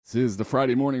This is the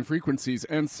Friday Morning Frequencies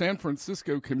and San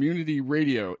Francisco Community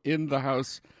Radio in the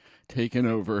house, taking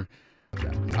over.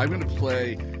 I'm going to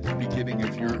play the beginning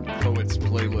of your Poets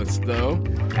playlist, though,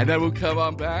 and then we'll come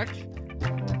on back.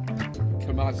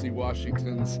 Kamasi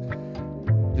Washington's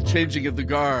The Changing of the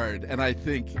Guard, and I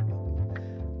think...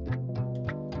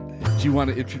 Do you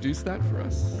want to introduce that for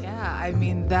us? Yeah, I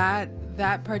mean, that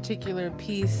particular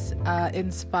piece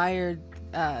inspired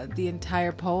the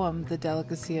entire poem, The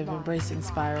Delicacy of Embracing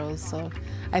Spirals. So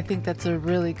I think that's a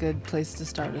really good place to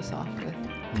start us off with.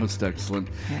 Most excellent.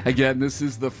 Yeah. Again, this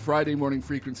is the Friday Morning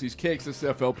Frequencies,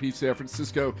 KXSF LP San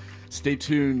Francisco. Stay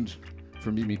tuned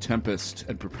for Mimi Tempest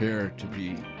and prepare to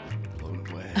be blown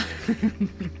away.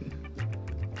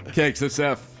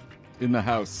 KXSF in the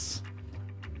house.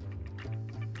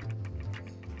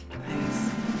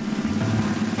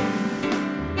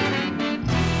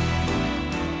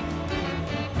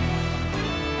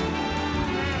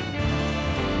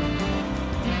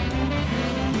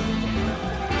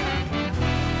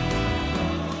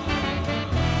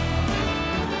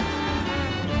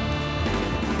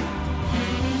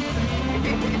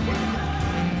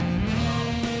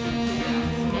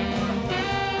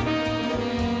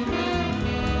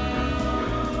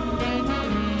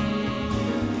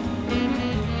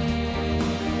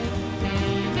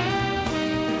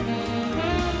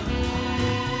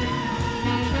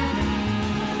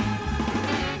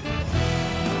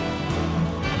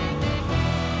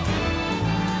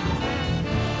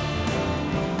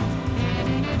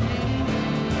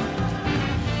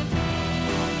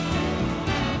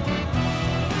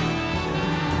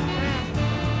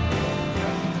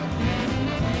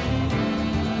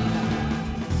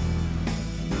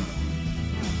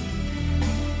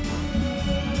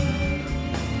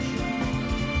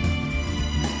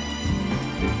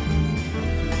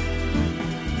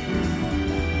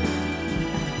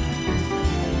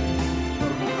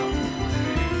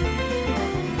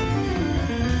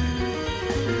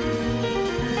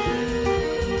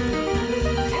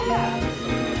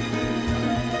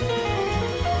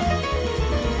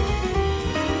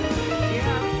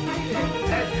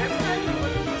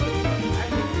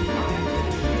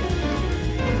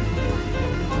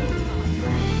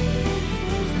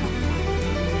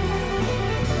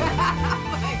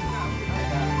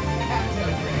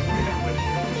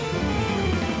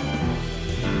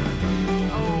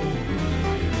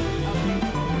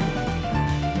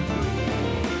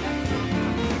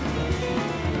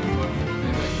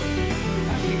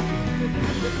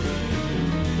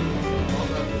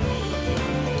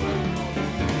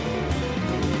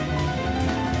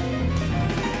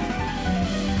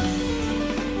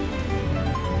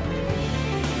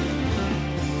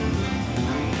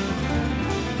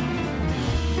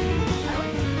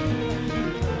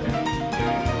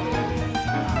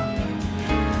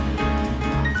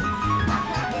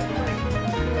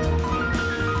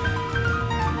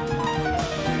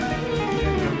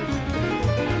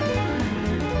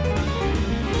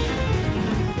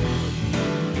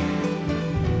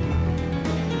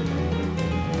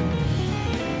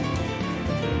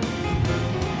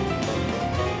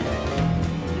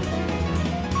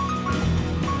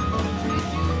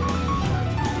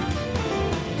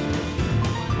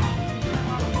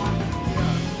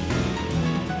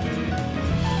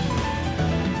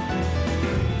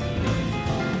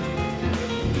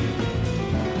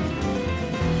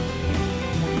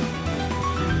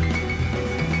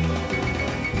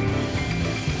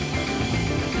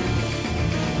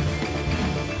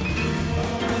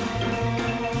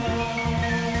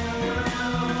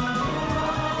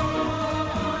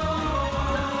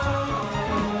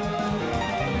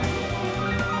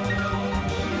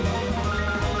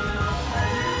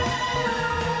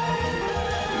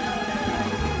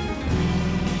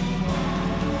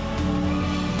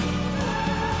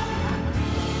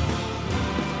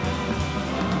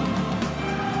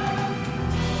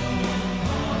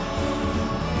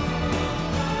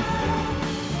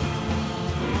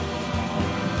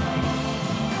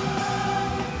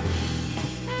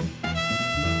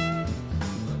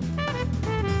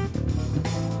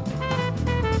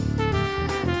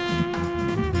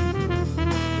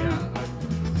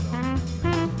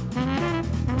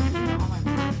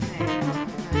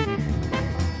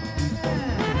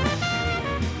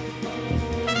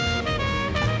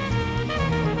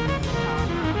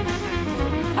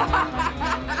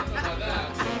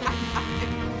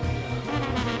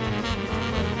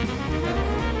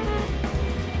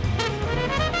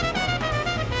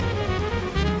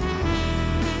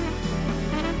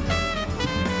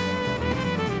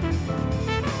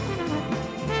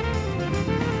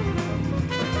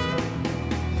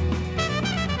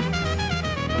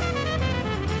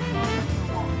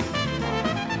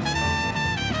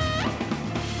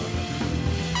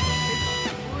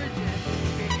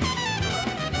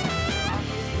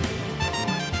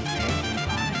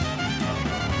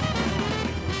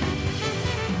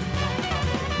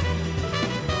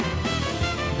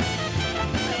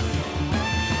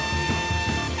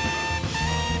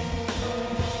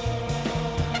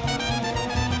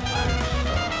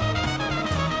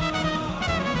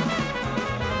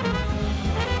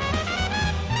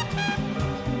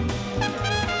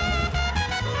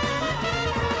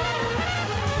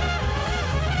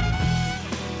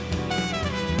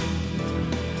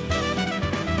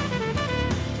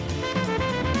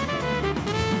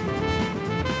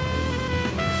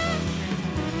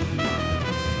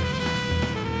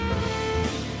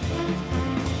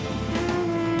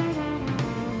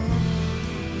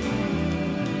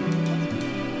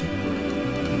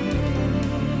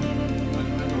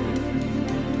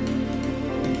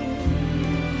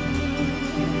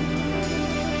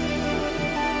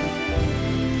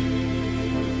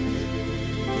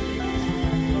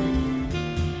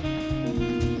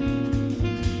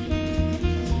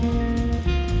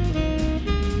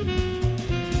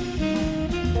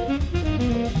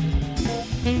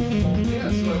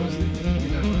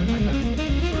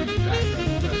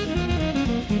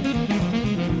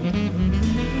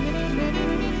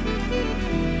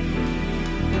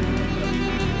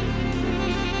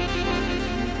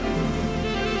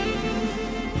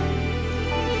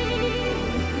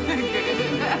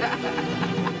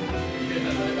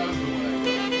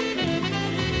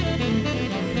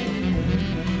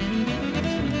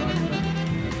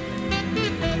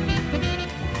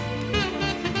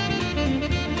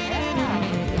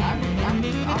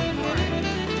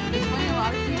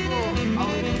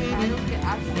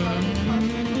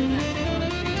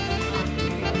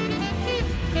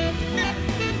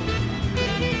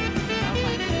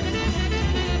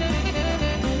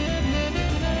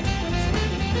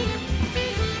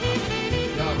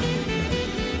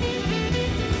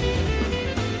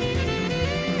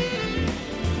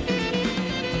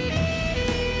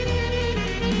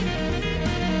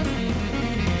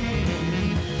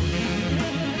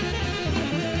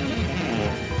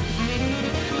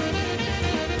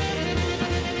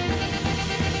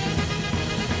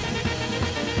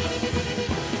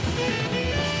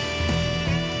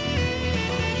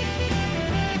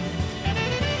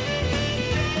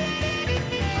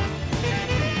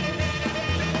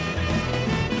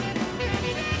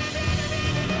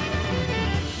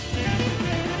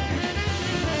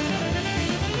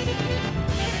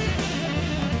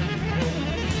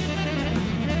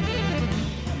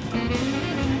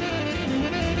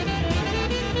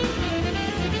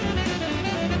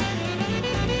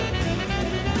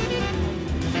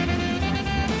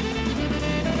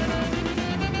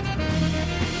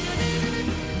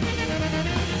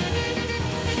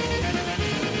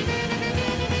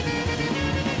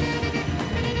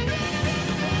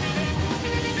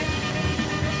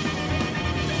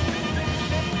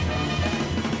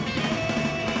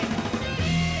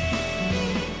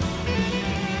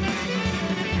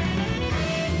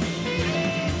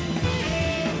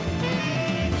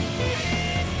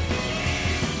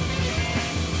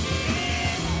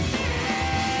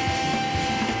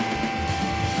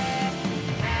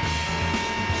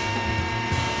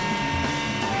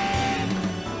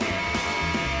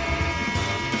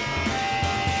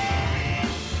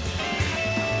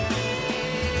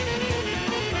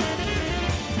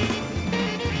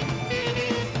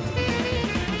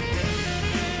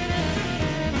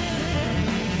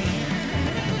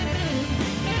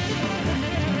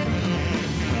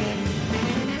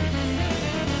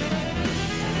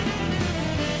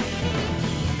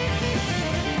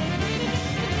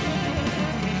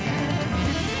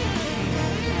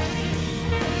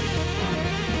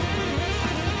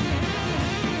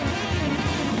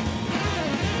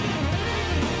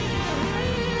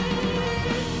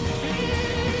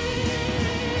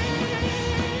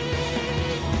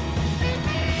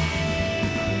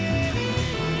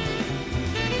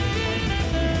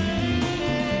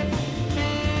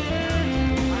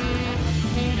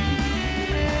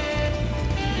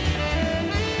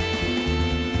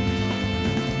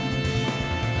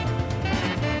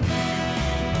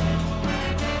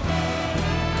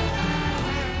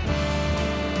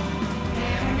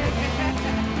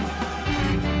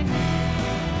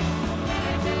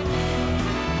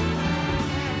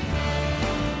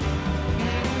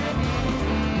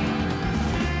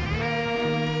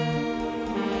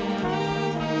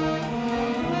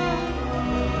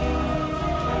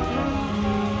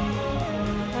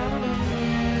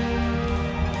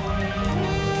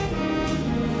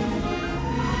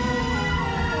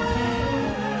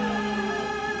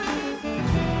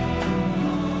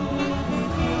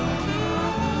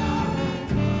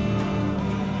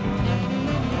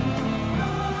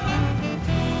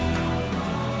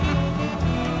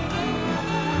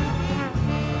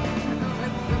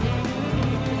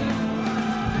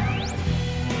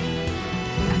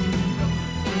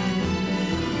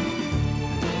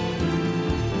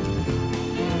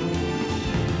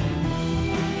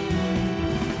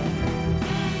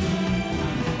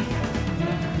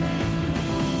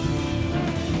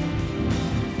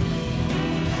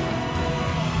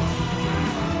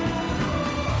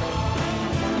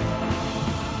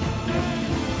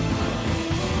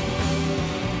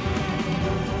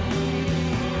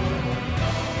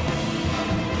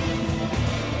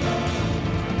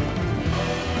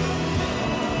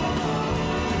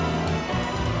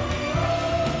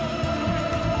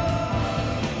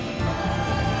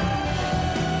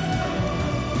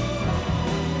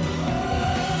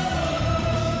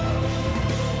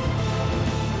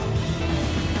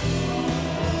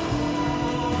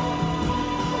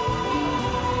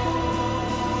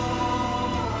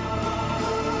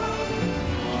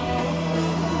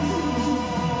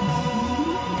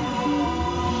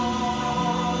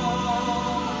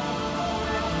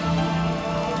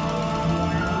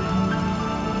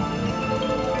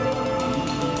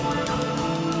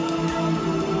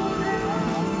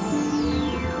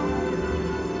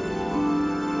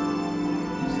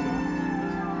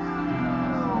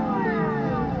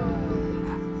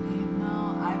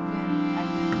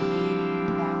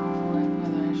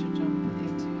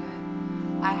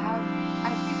 I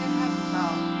think I have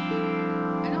about,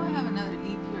 I know I have another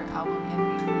EP or album in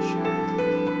me for sure.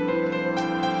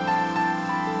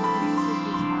 Music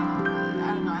is one of the, I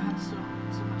don't know, I have so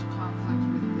much conflict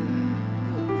with the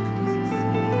music scene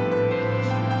and the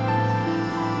industry.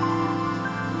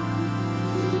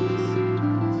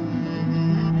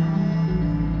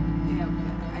 Yeah,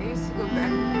 I used to go back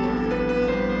and forth between LA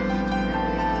and San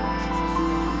Francisco.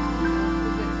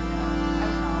 I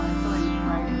don't know, I feel like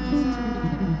writing just took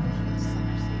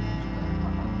center stage, but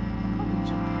I'll probably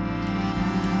jump on it.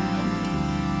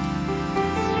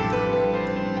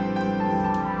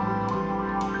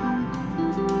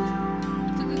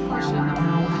 It's a good question. I don't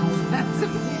know. That's a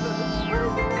big deal. What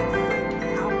is the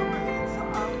next album or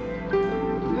song?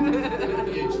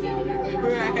 PhD and everything.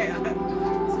 Right. Just,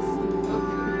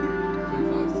 okay.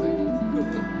 25 seconds.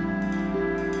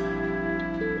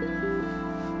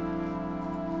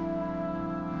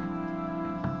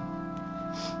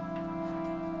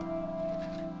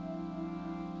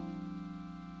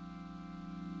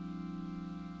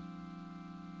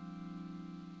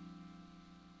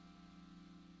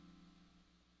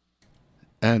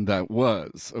 And that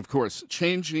was, of course,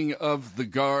 Changing of the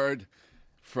Guard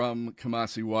from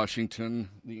Kamasi, Washington,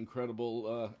 the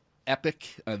incredible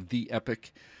epic, The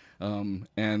Epic,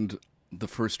 and the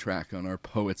first track on our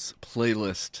Poets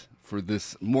playlist for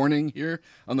this morning here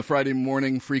on the Friday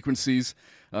morning frequencies.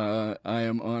 I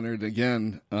am honored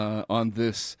again on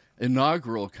this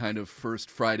inaugural kind of first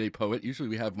Friday poet. Usually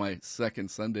we have my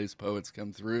second Sunday's poets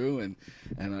come through, and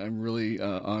I'm really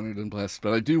honored and blessed.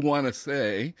 But I do want to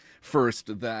say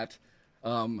first that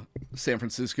San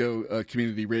Francisco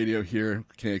Community Radio here,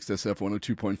 KXSF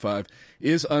 102.5,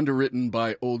 is underwritten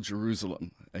by Old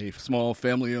Jerusalem, a small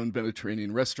family-owned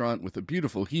Mediterranean restaurant with a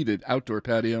beautiful heated outdoor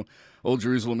patio. Old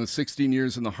Jerusalem is 16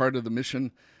 years in the heart of the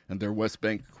mission, and their West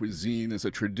Bank cuisine is a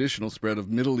traditional spread of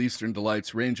Middle Eastern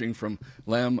delights ranging from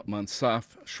lamb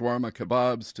mansaf, shawarma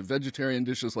kebabs, to vegetarian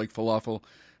dishes like falafel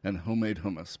and homemade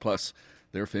hummus. Plus,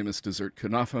 their famous dessert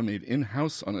kunafa made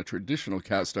in-house on a traditional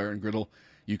cast iron griddle.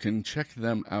 You can check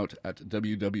them out at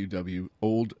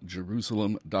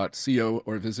www.oldjerusalem.co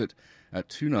or visit at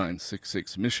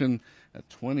 2966 Mission at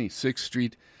 26th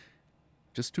Street,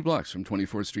 just 2 blocks from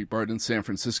 24th Street BART in San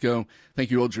Francisco.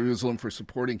 Thank you, Old Jerusalem, for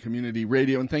supporting community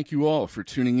radio, and thank you all for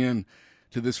tuning in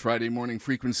to this Friday morning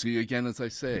frequency. Again, as I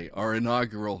say, our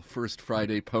inaugural First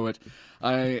Friday Poet.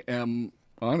 I am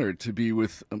honored to be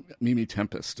with Mimi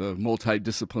Tempest, a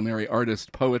multidisciplinary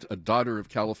artist, poet, a daughter of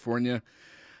California.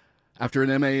 After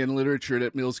an MA in literature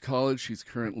at Mills College, she's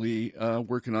currently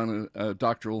working on a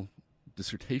doctoral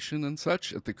dissertation and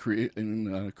such at the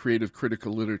creative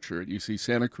critical literature at UC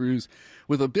Santa Cruz,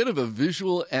 with a bit of a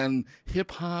visual and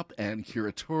hip-hop and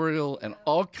curatorial and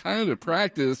all kind of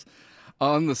practice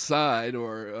on the side,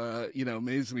 or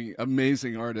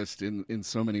amazing artist in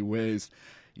so many ways.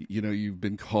 You know, you've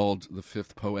been called the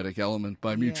fifth poetic element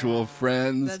by mutual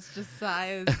friends. That's just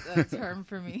a term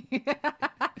for me.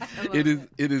 It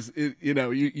is.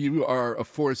 You are a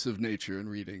force of nature in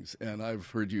readings, and I've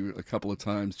heard you a couple of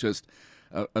times. Just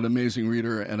an amazing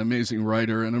reader, an amazing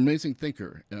writer, an amazing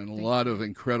thinker, and a lot of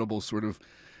incredible sort of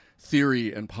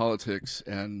theory and politics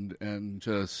and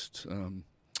just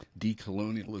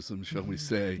decolonialism, shall we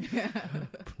say?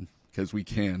 Because we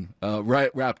can,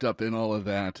 wrapped up in all of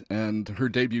that. And her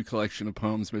debut collection of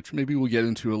poems, which maybe we'll get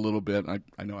into a little bit. I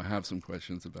know I have some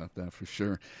questions about that for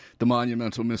sure. The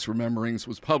Monumental Misrememberings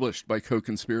was published by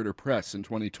Co-Conspirator Press in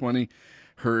 2020.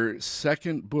 Her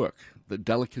second book, The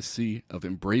Delicacy of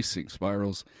Embracing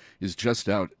Spirals, is just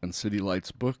out, and City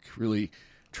Lights book, really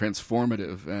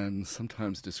transformative and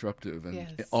sometimes disruptive,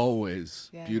 and always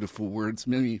beautiful words.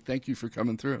 Mimi, thank you for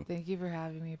coming through. Thank you for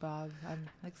having me, Bob. I'm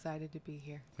excited to be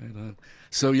here. Right on.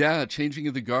 So Changing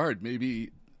of the Guard.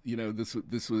 Maybe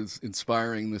this was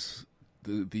inspiring.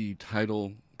 The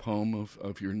title poem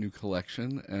of your new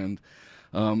collection, and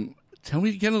tell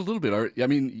me again a little bit. I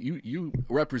mean, you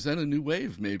represent a new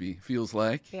wave. Maybe feels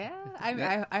like. Yeah,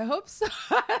 I hope so.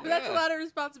 That's a lot of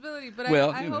responsibility, but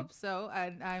I hope so.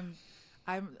 And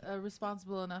I'm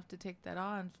responsible enough to take that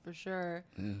on for sure.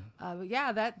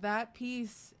 Yeah. But that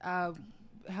piece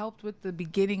helped with the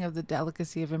beginning of The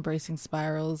Delicacy of Embracing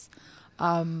Spirals.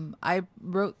 I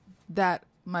wrote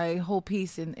my whole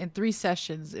piece in 3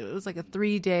 sessions. It was like a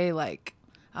 3-day,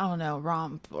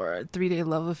 romp or a 3-day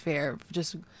love affair,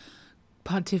 just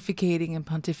pontificating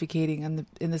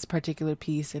in this particular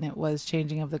piece. And it was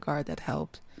Changing of the Guard that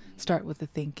helped start with the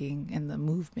thinking and the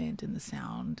movement and the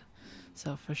sound.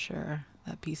 So for sure,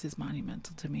 that piece is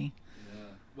monumental to me. Yeah.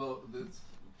 Well,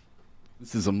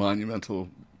 this is a monumental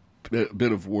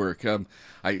bit of work.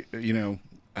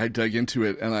 I dug into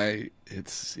it, and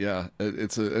it's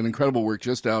an incredible work,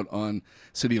 just out on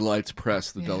City Lights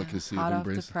Press, The Delicacy of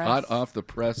Embracing. Hot off the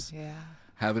press. Yeah.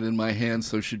 Have it in my hand,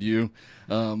 so should you,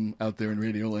 out there in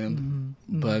Radioland.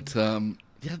 Mm-hmm. But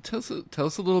tell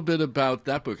us a little bit about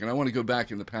that book, and I want to go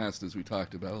back in the past, as we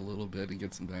talked about a little bit, and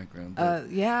get some background.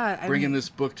 Bringing this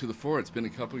book to the fore, it's been a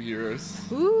couple years.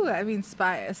 Ooh, I mean,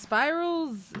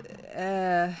 Spirals.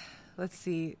 Let's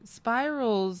see,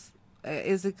 Spirals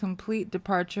is a complete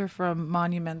departure from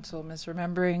Monumental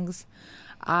Misrememberings.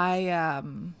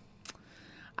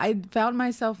 I found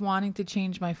myself wanting to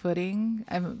change my footing.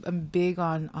 I'm big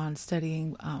on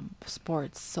studying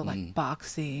sports, so like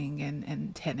boxing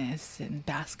and tennis and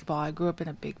basketball. I grew up in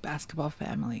a big basketball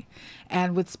family.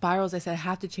 And with Spirals, I said, I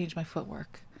have to change my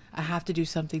footwork. I have to do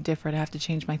something different. I have to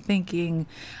change my thinking.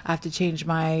 I have to change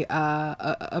my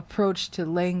approach to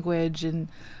language. And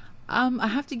I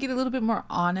have to get a little bit more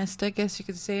honest, I guess you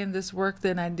could say, in this work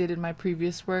than I did in my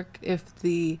previous work. If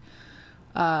the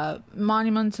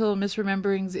Monumental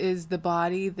Misrememberings is the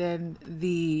body, then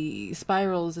the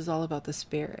Spirals is all about the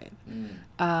spirit.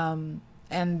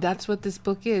 And that's what this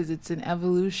book is. It's an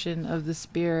evolution of the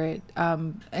spirit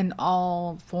in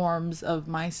all forms of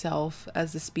myself,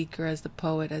 as the speaker, as the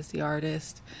poet, as the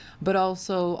artist, but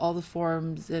also all the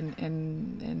forms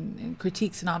and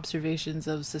critiques and observations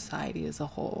of society as a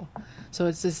whole. So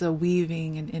it's just a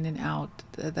weaving and in and out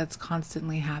that's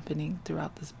constantly happening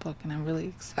throughout this book, and I'm really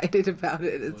excited about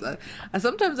it. It's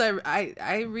sometimes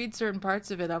I read certain parts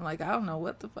of it, I'm like, I don't know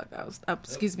what the fuck I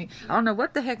don't know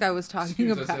what the heck I was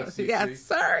talking about. Yeah,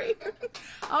 sorry.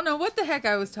 I don't know what the heck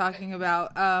I was talking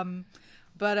about.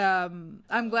 But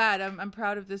I'm glad. I'm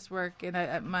proud of this work,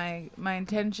 and my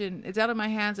intention, it's out of my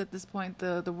hands at this point.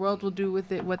 The world will do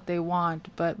with it what they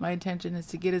want, but my intention is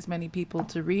to get as many people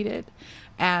to read it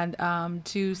and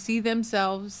to see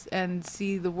themselves and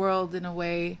see the world in a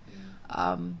way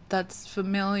that's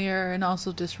familiar and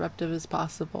also disruptive as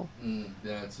possible.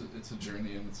 Yeah, it's a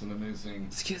journey, and it's an amazing...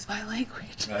 Excuse my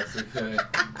language. That's okay.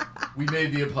 We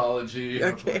made the apology.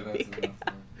 Okay. Hopefully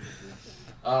that's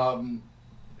enough.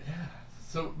 Yeah.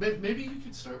 So maybe you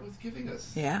could start with giving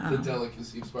us the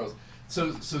delicacy of Spirals.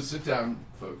 So sit down,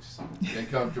 folks. Get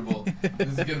comfortable. This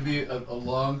is going to be a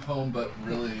long poem, but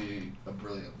really a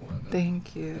brilliant one.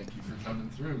 Thank you. Thank you for coming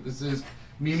through. This is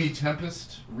Mimi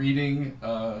Tempest reading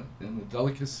in the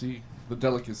delicacy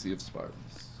of Spirals.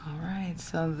 All right.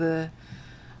 So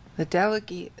the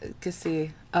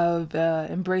delicacy of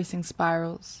embracing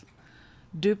spirals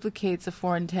duplicates a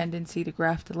foreign tendency to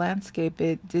graft the landscape.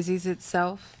 It dizzies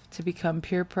itself to become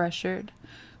pure pressured,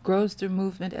 grows through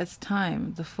movement as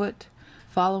time. The foot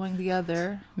following the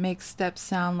other makes steps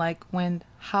sound like wind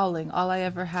howling. All I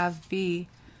ever have be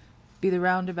the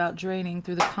roundabout draining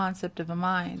through the concept of a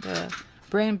mind.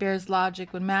 Brain bears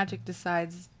logic when magic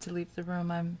decides to leave the room.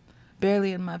 I'm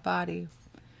barely in my body.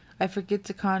 I forget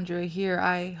to conjure here.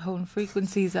 I hone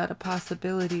frequencies out of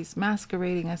possibilities,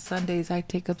 masquerading as Sundays. I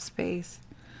take up space.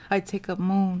 I take up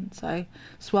moons. I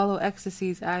swallow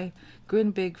ecstasies. I grin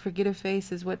big. Forget a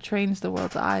face is what trains the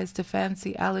world's eyes to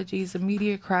fancy allergies. A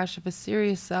meteor crash of a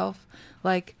serious self.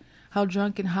 Like how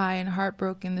drunk and high and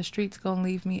heartbroken the streets gonna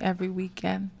leave me every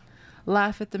weekend.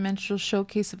 Laugh at the menstrual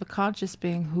showcase of a conscious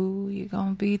being. Who you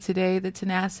gonna be today? The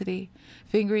tenacity.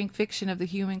 Fingering fiction of the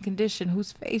human condition.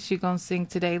 Whose face you gonna sing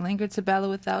today? Linger to bellow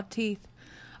without teeth.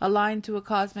 Aligned to a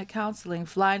cosmic counseling.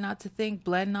 Fly not to think,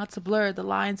 blend not to blur. The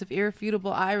lines of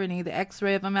irrefutable irony. The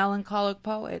x-ray of a melancholic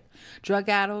poet.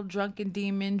 Drug-addled, drunken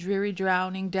demon. Dreary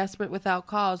drowning. Desperate without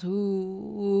cause.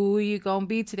 Who you gonna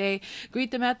be today?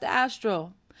 Greet them at the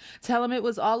astral. Tell him it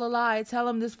was all a lie. Tell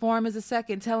him this form is a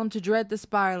second. Tell him to dread the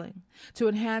spiraling, to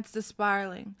enhance the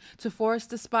spiraling, to force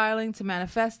the spiraling, to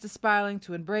manifest the spiraling,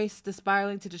 to embrace the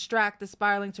spiraling, to distract the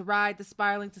spiraling, to ride the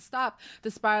spiraling, to stop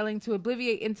the spiraling, to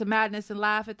obliviate into madness and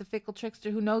laugh at the fickle trickster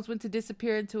who knows when to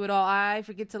disappear into it all. I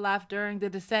forget to laugh during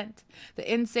the descent.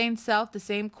 The insane self, the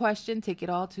same question, take it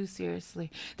all too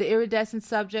seriously. The iridescent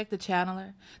subject, the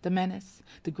channeler, the menace,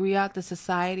 the griot, the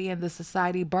society, and the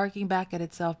society barking back at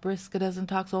itself. Brisk a dozen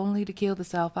talks only to kill the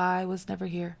self. I was never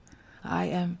here. I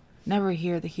am never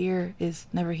here. The here is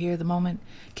never here. The moment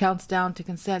counts down to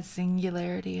consent.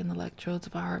 Singularity in the electrodes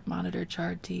of a heart monitor.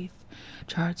 Charred teeth,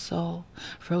 charred soul,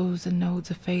 frozen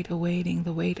nodes of fate awaiting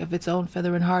the weight of its own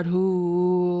feather and heart.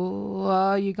 Who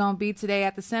are you gonna be today?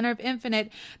 At the center of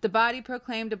infinite, the body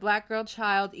proclaimed a black girl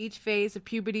child. Each phase of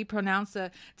puberty pronounced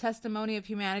a testimony of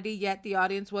humanity, yet the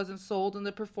audience wasn't sold on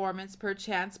the performance.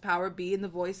 Perchance power be in the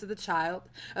voice of the child.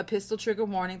 A pistol trigger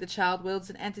warning. The child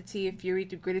wields an entity of fury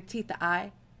through gritted teeth. The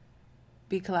eye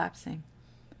be collapsing.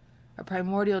 A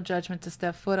primordial judgment to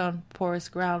step foot on porous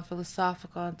ground,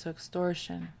 philosophical unto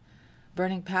extortion,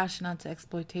 burning passion unto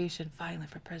exploitation, violent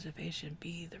for preservation.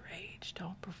 Be the rage,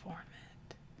 don't perform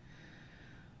it.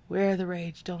 Wear the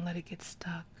rage, don't let it get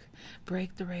stuck.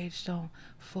 Break the rage, don't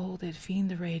fold it. Fiend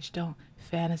the rage, don't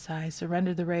fantasize.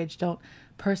 Surrender the rage, don't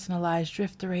personalize.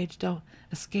 Drift the rage, don't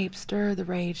escape. Stir the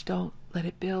rage, don't let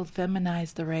it build.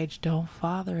 Feminize the rage, don't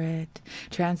father it.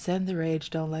 Transcend the rage,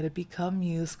 don't let it become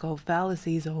you. Scope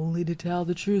fallacies only to tell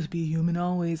the truth. Be human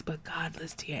always, but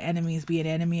godless to your enemies. Be an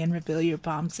enemy and reveal your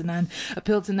palms to none.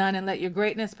 Appeal to none and let your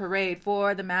greatness parade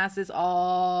for the masses.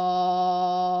 All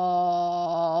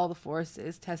the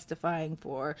forces testifying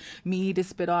for me to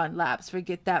spit on laps.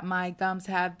 Forget that my gums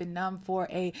have been numb for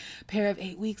a pair of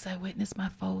 8 weeks. I witnessed my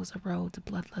foes erode to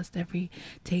bloodlust. Every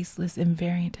tasteless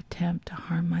invariant attempt to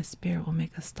harm my spirit will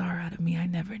make a star out of me I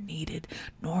never needed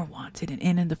nor wanted.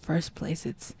 And in the first place,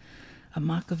 it's a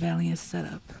Machiavellian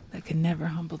setup that can never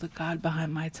humble the God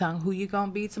behind my tongue. Who you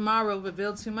gonna be tomorrow?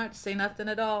 Reveal too much, say nothing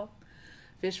at all.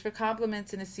 Fish for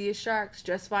compliments in a sea of sharks,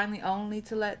 dressed finely only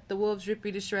to let the wolves rip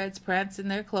you to shreds, prance in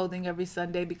their clothing every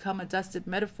Sunday, become a dusted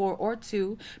metaphor or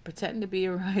two, pretend to be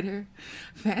a writer,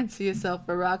 fancy yourself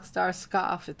a rock star,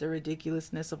 scoff at the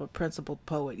ridiculousness of a principled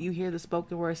poet. You hear the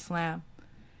spoken word slam,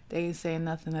 they ain't saying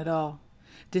nothing at all.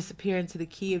 Disappear into the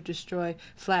key of destroy,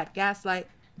 flat, gaslight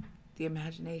the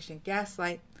imagination,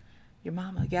 gaslight your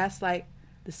mama, gaslight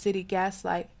the city,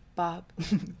 gaslight Bob,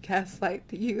 gaslight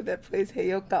the you that plays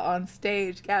Heyoka on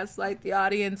stage, gaslight the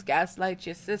audience, gaslight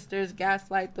your sisters,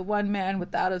 gaslight the one man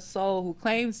without a soul who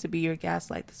claims to be your,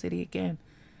 gaslight the city again,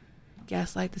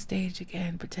 gaslight the stage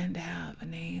again, pretend to have a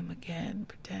name again,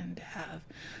 pretend to have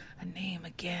a name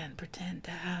again, pretend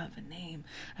to have a name,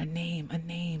 a name, a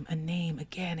name, a name,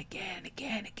 again, again,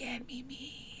 again, again,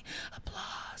 me,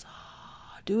 applause,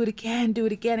 do it again,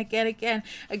 again, again,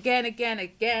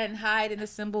 again. Hide in the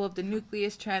symbol of the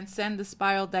nucleus, transcend the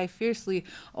spiral, die fiercely,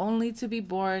 only to be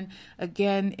born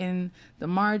again in the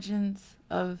margins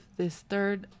of this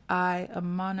third eye. A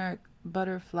monarch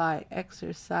butterfly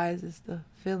exercises the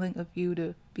feeling of you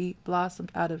to be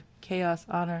blossomed out of chaos.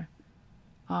 Honor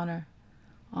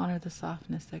the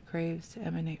softness that craves to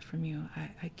emanate from you.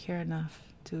 I care enough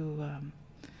to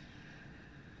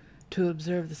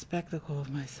observe the spectacle of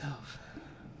myself.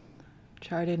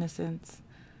 Charred innocence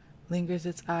lingers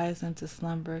its eyes into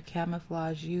slumber,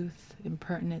 camouflage youth,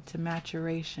 impertinent to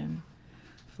maturation.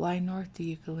 Fly north to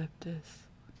eucalyptus.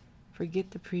 Forget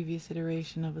the previous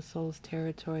iteration of a soul's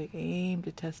territory. Aim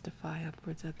to testify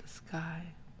upwards at the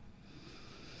sky.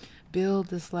 Build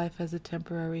this life as a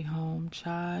temporary home.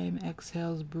 Chime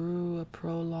exhales brew a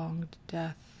prolonged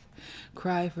death.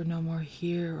 Cry for no more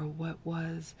here or what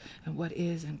was and what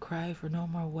is, and cry for no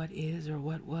more what is or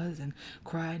what was, and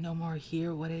cry no more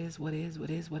here what is, what is, what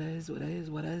is, what is, what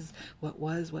is, what is, what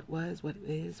was, what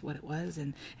is, what it was,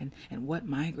 and what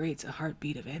migrates a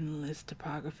heartbeat of endless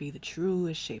topography. The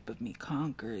truest shape of me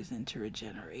conquers into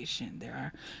regeneration. There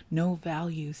are no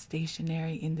values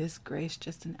stationary in this grace,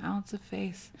 just an ounce of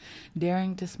face,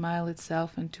 daring to smile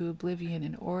itself into oblivion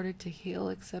in order to heal,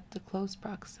 except the close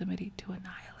proximity to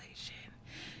annihilation.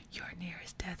 Your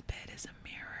nearest deathbed is a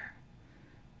mirror.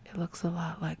 It looks a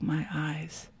lot like my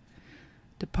eyes.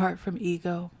 Depart from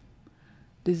ego.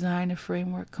 Design a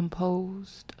framework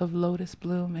composed of lotus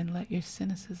bloom and let your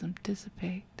cynicism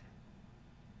dissipate.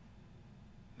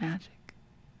 Magic.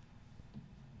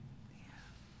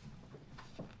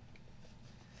 Yeah.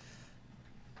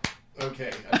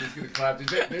 Okay, I'm just going to clap.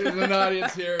 There's an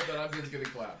audience here, but I'm just going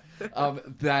to clap.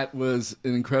 That was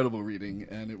an incredible reading,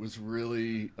 and it was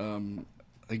really...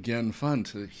 again, fun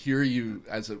to hear you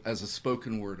as a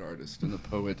spoken word artist and a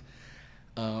poet,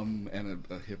 and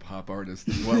a hip hop artist,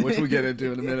 which we'll get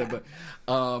into in a minute. But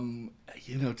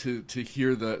to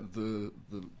hear the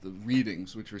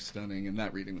readings, which were stunning, and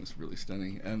that reading was really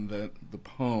stunning, and the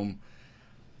poem,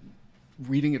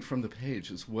 reading it from the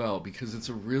page as well, because it's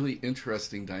a really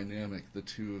interesting dynamic. The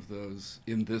two of those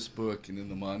in this book and in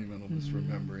the Monumental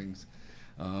Misrememberings,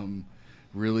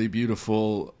 really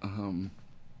beautiful.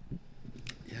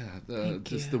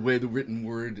 Just the way the written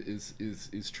word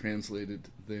is translated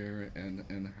there,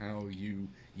 and how you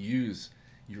use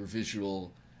your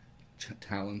visual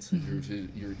talents and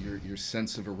your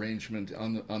sense of arrangement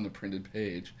on the printed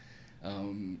page.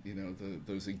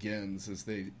 Those agains as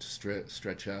they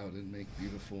stretch out and make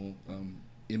beautiful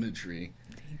imagery.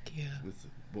 Thank you. With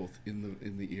both in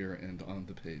the ear and on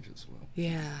the page as well.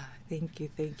 Yeah, thank you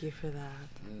for that.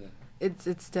 Yeah.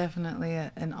 It's definitely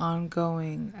an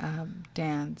ongoing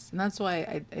dance, and that's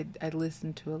why I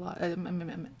listen to a lot.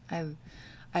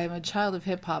 I'm a child of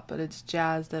hip hop, but it's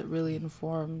jazz that really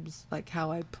informs like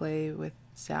how I play with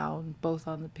sound, both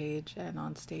on the page and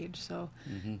on stage. So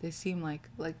they seem like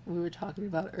we were talking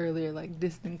about earlier, like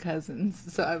distant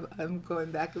cousins. So I'm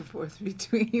going back and forth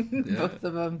between both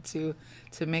of them to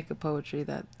make a poetry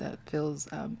that feels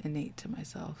innate to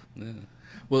myself. Yeah.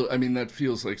 Well, I mean, that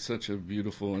feels like such a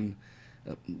beautiful and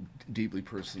deeply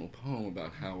personal poem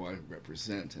about how I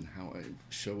represent and how I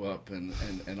show up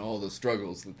and all the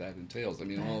struggles that entails. I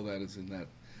mean, all that is in that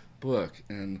book.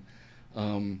 And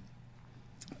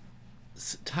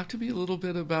talk to me a little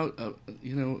bit about,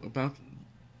 about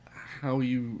how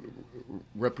you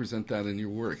represent that in your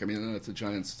work. I mean, I know it's a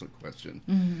giant question,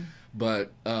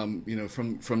 but,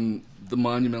 from the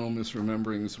monumental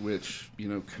misrememberings, which,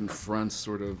 confronts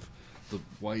sort of the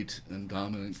white and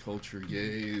dominant culture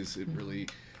gaze, it really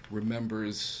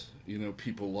remembers,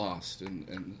 people lost and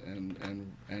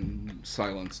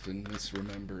silenced and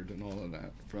misremembered and all of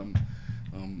that. From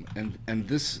and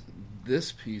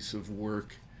this piece of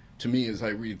work, to me, as I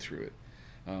read through it,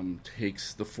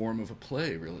 takes the form of a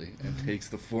play, really, and takes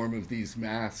the form of these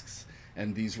masks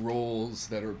and these roles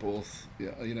that are both,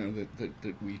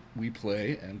 that we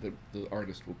play and that the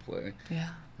artist will play,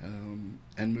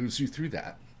 and moves you through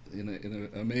that in an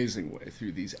amazing way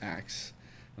through these acts.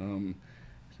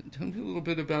 Tell me a little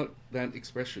bit about that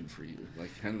expression for you,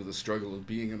 like kind of the struggle of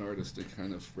being an artist and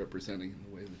kind of representing in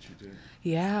the way that you do.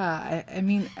 Yeah, I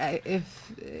mean,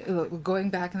 if going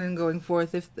back and then going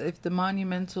forth, if the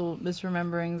monumental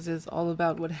misrememberings is all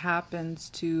about what happens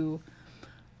to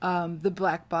the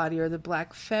black body or the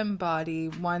black femme body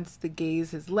once the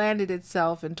gaze has landed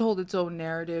itself and told its own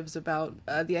narratives about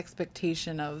the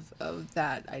expectation of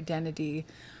that identity,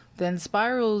 then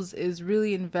Spirals is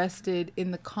really invested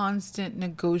in the constant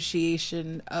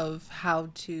negotiation of how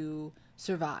to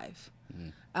survive.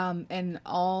 And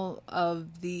all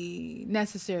of the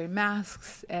necessary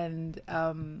masks and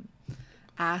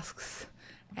asks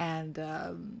and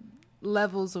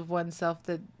levels of oneself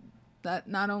that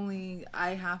not only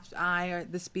I or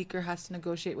the speaker has to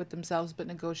negotiate with themselves, but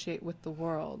negotiate with the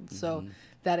world. So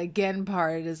that again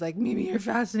part is like, Mimi, you're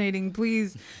fascinating.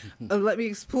 Please let me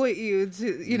exploit you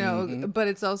to, but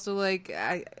it's also like,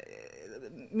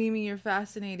 Mimi, you're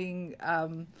fascinating.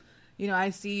 I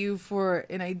see you for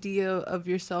an idea of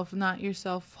yourself, not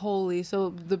yourself wholly. So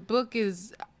the book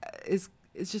is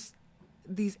just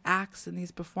these acts and these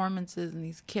performances and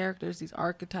these characters, these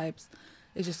archetypes.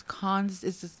 It's just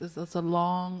it's a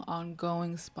long,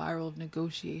 ongoing spiral of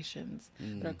negotiations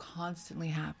that are constantly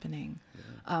happening.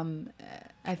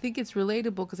 I think it's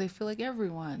relatable because I feel like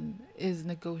everyone is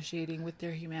negotiating with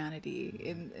their humanity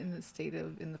in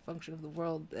the function of the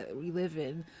world that we live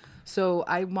in. So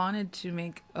I wanted to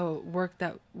make a work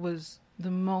that was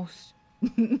the most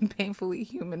painfully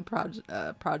human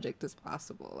project as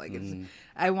possible. Like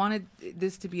I wanted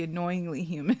this to be annoyingly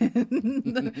human,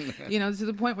 to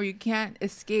the point where you can't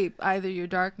escape either your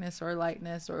darkness or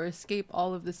lightness, or escape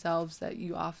all of the selves that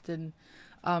you often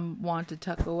want to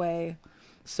tuck away.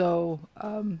 So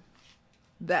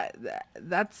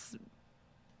that's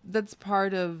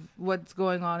part of what's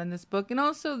going on in this book, and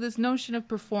also this notion of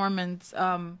performance.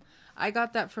 I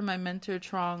got that from my mentor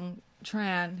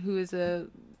Tran, who is a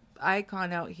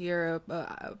icon out here,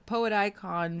 a poet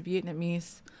icon,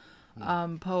 Vietnamese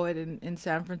poet in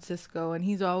San Francisco, and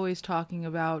he's always talking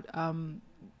about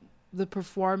the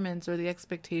performance or the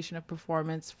expectation of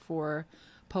performance for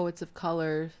poets of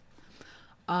color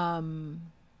or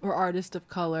artists of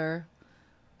color.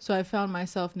 So I found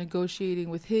myself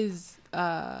negotiating with his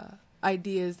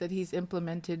ideas that he's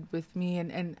implemented with me,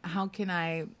 and how can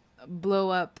I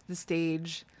blow up the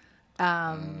stage,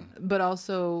 but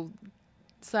also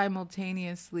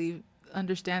simultaneously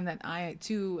understand that I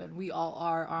too, and we all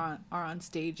are on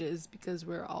stages, because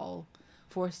we're all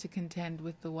forced to contend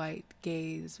with the white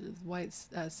gaze, with white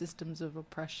systems of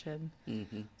oppression.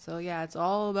 So yeah, it's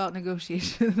all about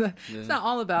negotiation. It's not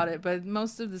all about it, but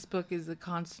most of this book is a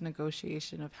constant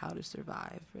negotiation of how to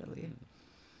survive, really.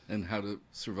 And how to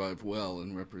survive well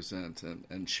and represent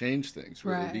and change things,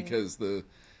 really, Right. because the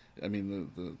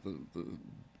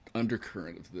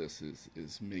undercurrent of this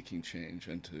is making change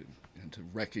and to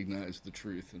recognize the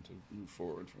truth and to move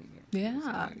forward from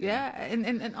there.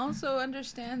 And also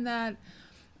understand that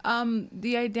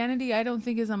the identity, I don't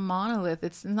think, is a monolith.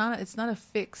 It's not a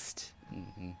fixed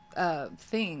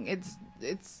thing.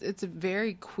 It's a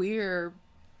very queer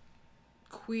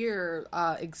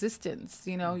existence.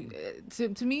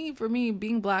 To me, for me,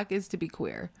 being black is to be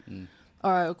queer,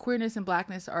 or queerness and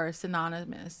blackness are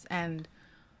synonymous. And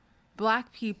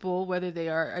Black people, whether they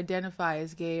identify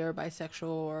as gay or bisexual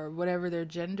or whatever their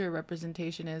gender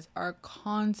representation is, are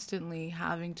constantly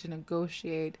having to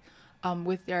negotiate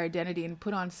with their identity and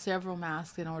put on several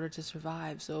masks in order to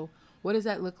survive. So what does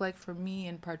that look like for me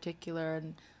in particular?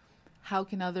 And how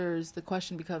can others, the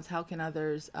question becomes, how can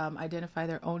others identify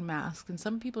their own masks? And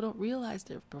some people don't realize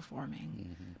they're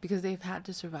performing because they've had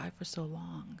to survive for so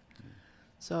long.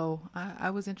 So I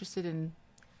was interested in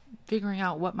figuring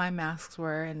out what my masks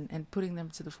were and putting them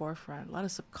to the forefront. A lot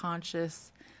of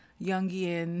subconscious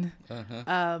Jungian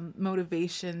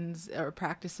motivations or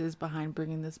practices behind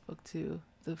bringing this book to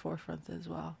the forefront as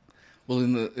well.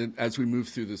 Well, as we move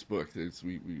through this book,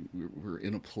 we're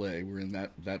in a play. We're in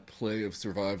that play of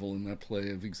survival and that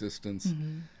play of existence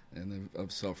and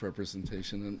of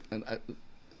self-representation. And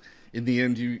in the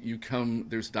end, you come.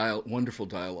 There's wonderful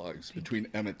dialogues between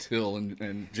Emmett Till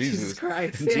and Jesus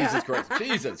Christ. Jesus Christ.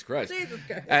 Jesus Christ.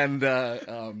 And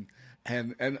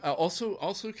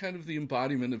also kind of the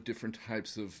embodiment of different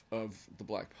types of the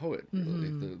Black poet,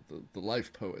 really. The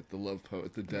life poet, the love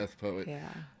poet, the death poet. Yeah.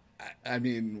 I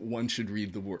mean, one should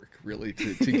read the work, really,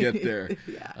 to get there.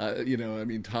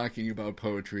 Talking about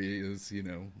poetry is,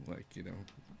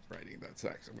 writing about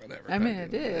sex or whatever. I mean,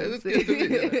 it is.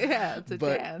 Yeah, it's a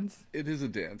dance. It is a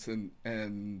dance.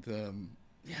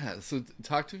 So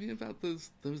talk to me about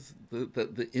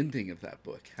the ending of that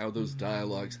book, how those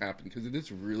dialogues happen, because it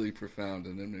is really profound,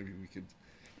 and then maybe we could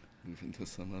move into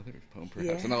some other poem,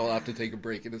 perhaps. Yeah. And I'll have to take a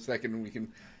break in a second, and we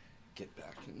can get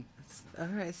back in. All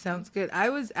right, sounds good. I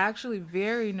was actually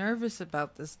very nervous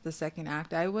about the second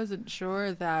act. I wasn't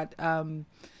sure that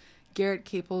Garrett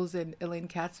Caples and Elaine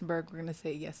Katzenberg were going to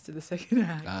say yes to the second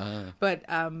act. But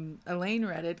Elaine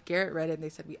read it, Garrett read it, and they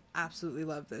said, we absolutely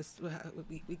love this.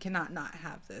 We cannot not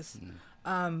have this.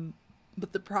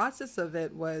 But the process of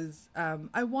it was,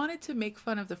 I wanted to make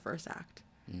fun of the first act.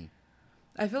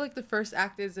 I feel like the first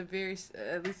act is at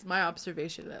least my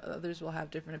observation, others will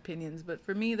have different opinions, but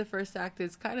for me, the first act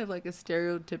is kind of like a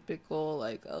stereotypical,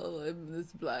 like, oh, I'm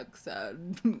this black,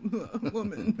 sad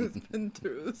woman who's been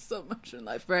through so much in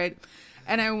life, right?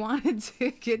 And I wanted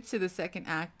to get to the second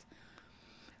act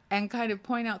and kind of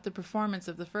point out the performance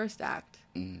of the first act.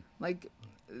 Like,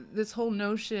 this whole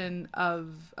notion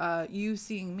of you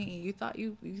seeing me, you thought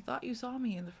you saw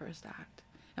me in the first act.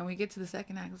 And we get to the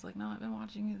second act, it's like, no, I've been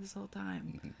watching you this whole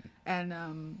time.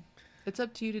 And it's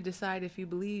up to you to decide if you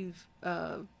believe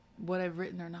what I've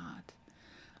written or not.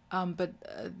 But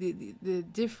the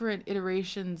different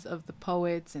iterations of the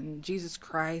poets and Jesus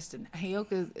Christ and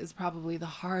Heyoka is probably the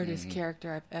hardest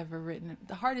character I've ever written,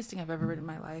 the hardest thing I've ever written in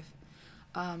my life.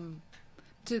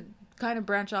 To kind of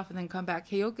branch off and then come back,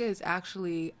 Heyoka is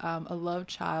actually a love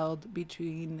child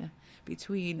between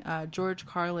George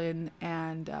Carlin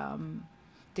and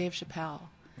Dave Chappelle.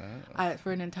 Wow.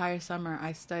 For an entire summer,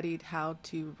 I studied how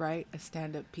to write a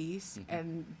stand-up piece,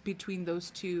 and between those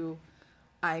two,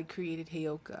 I created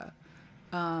Heyoka.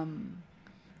 And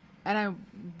I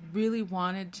really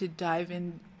wanted to dive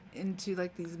into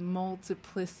like these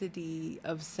multiplicity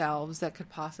of selves that could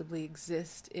possibly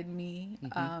exist in me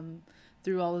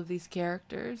through all of these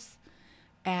characters,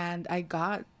 and it's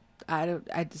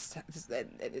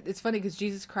funny because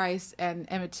Jesus Christ and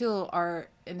Emmett Till are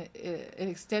an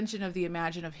extension of the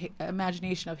imagination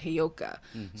of Heyoka.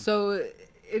 So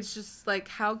it's just like,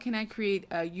 how can I create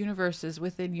universes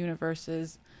within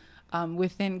universes,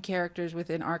 within characters,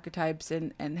 within archetypes,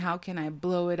 and how can I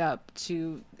blow it up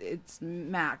to its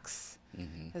max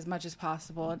as much as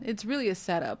possible? And it's really a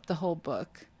setup, the whole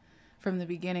book. From the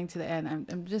beginning to the end,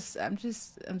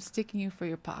 I'm sticking you for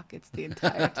your pockets the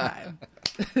entire time.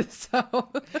 So,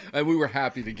 and we were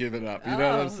happy to give it up. You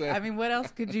know what I'm saying? I mean, what else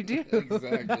could you do?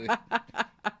 Exactly.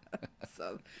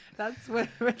 So that's where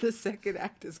the second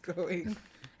act is going,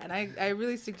 and I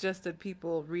really suggest that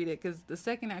people read it because the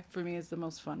second act for me is the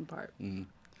most fun part.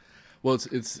 Well,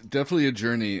 it's definitely a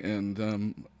journey, and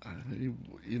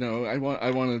I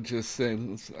want to just say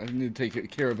I need to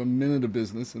take care of a minute of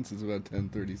business since it's about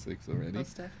 10:36 already.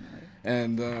 Most definitely.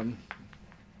 And where am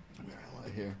I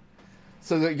here?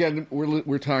 So again,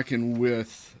 we're talking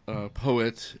with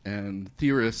poet and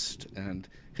theorist and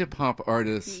hip hop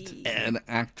artist and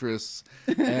actress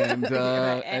and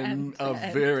the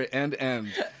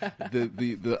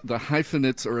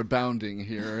hyphenates are abounding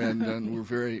here, and we're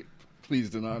very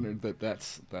pleased and honored that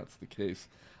that's the case.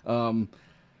 What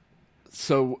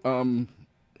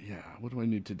do I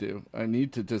need to do? I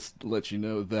need to just let you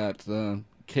know that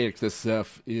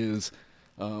KXSF is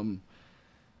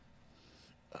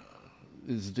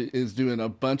doing a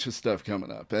bunch of stuff coming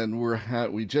up, and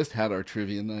we just had our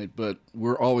trivia night, but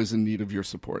we're always in need of your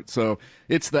support. So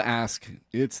it's the ask,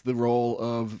 it's the role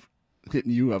of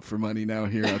hitting you up for money now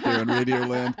here out there in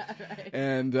Radioland. Right.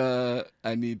 And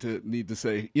I need to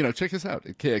say, check us out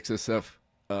at KXSF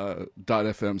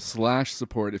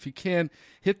TEMPEST.fm/support. If you can,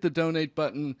 hit the donate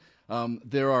button.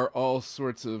 There are all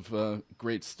sorts of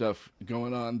great stuff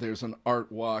going on. There's an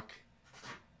art walk.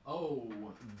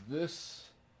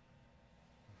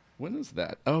 When is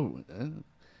that?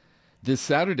 This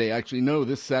Saturday, actually, no,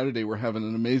 this Saturday we're having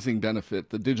an amazing benefit.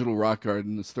 The Digital Rock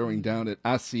Garden is throwing down at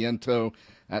Asiento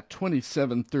at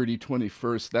 2730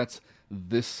 21st. That's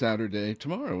this Saturday,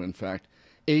 tomorrow, in fact,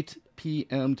 8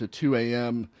 p.m. to 2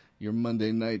 a.m. Your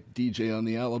Monday night DJ on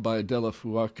the Alibi Della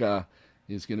Fuaca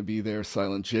is going to be there.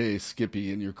 Silent J,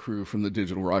 Skippy, and your crew from the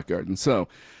Digital Rock Garden. So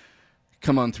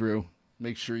come on through.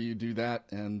 Make sure you do that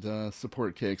and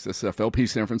support KXSF LP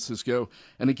San Francisco.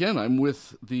 And again, I'm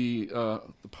with the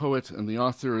poet and the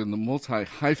author and the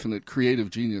multi-hyphenate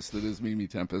creative genius that is Mimi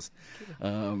Tempest.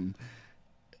 And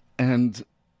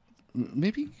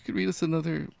maybe you could read us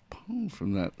another poem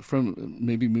from that, from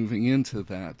maybe moving into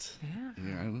that. Yeah,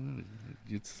 I don't know.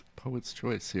 It's poet's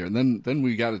choice here. And then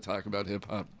we got to talk about hip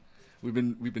hop. We've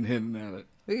been hinting at it.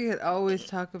 We could always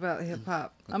talk about hip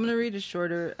hop. I'm gonna read a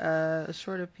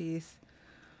shorter piece.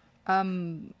 I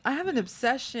have an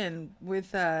obsession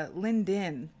with Lin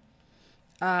Din.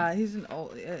 He's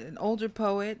an older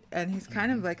poet, and he's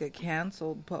kind of like a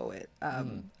canceled poet. I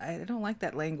don't like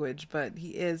that language, but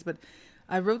he is. But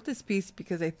I wrote this piece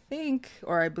because I think,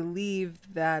 or I believe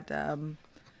that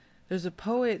there's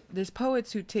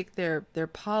poets who take their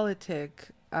politic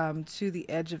to the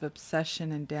edge of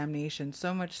obsession and damnation,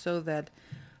 so much so that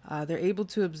they're able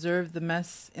to observe the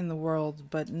mess in the world,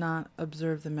 but not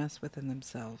observe the mess within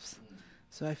themselves.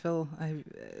 So I feel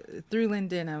through Lin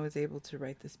Din, I was able to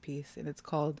write this piece, and it's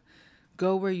called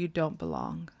 "Go Where You Don't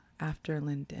Belong," after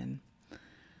Lin Din.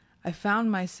 I found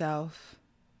myself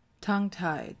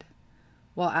tongue-tied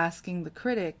while asking the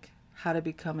critic how to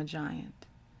become a giant.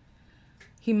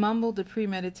 He mumbled a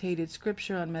premeditated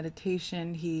scripture on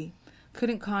meditation. He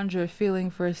couldn't conjure a feeling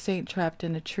for a saint trapped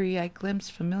in a tree. I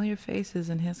glimpsed familiar faces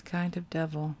in his kind of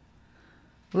devil.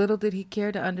 Little did he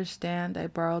care to understand, I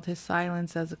borrowed his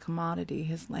silence as a commodity.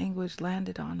 His language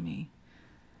landed on me.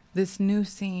 This new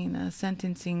scene, a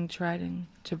sentencing trying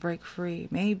to break free.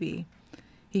 Maybe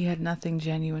he had nothing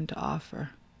genuine to offer.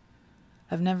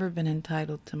 I've never been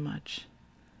entitled to much.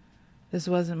 This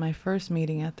wasn't my first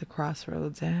meeting at the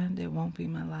crossroads, and it won't be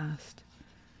my last.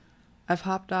 I've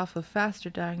hopped off of faster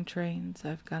dying trains.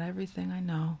 I've got everything I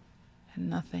know and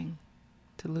nothing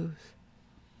to lose.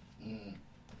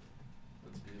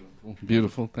 That's beautiful.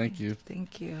 Beautiful. Thank you.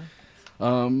 Thank you.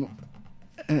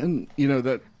 And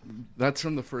that's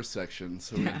from the first section.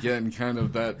 So again, kind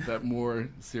of that more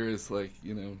serious, like,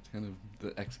 kind of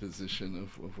the exposition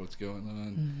of what's going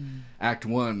on. Mm-hmm. Act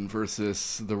 1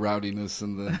 versus the rowdiness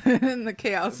and the and the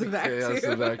chaos of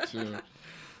Act 2.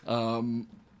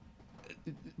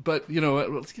 But,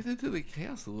 let's get into the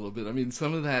chaos a little bit. I mean,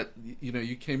 some of that,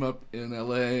 you came up in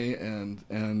L.A.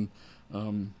 and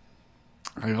one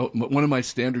of my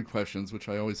standard questions, which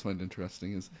I always find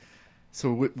interesting, is,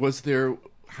 so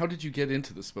how did you get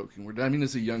into the spoken word? I mean,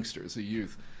 as a youngster, as a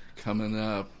youth, coming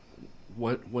up,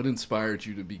 what inspired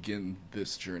you to begin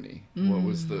this journey? What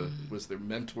was there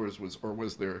mentors,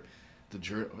 was there the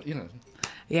journey,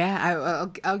 Yeah,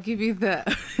 I'll give you the,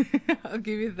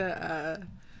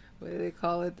 what do they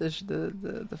call it?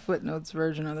 The footnotes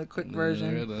version or the quick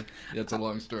version. It's a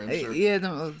long story, I'm sure.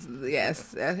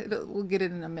 Yes. We'll get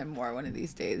it in a memoir one of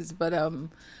these days. But, I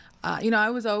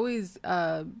was always,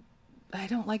 I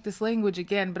don't like this language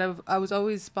again, but I was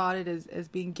always spotted as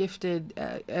being gifted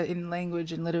in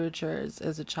language and literature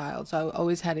as a child. So I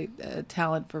always had a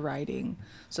talent for writing.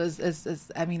 So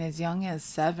as young as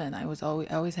 7, I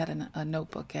always had a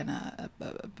notebook and a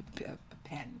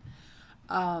pen.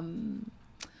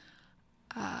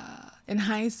 In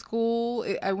high school,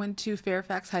 I went to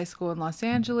Fairfax High School in Los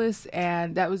Angeles,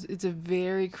 and it's a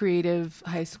very creative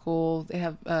high school. They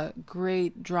have a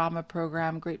great drama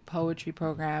program, great poetry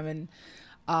program, and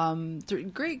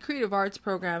great creative arts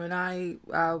program. And I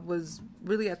was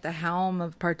really at the helm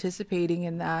of participating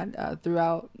in that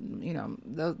throughout,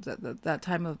 that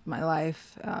time of my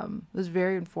life. It was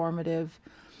very informative.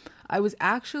 I was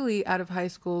actually out of high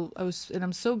school. And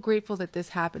I'm so grateful that this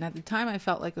happened. At the time, I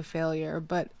felt like a failure,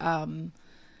 but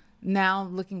now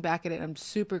looking back at it, I'm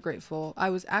super grateful. I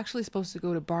was actually supposed to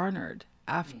go to Barnard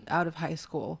out of high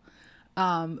school,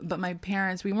 but my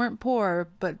parents, we weren't poor,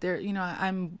 but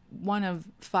I'm one of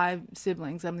 5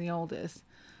 siblings. I'm the oldest,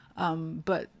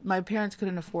 but my parents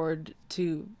couldn't afford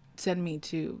to send me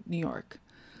to New York.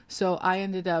 So I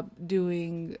ended up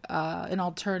doing an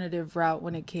alternative route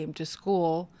when it came to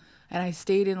school. And I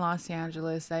stayed in Los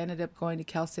Angeles. I ended up going to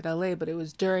Cal State LA, but it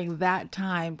was during that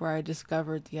time where I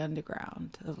discovered the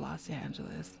underground of Los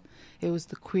Angeles. It was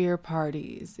the queer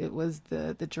parties. It was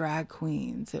the drag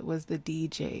queens. It was the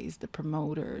DJs, the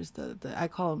promoters, the I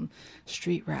call them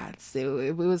street rats.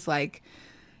 It was like,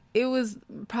 it was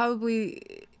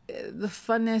probably the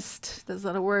funnest, that's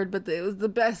not a word, but it was the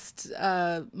best,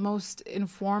 most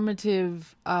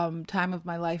informative time of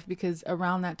my life, because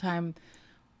around that time,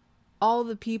 all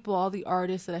the people, all the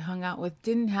artists that I hung out with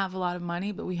didn't have a lot of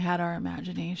money, but we had our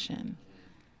imagination.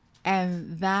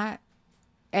 And that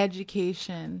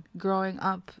education growing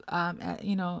up,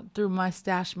 through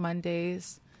Mustache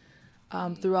Mondays,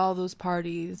 through all those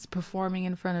parties, performing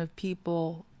in front of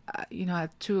people, at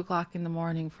 2:00 in the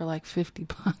morning for like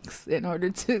 $50 in order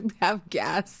to have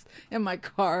gas in my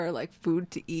car, like food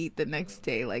to eat the next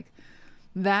day. Like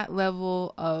that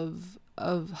level of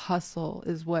hustle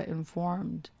is what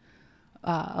informed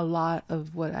a lot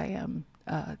of what I am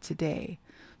today.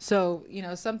 So,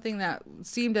 something that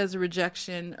seemed as a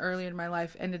rejection early in my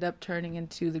life ended up turning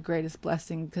into the greatest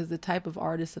blessing, because the type of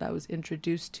artists that I was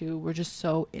introduced to were just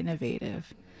so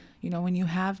innovative. When you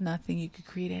have nothing, you could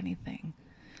create anything.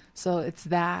 So it's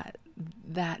that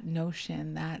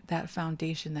notion, that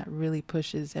foundation that really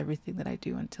pushes everything that I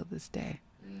do until this day.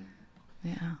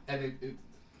 Yeah. And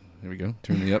there we go.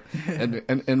 Turn me up.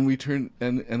 and we turn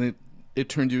it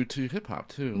turned you to hip hop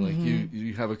too. Like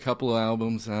you have a couple of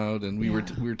albums out, and we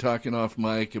were talking off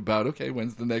mic about, okay,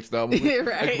 when's the next album?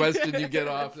 Right. A question you get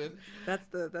often. That's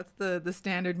the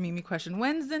standard Mimi question.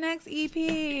 When's the next EP?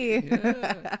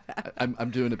 Yeah.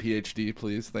 I'm doing a PhD,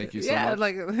 please. Thank you so much.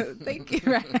 Thank you.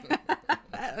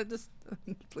 Right. Just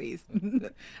please.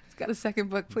 It's got a second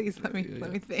book. Please let me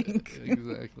think.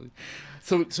 Exactly.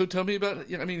 So tell me about.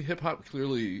 Hip hop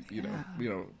clearly,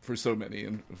 for so many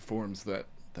informs that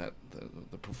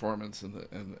the performance and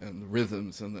the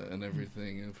rhythms and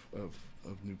everything of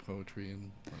new poetry and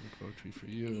modern poetry for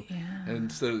you.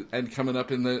 Yeah. And coming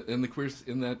up in the queer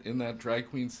in that drag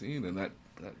queen scene, and that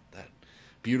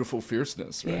beautiful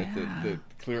fierceness, right? Yeah. That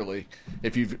clearly,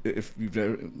 if you've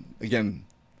again,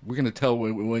 we're going to tell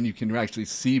when you can actually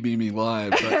see Mimi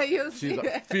live. But she's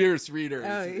a fierce reader.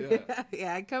 Oh,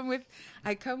 yeah. I come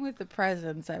with the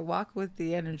presence. I walk with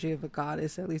the energy of a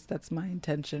goddess. At least that's my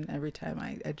intention every time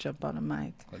I jump on a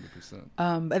mic.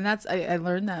 100%. And that's I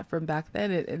learned that from back then.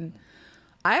 And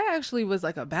I actually was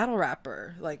like a battle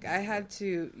rapper. Like I had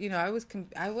to,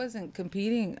 I wasn't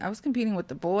competing. I was competing with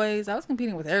the boys. I was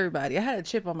competing with everybody. I had a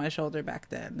chip on my shoulder back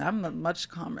then. I'm much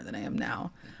calmer than I am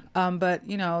now. But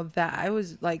that I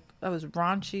was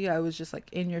raunchy. I was just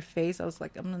like in your face. I was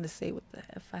like, I'm going to say what the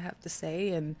F I have to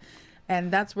say. And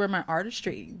that's where my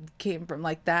artistry came from.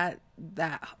 Like that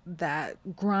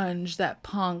grunge, that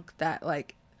punk, that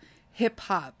like hip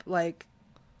hop, like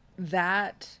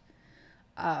that,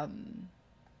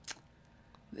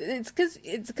 it's because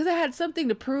I had something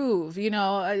to prove,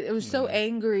 I was so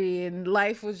angry, and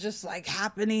life was just like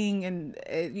happening. And,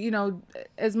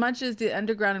 as much as the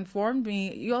underground informed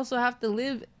me, you also have to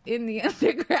live in the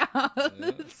underground.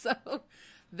 Yeah. So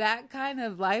that kind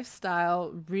of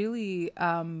lifestyle really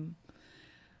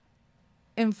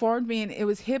informed me. And it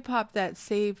was hip hop that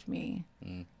saved me.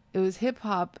 It was hip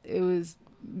hop. It was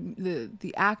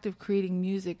the act of creating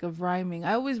music, of rhyming.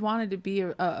 I always wanted to be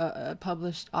a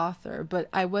published author, but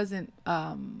I wasn't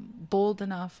bold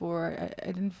enough, or I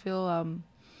didn't feel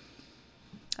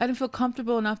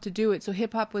comfortable enough to do it. So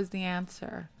hip hop was the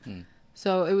answer.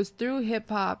 So it was through hip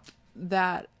hop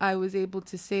that I was able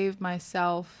to save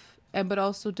myself, but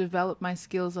also develop my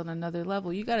skills on another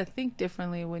level. You got to think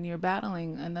differently when you're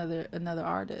battling another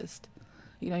artist.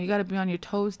 You got to be on your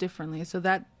toes differently. So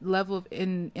that level of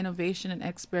innovation and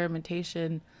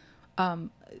experimentation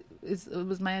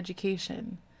was my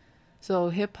education. So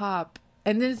hip hop,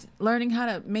 and then learning how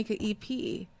to make an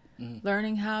EP,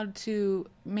 learning how to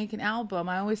make an album.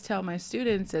 I always tell my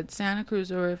students at Santa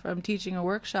Cruz, or if I'm teaching a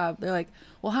workshop, they're like,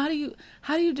 "Well, how do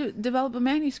you develop a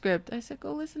manuscript?" I said,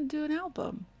 "Go listen to an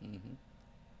album.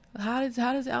 How does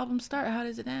the album start? How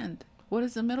does it end? What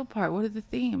is the middle part? What are the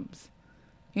themes?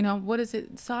 What is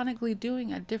it sonically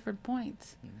doing at different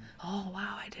points?" Oh,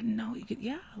 wow, I didn't know you could,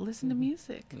 listen to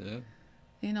music. Yeah.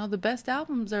 The best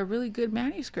albums are really good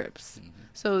manuscripts.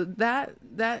 So that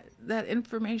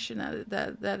information,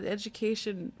 that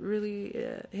education, really,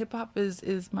 hip hop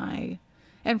is my,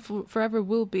 and forever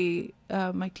will be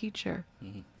my teacher.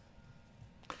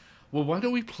 Well, why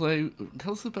don't we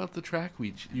tell us about the track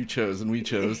you chose, and we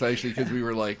chose, actually, because we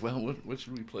were like, well, what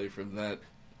should we play from that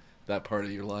part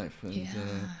of your life,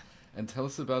 and tell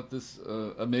us about this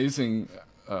amazing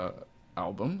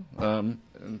album.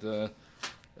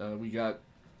 We got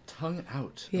Tongue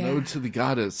Out, Yeah. an ode to the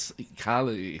goddess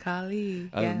Kali. Kali,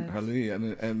 yes. Kali,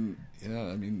 and yeah,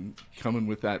 I mean, coming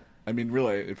with that, I mean,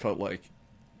 really, it felt like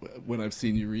when I've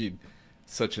seen you read,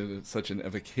 such an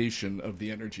evocation of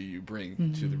the energy you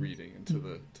bring to the reading and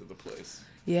to the place.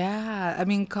 Yeah, I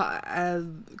mean,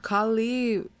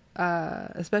 Kali,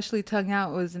 especially Tongue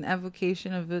Out, was an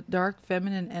evocation of the dark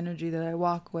feminine energy that I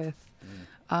walk with.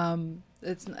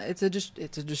 It's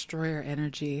a destroyer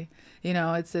energy. You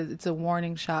know, it's a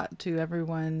warning shot to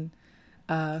everyone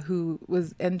who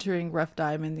was entering Rough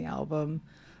Diamond, the album.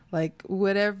 Like,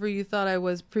 whatever you thought I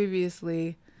was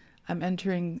previously, I'm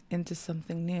entering into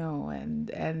something new,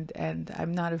 and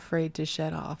I'm not afraid to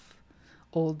shed off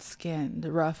old skin,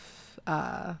 the rough,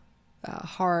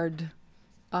 hard,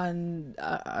 what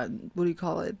do you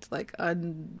call it? Like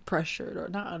unpressured, or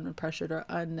not unpressured, or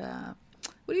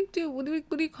what do you do? What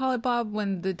do you call it, Bob?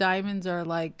 When the diamonds are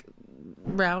like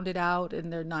rounded out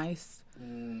and they're nice,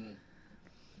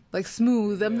 like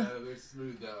smooth. Yeah, they're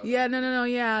smoothed out. Yeah, no.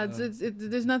 Yeah,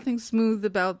 there's nothing smooth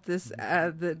about this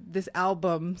this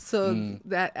album. So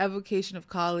that evocation of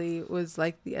Kali was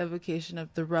like the evocation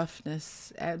of the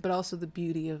roughness, but also the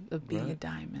beauty of being a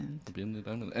diamond. Being a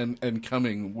diamond, and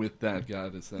coming with that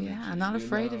goddess energy. Yeah, I'm not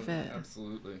afraid of it.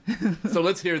 Absolutely. So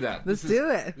let's hear that. Let's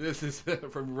do it. This is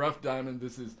from Rough Diamond.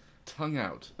 This is Tongue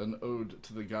Out, an ode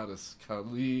to the goddess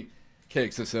Kali.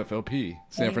 KXSFLP,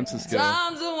 San Francisco.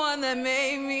 Time's the one that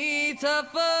made me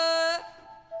tougher.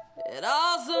 It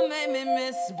also made me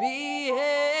misbehave.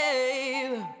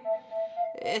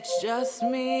 It's just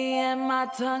me and my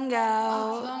tongue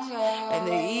out. And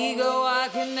the ego I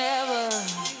can never.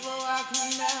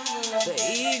 The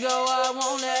ego I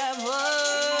won't ever.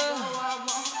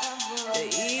 The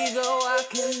ego I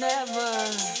can never.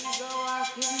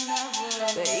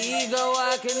 The ego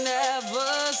I can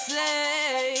never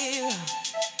save.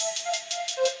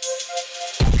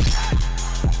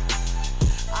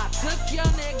 I took your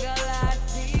nigga last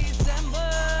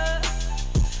December,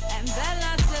 and then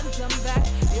I sent him back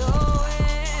your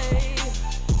way.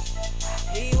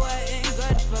 He wasn't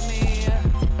good for me.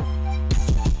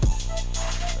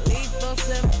 Lethal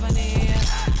symphony.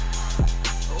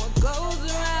 What goes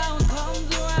around comes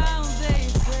around, they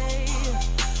say.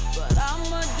 But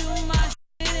I'ma do my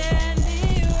shit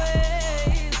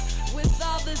anyways. With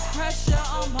all this pressure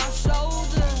on my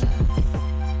shoulders,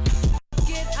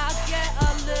 I get a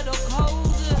little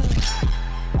colder,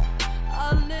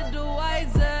 a little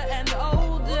wiser and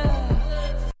older.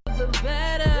 For the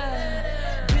better,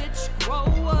 bitch, grow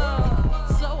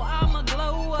up. So I'ma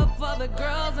glow up for the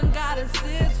girls and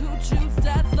goddesses who choose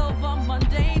death over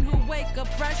mundane, who wake up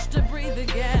fresh to breathe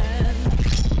again.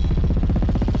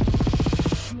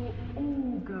 You're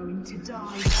all going to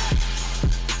die.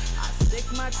 I stick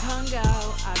my tongue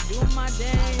out, I do my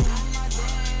dance.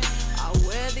 I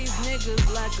wear these niggas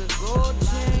like a gold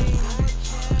chain.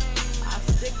 I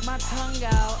stick my tongue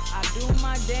out, I do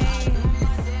my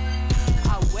dance.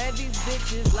 I wear these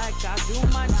bitches like I do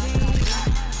my jeans.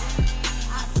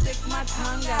 I stick my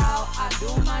tongue out, I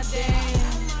do my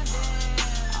dance.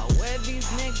 I wear these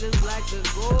niggas like a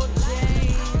gold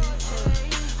chain.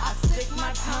 I stick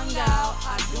my tongue out,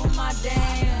 I do my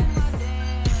dance.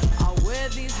 I wear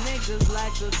these niggas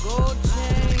like a gold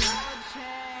chain.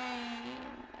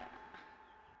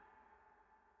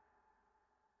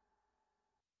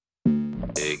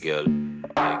 Hey girl,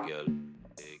 hey girl,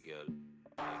 hey girl,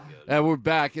 hey girl. And we're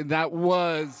back, and that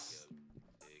was.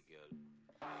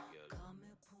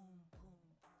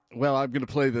 Well, I'm going to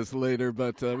play this later,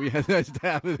 but we had nice to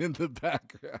have it in the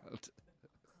background.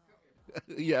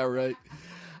 Yeah, right.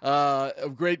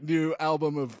 A great new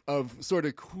album of sort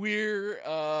of queer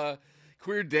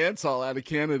dancehall out of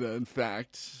Canada. In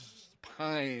fact,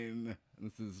 Pine.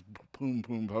 This is Poom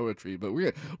Poom Poetry, but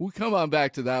we'll come on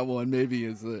back to that one maybe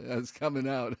as coming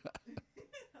out. I don't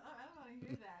want to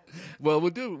hear that. Well, we'll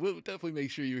definitely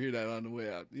make sure you hear that on the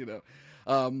way out, you know.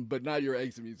 But not your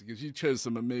exit music, because you chose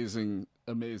some amazing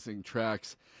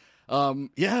tracks.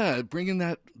 Yeah, bringing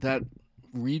that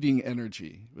reading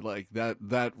energy, like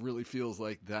that really feels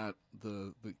like that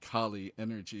the Kali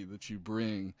energy that you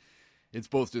bring. It's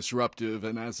both disruptive,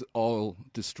 and as all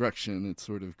destruction, it's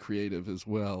sort of creative as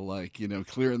well. Like, you know,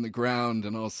 clearing the ground,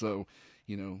 and also,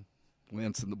 you know,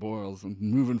 lancing the boils and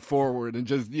moving forward, and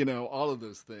just, you know, all of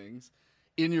those things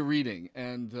in your reading.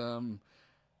 And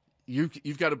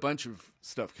you've got a bunch of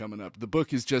stuff coming up. The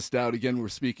book is just out. Again, we're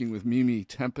speaking with Mimi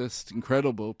Tempest,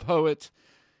 incredible poet,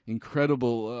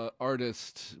 incredible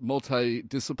artist,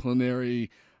 multidisciplinary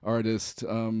artist,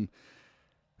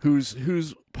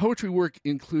 whose poetry work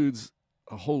includes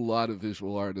a whole lot of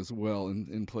visual art as well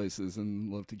in places,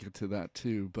 and love to get to that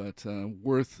too. But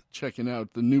worth checking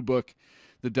out. The new book,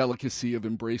 The Delicacy of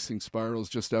Embracing Spirals,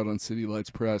 just out on City Lights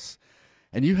Press.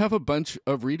 And you have a bunch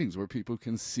of readings where people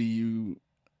can see you,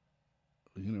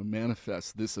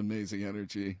 manifest this amazing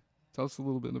energy. Tell us a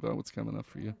little bit about what's coming up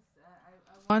for you.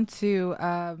 I want to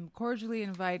cordially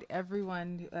invite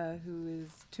everyone who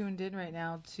is tuned in right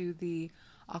now to the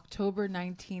October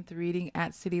 19th reading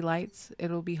at City Lights.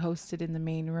 It'll be hosted in the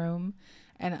main room.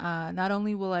 And not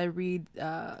only will I read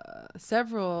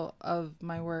several of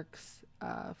my works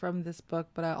from this book,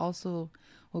 but I also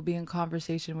will be in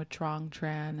conversation with Trong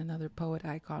Tran, another poet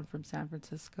icon from San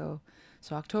Francisco.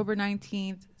 So October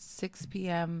 19th, 6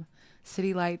 p.m.,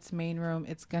 City Lights main room.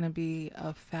 It's going to be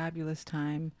a fabulous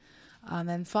time.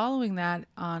 Then following that,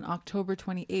 on October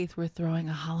 28th, we're throwing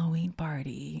a Halloween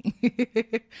party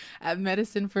at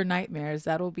Medicine for Nightmares.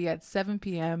 That'll be at 7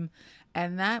 p.m.,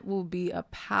 and that will be a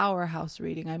powerhouse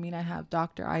reading. I mean, I have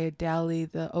Dr. Ayodele,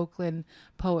 the Oakland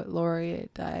Poet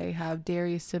Laureate. I have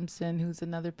Darius Simpson, who's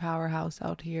another powerhouse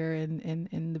out here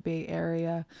in the Bay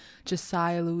Area.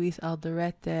 Josiah Luis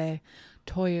Alderete,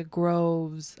 Toya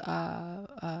Groves,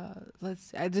 the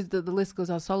list goes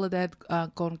on. Soledad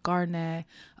Goncarne,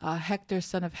 Hector,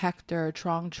 son of Hector,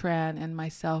 Trong Tran, and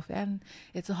myself. And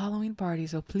it's a Halloween party,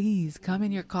 so please come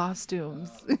in your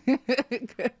costumes.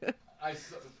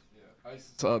 I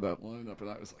saw that lineup and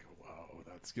I was like, wow,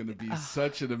 that's going to be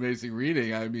such an amazing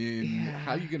reading. I mean,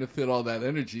 how are you going to fit all that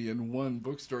energy in one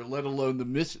bookstore, let alone the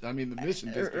Mission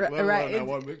District, let alone that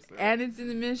one bookstore? And it's in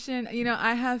the Mission.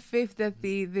 I have faith that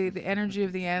the energy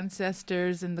of the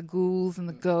ancestors and the ghouls and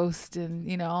the ghosts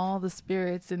and, all the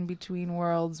spirits in between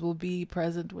worlds will be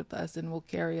present with us and will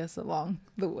carry us along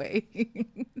the way.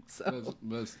 So. That's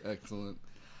most excellent.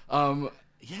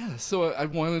 So I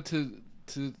wanted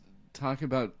to talk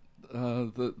about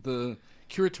the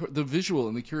visual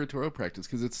and the curatorial practice,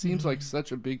 because it seems like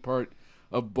such a big part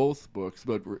of both books,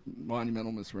 but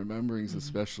Monumental Misrememberings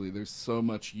especially. There's so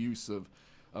much use of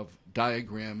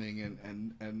diagramming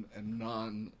and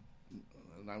non,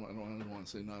 I don't want to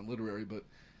say non-literary, but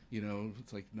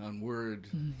it's like non-word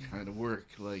kind of work,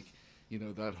 like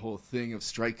that whole thing of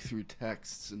strike through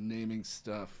texts and naming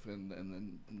stuff and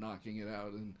then knocking it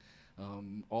out, and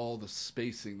all the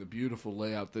spacing, the beautiful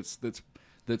layout that's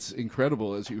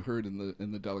incredible, as you heard in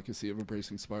the Delicacy of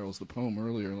Embracing Spirals, the poem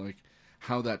earlier. Like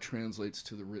how that translates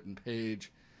to the written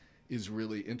page is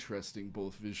really interesting,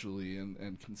 both visually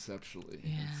and conceptually.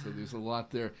 Yeah. So there's a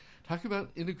lot there. Talk about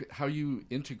how you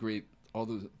integrate all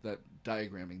that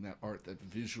diagramming, that art, that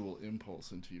visual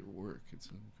impulse into your work. It's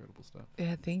incredible stuff.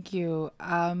 Yeah, thank you.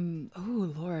 Oh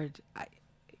Lord,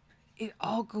 it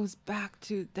all goes back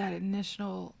to that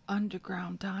initial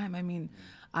underground time. I mean,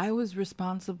 I was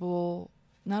responsible.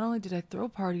 Not only did I throw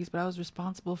parties, but I was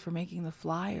responsible for making the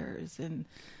flyers and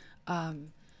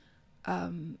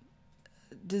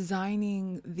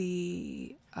designing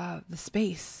the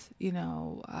space.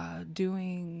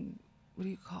 Doing, what do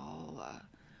you call?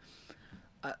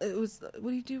 It was, what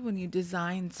do you do when you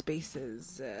design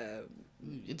spaces?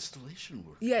 Installation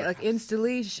work. Yeah, like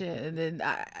installation, and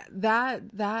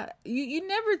that you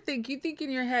never think. You think in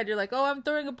your head, you're like, oh, I'm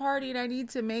throwing a party and I need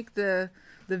to make the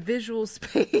visual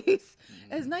space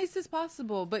as nice as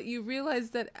possible. But you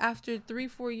realize that after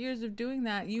 3-4 years of doing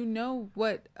that,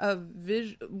 what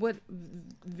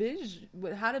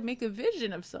how to make a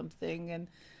vision of something. And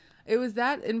it was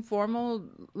that informal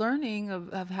learning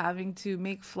of having to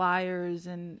make flyers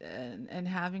and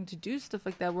having to do stuff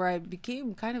like that, where I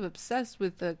became kind of obsessed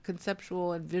with the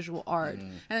conceptual and visual art.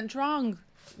 And Trong,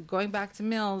 going back to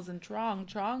Mills and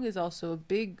Trong is also a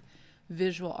big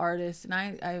visual artist, and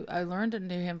I learned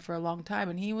under him for a long time,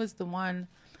 and he was the one,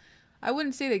 I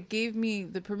wouldn't say that gave me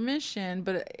the permission,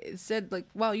 but it said, like,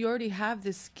 well, you already have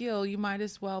this skill, you might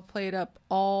as well play it up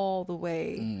all the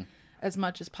way as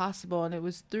much as possible. And it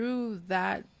was through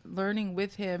that learning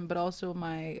with him, but also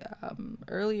my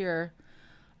earlier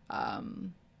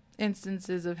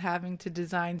instances of having to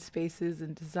design spaces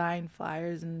and design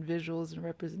flyers and visuals and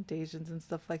representations and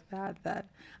stuff like that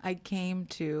I came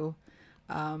to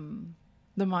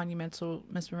the Monumental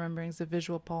Misrememberings, the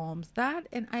visual poems. That,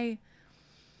 and I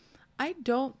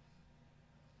don't,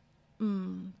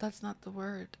 that's not the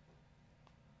word.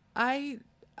 I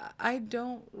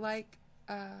don't like,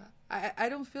 I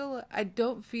don't feel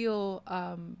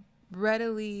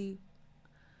readily,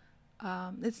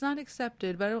 it's not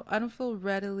accepted, but I don't feel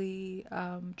readily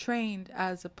trained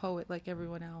as a poet like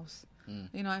everyone else.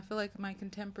 I feel like my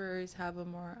contemporaries have a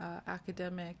more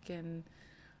academic and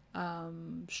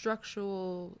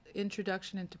structural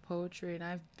introduction into poetry, and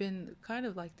I've been kind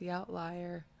of like the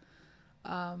outlier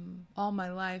all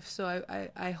my life. So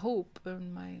I hope,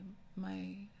 and my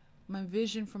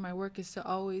vision for my work is to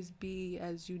always be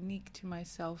as unique to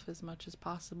myself as much as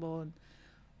possible. And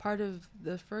part of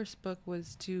the first book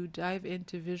was to dive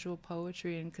into visual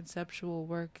poetry and conceptual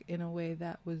work in a way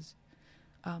that was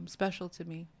special to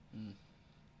me.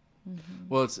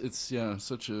 Well, it's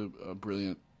such a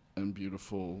brilliant and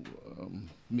beautiful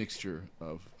mixture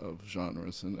of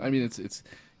genres, and I mean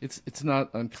it's not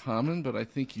uncommon, but I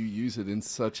think you use it in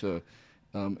such a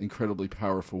incredibly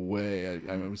powerful way.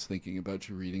 I was thinking about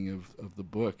your reading of the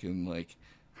book and like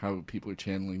how people are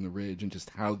channeling the rage, and just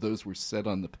how those were set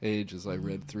on the page as I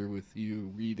read through with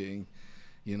you reading.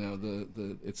 You know,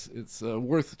 it's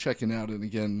worth checking out. And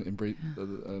again,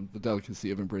 the Delicacy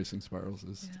of Embracing Spirals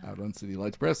is out on City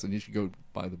Lights Press, and you should go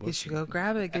buy the book. You should go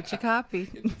grab it, get your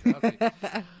copy.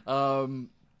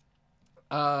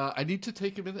 I need to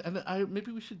take a minute, and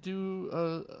maybe we should do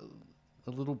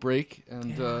a little break,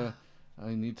 and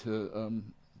I need to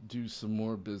do some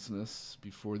more business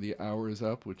before the hour is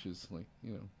up, which is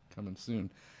coming soon.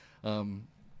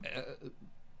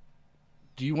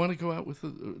 Do you want to go out with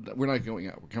we're not going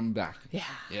out. We're coming back. Yeah.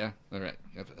 Yeah? All right.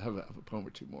 Have a poem or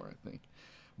two more, I think.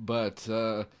 But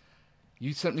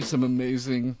you sent me some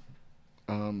amazing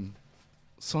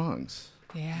songs.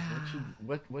 Yeah.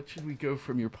 What should we go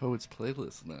from your Poets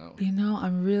playlist now? You know,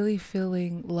 I'm really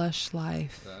feeling Lush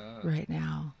Life right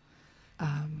now.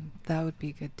 That would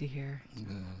be good to hear.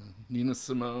 Nina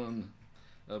Simone,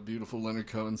 a beautiful Leonard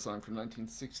Cohen song from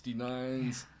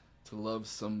 1969's To Love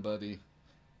Somebody.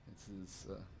 This is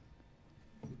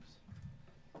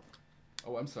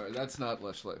oh, I'm sorry. That's not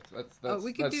Lush Life.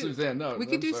 That's Suzanne. No, we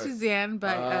could do sorry. Suzanne,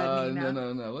 but Nina.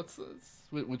 No. Let's.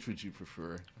 Which would you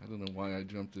prefer? I don't know why I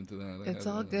jumped into that. It's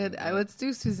all good. Let's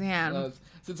do Suzanne.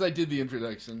 Since I did the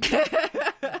introduction.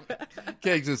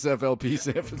 KXSF LP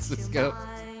San Francisco.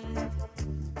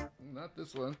 Not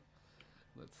this one.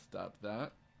 Let's stop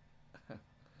that.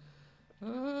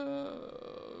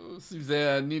 Oh,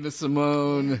 Suzanne, Nina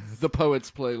Simone, the Poets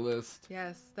playlist.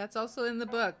 Yes, that's also in the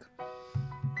book.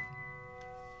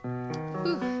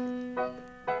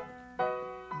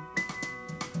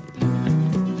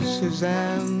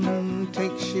 Suzanne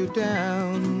takes you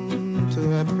down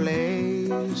to a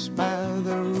place by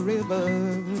the river.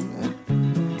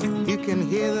 You can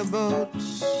hear the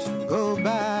boats go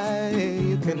by.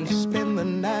 You can spend the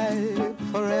night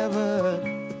forever.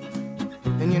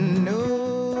 And you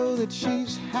know that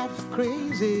she's half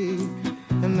crazy,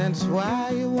 and that's why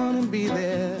you want to be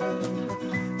there.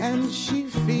 And she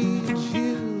feeds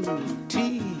you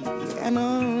tea and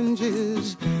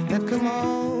oranges that come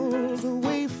all the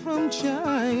way from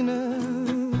China.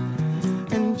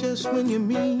 And just when you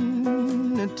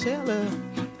mean to tell her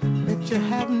that you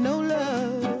have no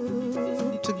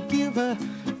love to give her,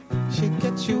 she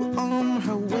gets you on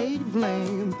her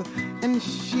wavelength, and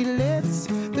she lets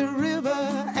the river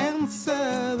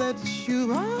answer that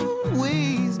you've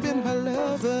always been her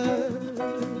lover.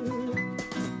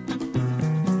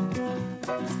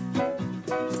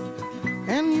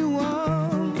 And you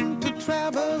want to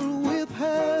travel with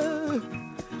her,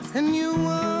 and you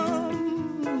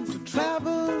want to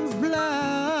travel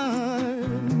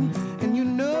blind, and you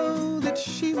know that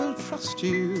she will trust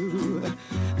you.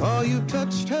 Oh, you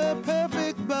touched her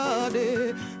perfect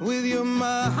body with your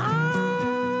mind,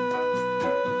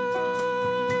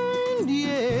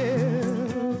 yeah.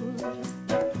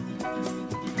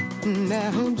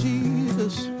 Now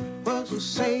Jesus was a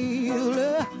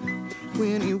sailor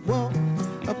when he walked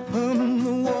upon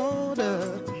the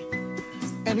water,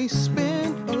 and he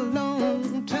spent a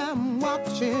long time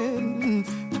watching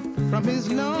from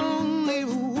his lonely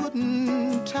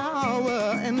wooden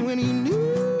tower. And when he knew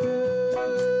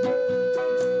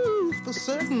for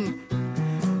certain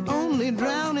only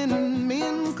drowning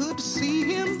men could see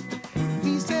him,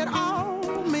 he said all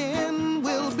men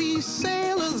will be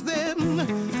sailors then,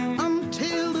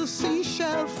 until the sea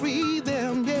shall free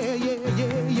them.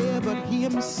 Yeah, but he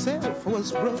himself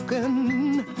was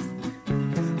broken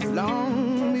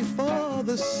long before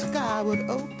the sky would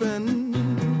open.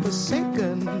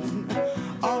 Forsaken,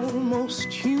 almost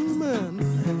human,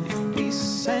 he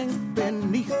sank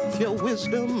beneath your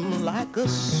wisdom like a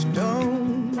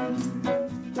stone.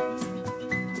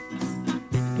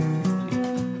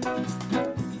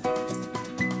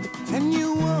 And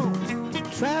you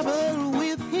won't travel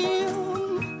with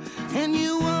him, and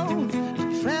you won't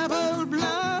travel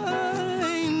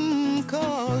blind,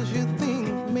 'cause you think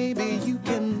maybe you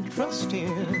can trust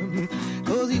him,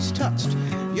 'cause he's touched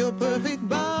your perfect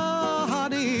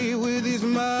body with his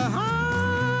mind.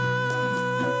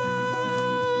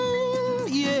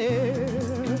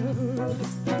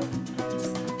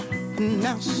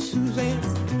 Now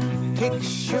Suzanne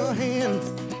takes your hand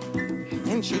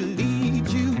and she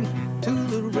leads you to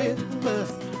the river.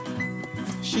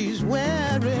 She's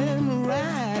wearing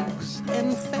rags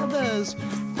and feathers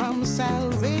from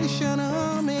Salvation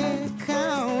Army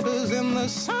counters, and the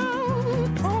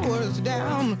sun pours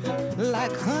down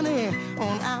like honey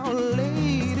on Our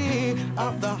Lady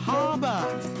of the Harbor,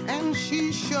 and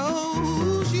she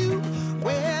shows you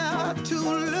where to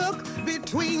look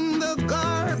between the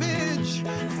garbage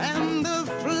and the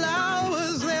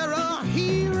flowers. There are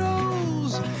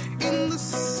heroes in the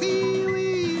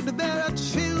seaweed, there are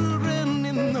children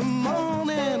in the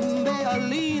morning, they are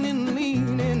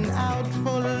leaning out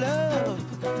for love,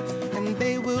 and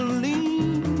they will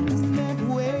lean that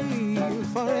way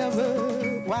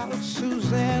forever while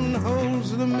Suzanne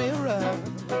holds the mirror.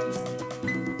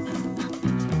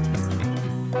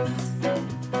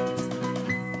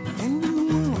 And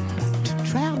you want to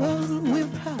travel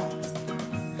with her,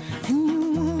 and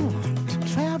you want to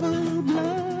travel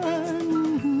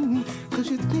blind, 'cause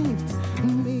you think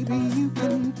maybe you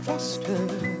can trust her.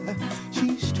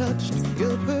 She's touched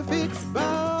your perfect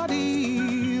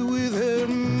body with her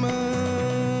mind.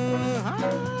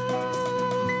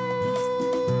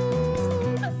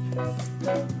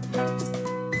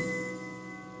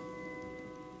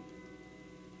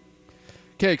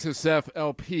 KXSF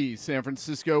LP San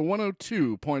Francisco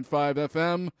 102.5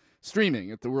 FM, streaming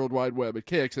at the World Wide Web at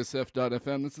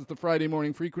kxsf.fm. This is the Friday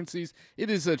morning frequencies. It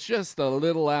is just a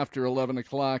little after 11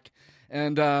 o'clock,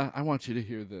 and I want you to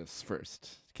hear this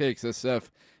first. KXSF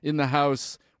in the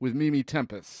house with Mimi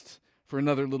Tempest for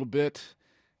another little bit,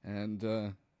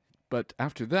 and but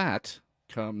after that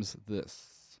comes this.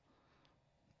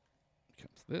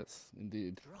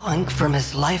 Indeed. Drawing from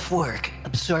his life work,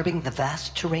 absorbing the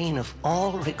vast terrain of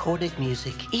all recorded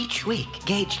music, each week,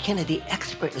 Gage Kennedy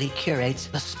expertly curates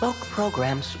bespoke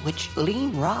programs which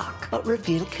lean rock, but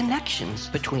reveal connections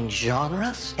between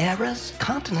genres, eras,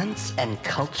 continents, and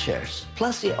cultures.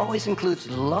 Plus, he always includes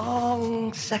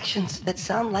long sections that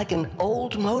sound like an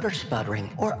old motor sputtering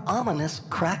or ominous,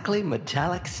 crackly,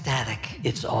 metallic static.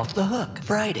 It's Off the Hook,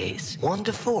 Fridays, 1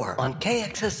 to 4 on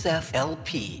KXSF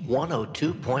LP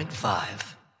 102.5.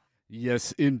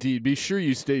 Yes, indeed. Be sure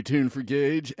you stay tuned for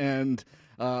Gage. And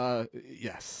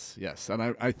yes.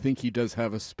 And I think he does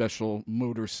have a special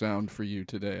motor sound for you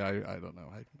today. I don't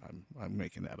know. I'm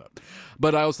making that up.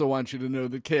 But I also want you to know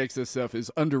that KXSF is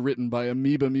underwritten by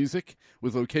Amoeba Music,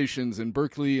 with locations in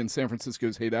Berkeley and San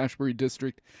Francisco's Haight-Ashbury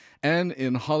district and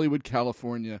in Hollywood,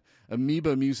 California.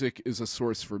 Amoeba Music is a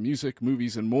source for music,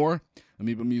 movies, and more.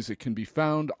 Amoeba Music can be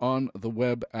found on the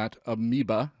web at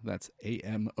Amoeba, that's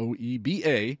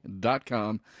AMOEBA.com.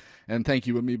 And thank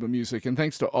you, Amoeba Music, and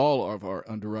thanks to all of our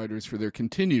underwriters for their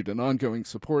continued and ongoing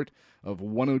support of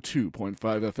 102.5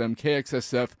 FM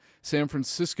KXSF San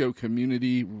Francisco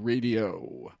Community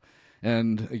Radio.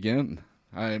 And again,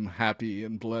 I'm happy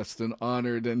and blessed and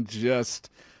honored and just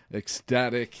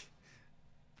ecstatic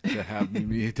to have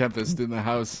Mimi Tempest in the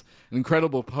house, an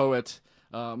incredible poet,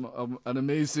 an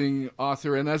amazing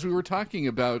author, and as we were talking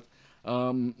about,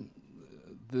 a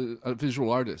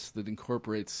visual artist that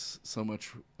incorporates so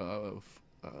much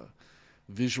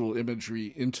visual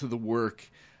imagery into the work.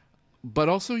 But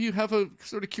also you have a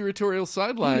sort of curatorial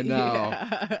sideline now.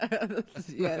 Yeah.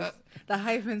 Yes. The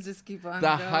hyphens just keep on The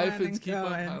going hyphens and keep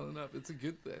going. on piling up. It's a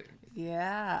good thing.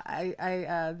 Yeah.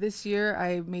 I this year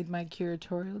I made my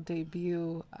curatorial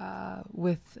debut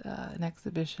with an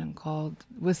exhibition called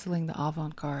Whistling the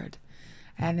Avant-Garde.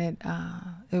 And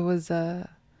it was a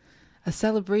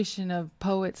celebration of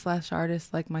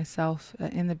poets/artists like myself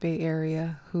in the Bay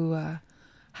Area who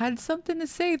had something to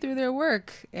say through their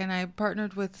work. And I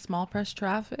partnered with Small Press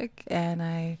Traffic, and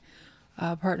I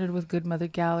partnered with Good Mother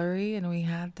Gallery, and we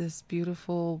had this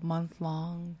beautiful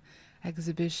month-long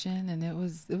exhibition, and it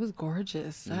was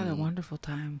gorgeous. I had a wonderful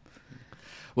time.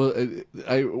 Well,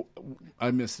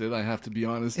 I missed it. I have to be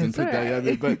honest and It's put that all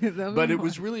right. but it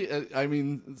was really, I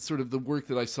mean, sort of the work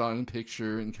that I saw in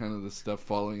picture and kind of the stuff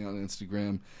following on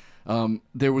Instagram.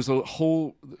 There was the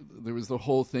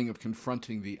whole thing of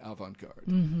confronting the avant-garde,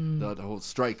 the whole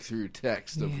strike through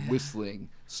text of whistling,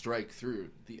 strike through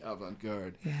the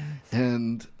avant-garde,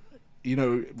 and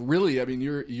really, I mean,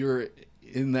 you're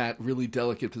in that really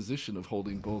delicate position of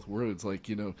holding both words, like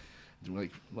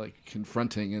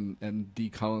confronting and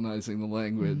decolonizing the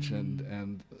language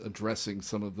and addressing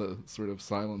some of the sort of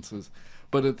silences,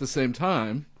 but at the same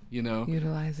time,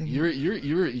 utilizing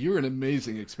You're an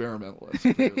amazing experimentalist.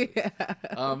 Really.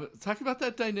 Talk about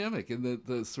that dynamic and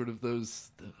the sort of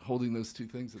holding those two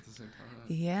things at the same time.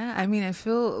 Yeah, I mean, I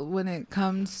feel when it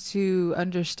comes to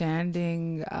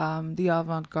understanding the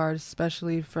avant-garde,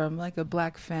 especially from like a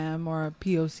Black femme or a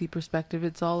POC perspective,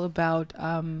 it's all about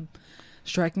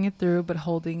striking it through, but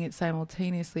holding it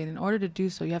simultaneously. And in order to do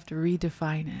so, you have to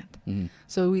redefine it. Mm-hmm.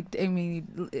 So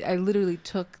I literally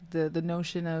took the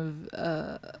notion of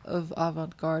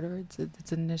avant-garde, or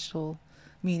its initial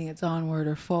meaning, it's onward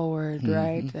or forward, mm-hmm.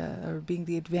 right? Or being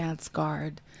the advanced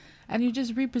guard. And you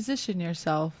just reposition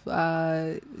yourself,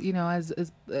 as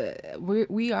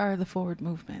we are the forward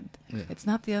movement. Yeah. It's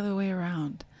not the other way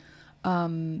around.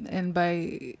 And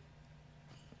by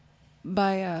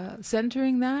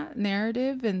centering that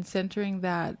narrative and centering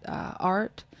that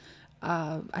art,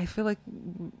 I feel like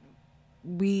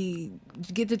we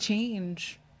get to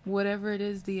change whatever it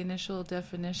is the initial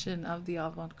definition of the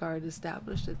avant-garde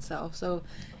established itself. So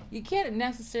you can't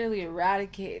necessarily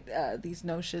eradicate these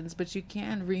notions, but you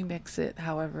can remix it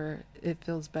however it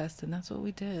feels best, and that's what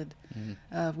we did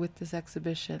with this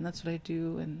exhibition. That's what I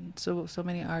do, and so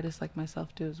many artists like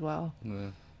myself do as well. Yeah.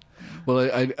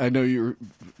 Well, I know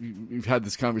you've had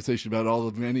this conversation about all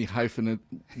the many hyphenate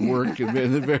work and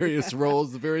the various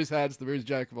roles, the various hats, the various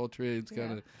jack of all trades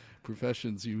kind of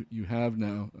professions you have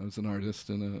now as an artist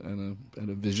and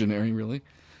a visionary, really.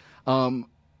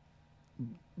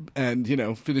 And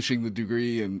finishing the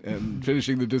degree and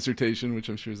finishing the dissertation, which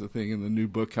I'm sure is a thing in the new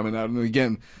book coming out. And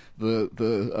again,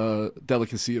 the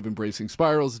Delicacy of Embracing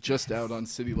Spirals just out on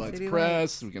City Lights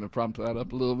Press. We're going to prompt that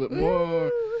up a little bit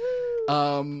more.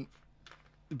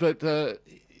 But do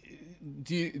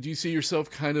you see yourself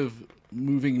kind of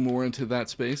moving more into that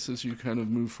space as you kind of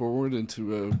move forward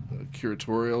into a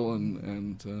curatorial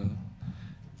and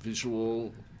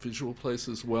visual place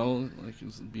as well, like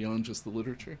beyond just the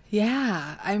literature?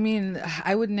 Yeah, I mean,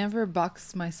 I would never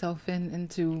box myself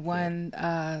into one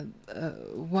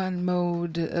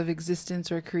mode of existence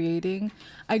or creating.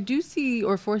 I do see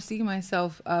or foresee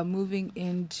myself moving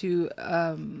into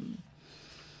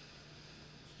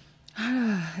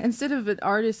instead of an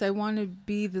artist, I want to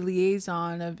be the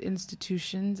liaison of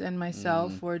institutions and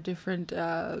myself, or different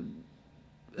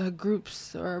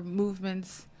groups or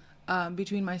movements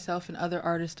between myself and other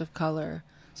artists of color.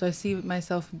 So I see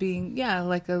myself being,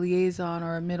 like a liaison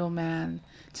or a middleman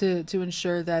to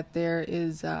ensure that there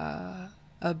is a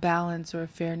balance or a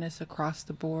fairness across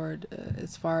the board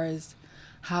as far as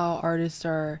how artists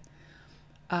are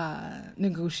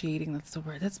negotiating,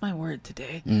 that's my word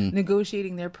today,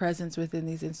 negotiating their presence within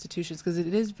these institutions, because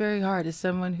it is very hard as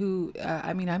someone who,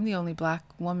 I'm the only Black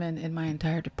woman in my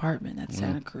entire department at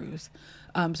Santa Cruz.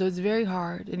 So it's very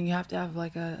hard, and you have to have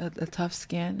like a tough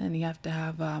skin, and you have to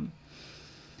have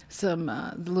some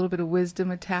a little bit of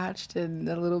wisdom attached and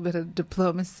a little bit of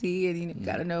diplomacy, and you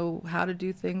got to know how to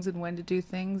do things and when to do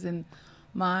things. And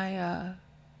my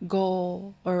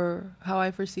goal, or how I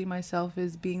foresee myself,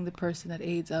 is being the person that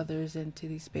aids others into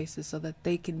these spaces so that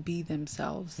they can be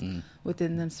themselves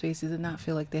within them spaces and not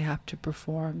feel like they have to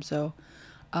perform. So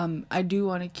I do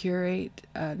want to curate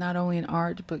not only in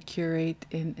art, but curate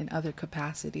in other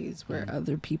capacities where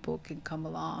other people can come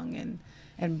along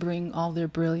and bring all their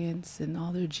brilliance and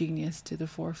all their genius to the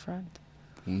forefront.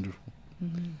 Wonderful.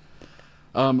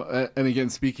 And again,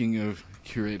 speaking of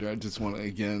curator, I just want to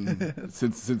again,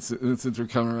 since we're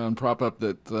coming around, prop up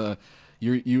that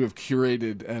you have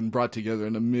curated and brought together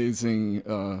an amazing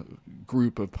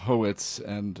group of poets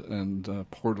and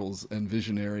portals and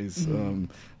visionaries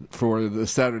for the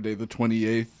Saturday the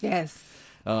 28th. Yes.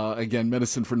 Again,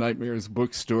 Medicine for Nightmares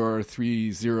bookstore,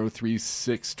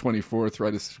 3036 24th,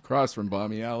 right across from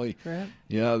Balmy Alley. Right.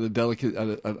 Yeah,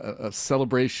 a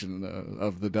celebration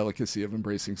of the delicacy of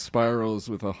embracing spirals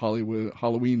with a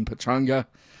Halloween pachanga.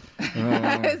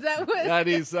 Is that what?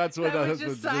 That's what the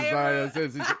Josiah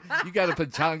says. You got a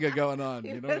pachanga going on.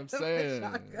 You know what I'm saying?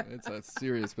 It's a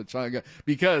serious pachanga,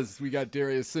 because we got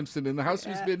Darius Simpson in the house,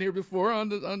 who's been here before on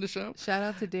the show. Shout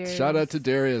out to Darius. Shout out to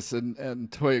Darius and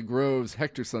Toya Groves,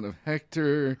 Hector, son of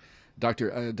Hector,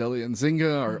 Dr. Adelia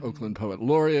Nzinga, our Oakland Poet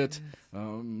Laureate,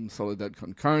 Soledad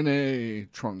Con Carne,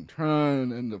 Trong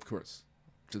Tran, and of course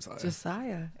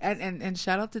Josiah. And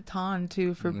shout out to Ton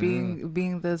too for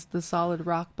being the solid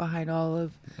rock behind all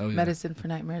of Medicine for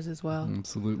Nightmares as well.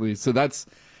 Absolutely. So that's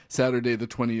Saturday the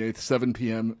 28th, 7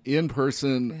 p.m. in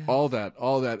person. Yes. All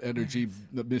that energy,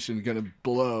 the mission going to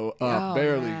blow up.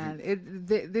 Barely. Man.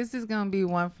 This is going to be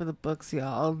one for the books,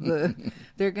 y'all.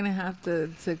 They're going to have to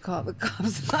call the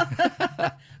cops.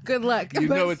 Good luck. You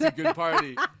know it's a good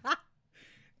party.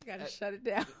 Got to shut it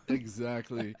down.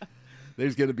 Exactly.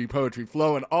 there's going to be poetry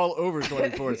flowing all over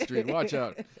 24th Street. Watch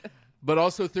out. But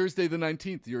also Thursday the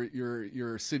 19th,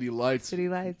 your City Lights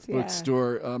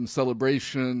bookstore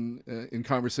celebration in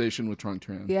conversation with Trong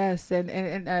Tran. Yes,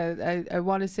 and I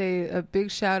want to say a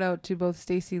big shout out to both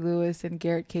Stacey Lewis and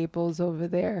Garrett Caples over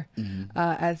there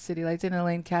at City Lights, and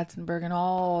Elaine Katzenberg, and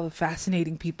all the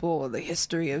fascinating people, the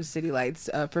history of City Lights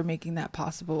for making that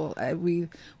possible. We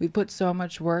put so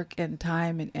much work and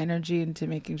time and energy into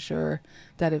making sure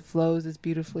that it flows as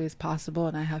beautifully as possible,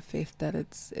 and I have faith that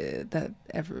it's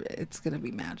going to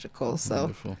be magical. So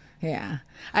wonderful. Yeah,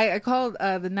 I called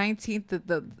the 19th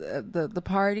the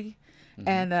party,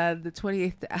 and the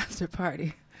 28th the after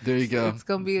party. There you go. It's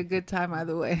going to be a good time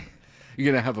either way. You're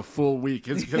going to have a full week.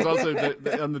 Because also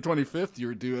on the 25th,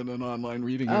 you're doing an online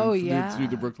reading through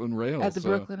the Brooklyn Rail. At the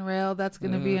Brooklyn Rail. That's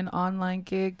going to be an online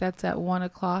gig. That's at 1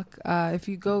 o'clock. If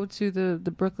you go to the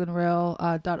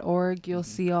brooklynrail.org, you'll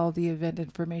see all the event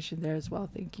information there as well.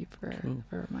 Thank you for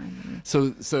reminding me.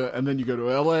 So and then you go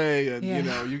to LA, and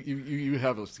you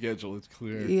have a schedule. It's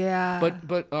clear. Yeah.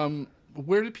 But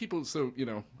where do people? So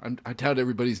I doubt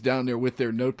everybody's down there with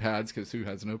their notepads, because who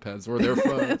has notepads, or their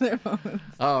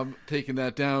phones? Taking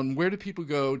that down. Where do people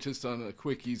go, just on a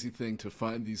quick, easy thing, to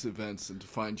find these events and to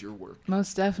find your work?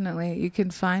 Most definitely, you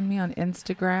can find me on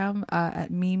Instagram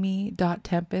at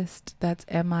mimi.tempest. That's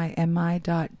mimi.tempest.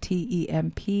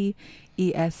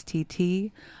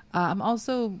 I'm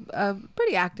also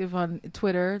pretty active on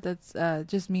Twitter. That's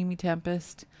just Mimi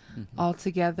Tempest. All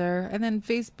together. And then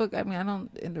Facebook, I mean, I don't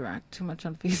interact too much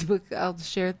on Facebook. I'll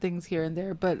share things here and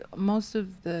there, but most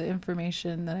of the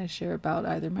information that I share about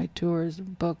either my tours,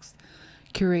 books,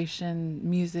 curation,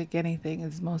 music, anything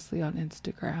is mostly on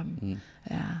Instagram.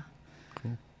 Yeah.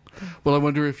 Cool. Well, I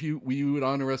wonder if you would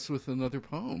honor us with another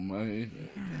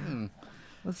poem.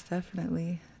 Most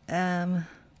definitely. And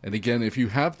again, if you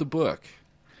have the book,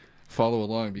 follow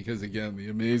along, because again, the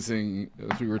amazing,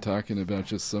 as we were talking about,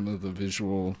 just some of the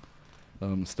visual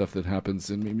stuff that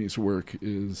happens in Mimi's work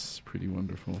is pretty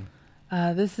wonderful.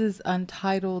 This is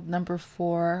Untitled number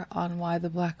 4 on Why the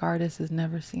Black Artist is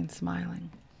Never Seen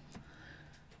Smiling.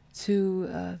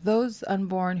 To those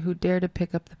unborn who dare to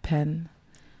pick up the pen,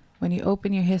 when you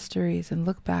open your histories and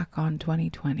look back on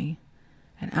 2020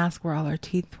 and ask where all our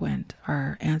teeth went,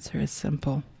 our answer is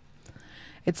simple.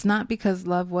 It's not because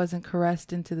love wasn't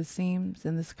caressed into the seams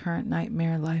in this current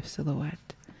nightmare life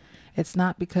silhouette. It's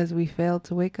not because we failed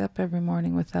to wake up every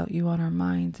morning without you on our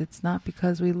minds. It's not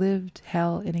because we lived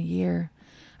hell in a year,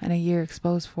 and a year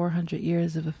exposed 400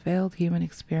 years of a failed human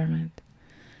experiment.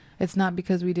 It's not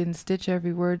because we didn't stitch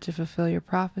every word to fulfill your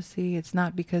prophecy. It's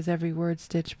not because every word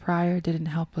stitched prior didn't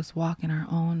help us walk in our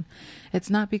own. It's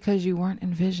not because you weren't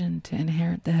envisioned to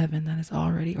inherit the heaven that is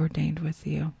already ordained with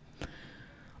you.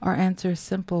 Our answer is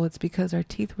simple. It's because our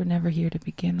teeth were never here to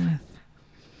begin with.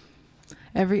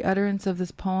 Every utterance of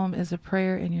this poem is a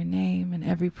prayer in your name, and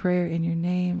every prayer in your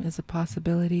name is a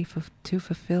possibility to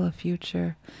fulfill a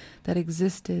future that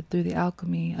existed through the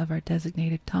alchemy of our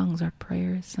designated tongues. Our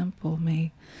prayer is simple.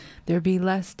 May there be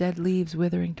less dead leaves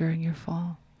withering during your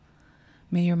fall.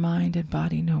 May your mind and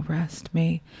body know rest.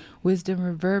 May wisdom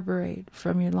reverberate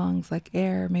from your lungs like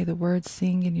air. May the words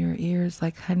sing in your ears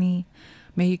like honey.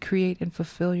 May you create and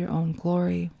fulfill your own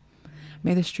glory.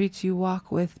 May the streets you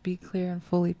walk with be clear and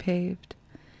fully paved.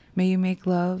 May you make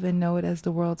love and know it as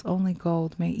the world's only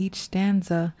gold. May each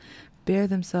stanza bear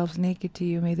themselves naked to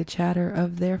you. May the chatter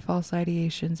of their false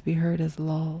ideations be heard as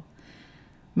lull.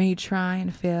 May you try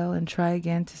and fail and try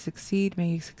again to succeed.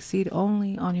 May you succeed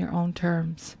only on your own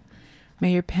terms.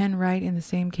 May your pen write in the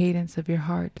same cadence of your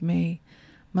heart. May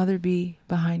mother be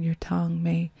behind your tongue.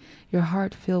 May your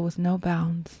heart fill with no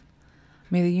bounds.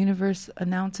 May the universe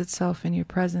announce itself in your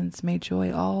presence. May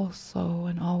joy also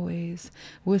and always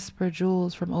whisper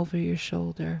jewels from over your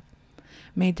shoulder.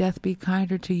 May death be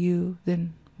kinder to you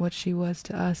than what she was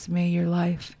to us. May your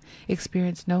life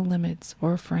experience no limits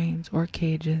or frames or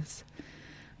cages.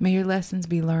 May your lessons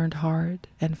be learned hard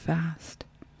and fast.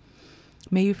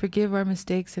 May you forgive our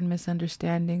mistakes and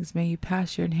misunderstandings. May you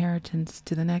pass your inheritance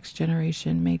to the next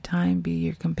generation. May time be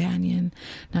your companion,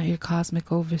 not your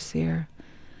cosmic overseer.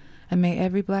 And may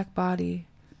every black body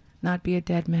not be a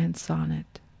dead man's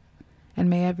sonnet. And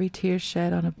may every tear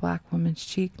shed on a black woman's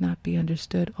cheek not be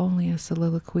understood only as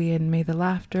soliloquy. And may the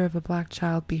laughter of a black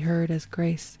child be heard as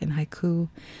grace in haiku.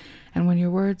 And when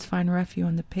your words find refuge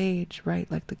on the page, write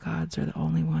like the gods are the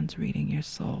only ones reading your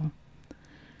soul.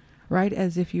 Write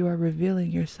as if you are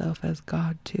revealing yourself as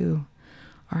God too.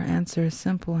 Our answer is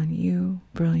simple, and you,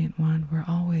 brilliant one, were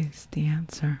always the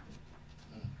answer.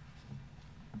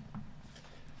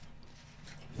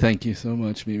 Thank you so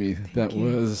much, Mimi. Thank that you.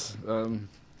 was,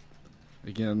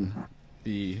 again,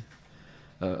 the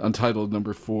Untitled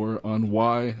number 4 on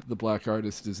why the black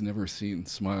artist is never seen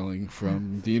smiling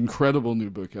from the incredible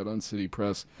new book out on City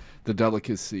Press, The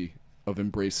Delicacy of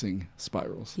Embracing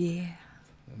Spirals. Yeah.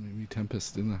 Maybe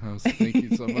Tempest in the house. Thank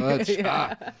you so much.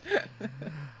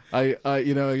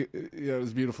 It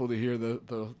was beautiful to hear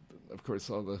the of course,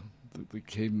 all the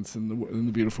cadence and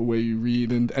the beautiful way you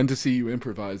read, and to see you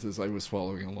improvise as I was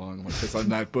following along, because I'm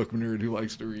that book nerd who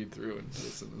likes to read through and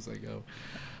listen as I go.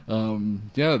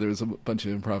 There's a bunch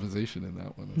of improvisation in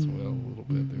that one as well, a little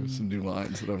bit. There were some new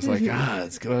lines that I was like,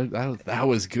 it's good. That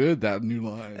was good, that new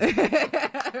line.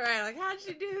 Right, like, how'd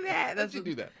you do that? How'd you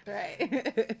do that?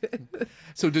 Right.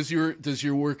 So does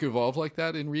your work evolve like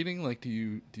that in reading? Like, do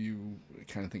you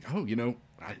kind of think,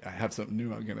 I have something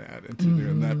new I'm going to add into there,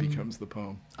 and that becomes the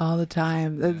poem all the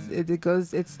time.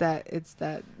 It's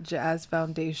that jazz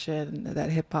foundation, that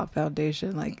hip hop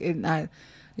foundation. Like,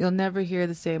 you'll never hear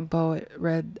the same poem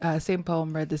read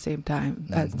the same time.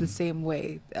 That's the same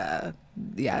way.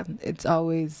 It's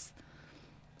always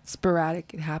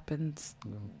sporadic. It happens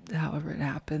however it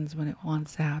happens, when it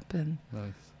wants to happen.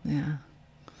 Nice. Yeah.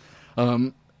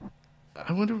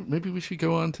 I wonder, maybe we should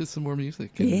go on to some more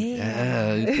music. The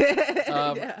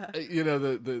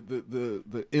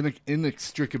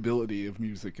inextricability of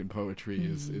music and poetry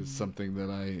is something that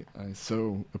I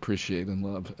so appreciate and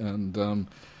love. And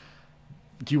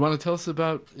do you want to tell us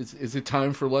about? Is it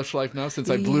time for Lush Life now? Since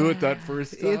I blew it that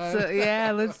first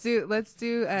time. Let's do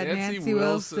Nancy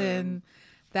Wilson.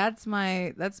 That's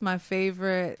my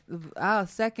favorite.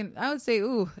 Second, I would say,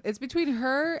 it's between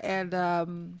her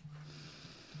and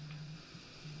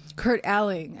Kurt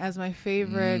Elling as my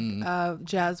favorite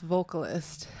jazz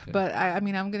vocalist. Okay. But I'm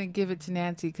going to give it to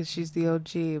Nancy because she's the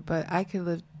OG. But I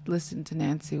could listen to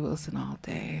Nancy Wilson all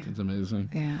day. It's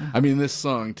amazing. Yeah. I mean, this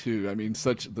song too. I mean,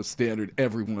 such the standard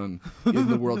everyone in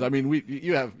the world. I mean,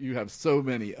 you have so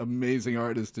many amazing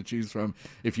artists to choose from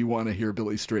if you want to hear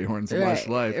Billy Strayhorn's Lush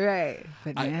Life. Right.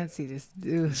 But Nancy it's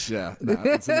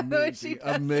an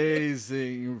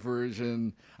amazing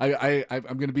version. I'm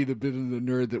going to be the bit of the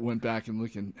nerd that went back and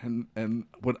looked, and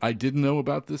what I didn't know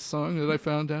about this song that I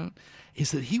found out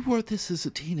is that he wrote this as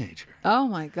a teenager. Oh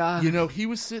my God! He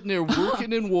was sitting there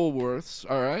working in Woolworths.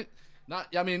 All right,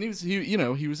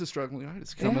 he was a struggling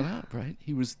artist coming up. Right,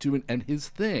 he was doing, and his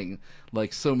thing,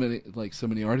 like so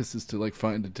many artists, is to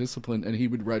find a discipline, and he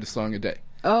would write a song a day.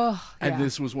 And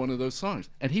this was one of those songs,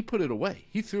 and he put it away.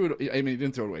 He threw it. I mean, he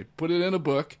didn't throw it away. Put it in a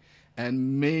book.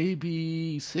 And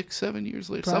maybe 6-7 years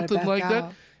later, something like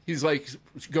that, he's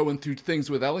going through things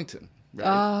with Ellington,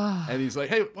 right? And he's like,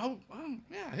 "Hey,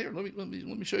 here, let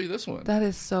me show you this one." That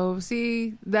is so.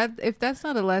 See, that if that's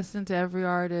not a lesson to every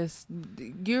artist,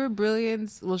 your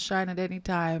brilliance will shine at any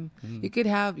time. You could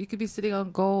be sitting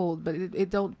on gold, but it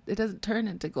doesn't turn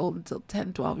into gold until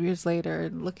 10-12 years later.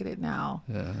 And look at it now.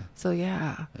 Yeah. So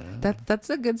that's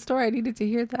a good story. I needed to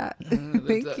hear that.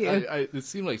 Thank you. It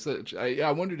seemed like such.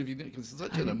 I wondered if you did, because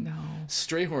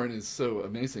Strayhorn is so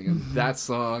amazing, and that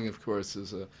song, of course,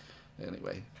 is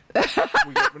anyway.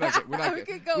 We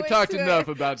talked enough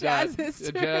about jazz that.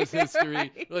 History. Jazz history.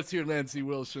 Right. Let's hear Nancy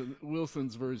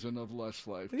Wilson's version of Lush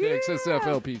Life.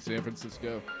 KXSFLP San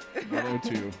Francisco,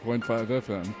 102.5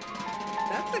 FM.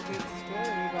 That's a good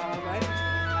story, Bob. Right?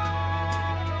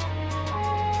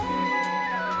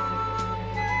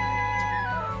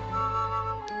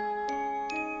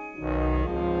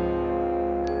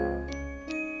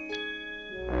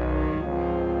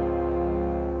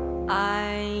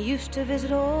 I used to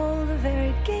visit all the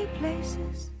very gay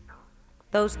places,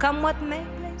 those come what may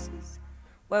places,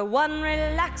 where one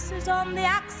relaxes on the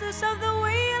axis of the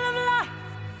wheel of life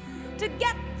to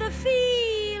get the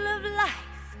feel of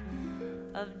life,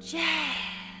 of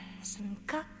jazz and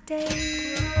cocktails.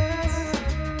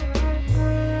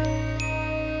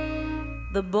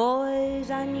 The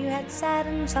boys I knew had sad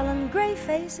and sullen gray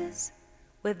faces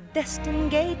with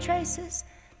destined gay traces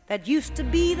that used to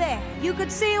be there. You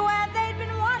could see where they'd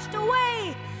been washed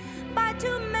away by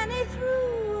too many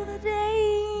through the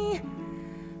day.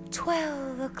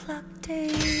 12 o'clock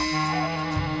days.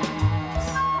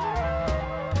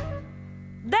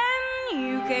 Then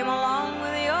you came along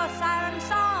with your siren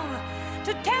song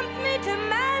to tempt me to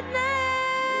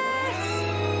madness.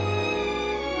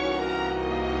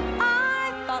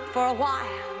 I thought for a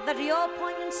while that your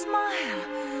poignant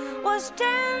smile was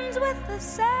stands with the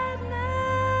sadness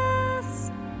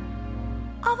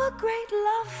of a great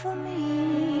love for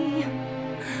me.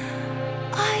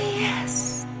 Ah,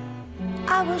 yes,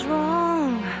 I was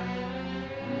wrong.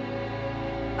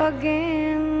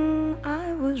 Again,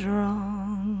 I was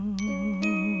wrong.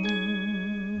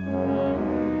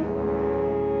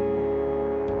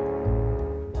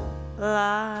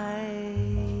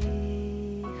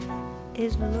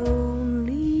 is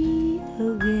lonely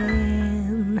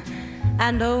again.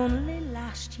 And only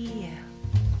last year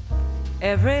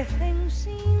everything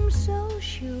seemed so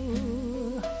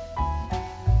sure.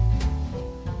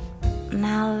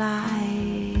 Now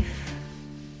life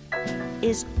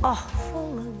is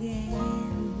awful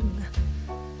again.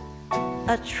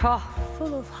 A trough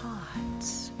full of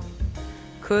hearts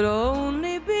could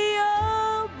only be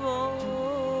a bore.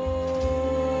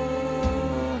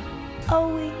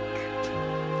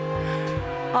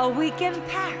 A week in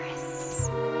Paris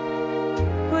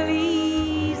will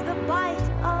ease the bite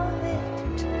of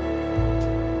it.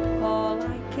 All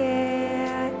I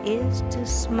care is to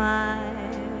smile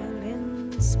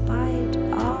in spite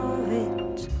of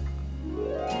it.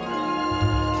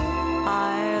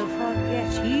 I'll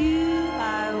forget you,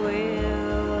 I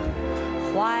will,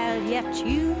 while yet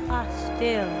you are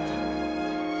still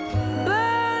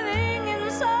burning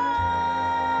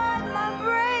inside my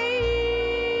brain.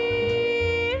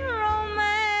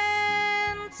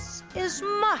 Romance is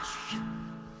mush,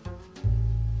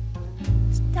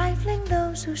 stifling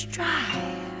those who strive.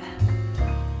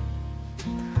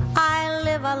 I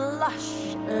live a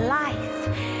lush life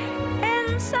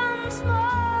in some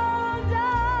small dive,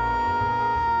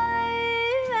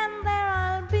 and there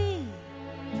I'll be,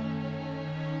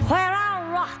 where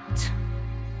I'll rot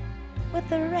with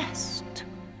the rest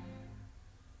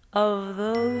of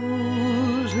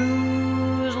those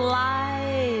whose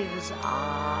lives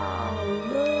are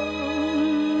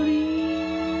lonely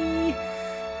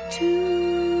too.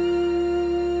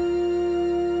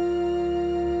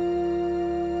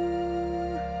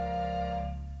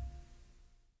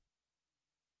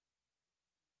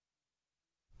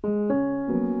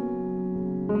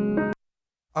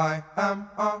 I am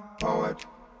a poet.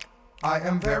 I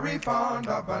am very fond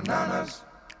of bananas.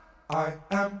 I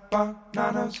am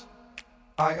bananas.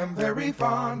 I am very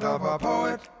fond of a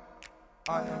poet.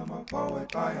 I am a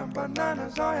poet. I am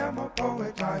bananas. I am a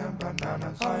poet. I am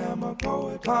bananas. I am a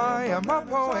poet. I am a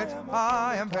poet.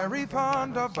 I am very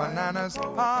fond of bananas.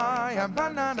 I am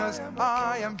bananas.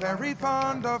 I am very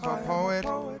fond of a poet.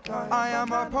 I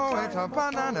am a poet of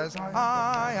bananas.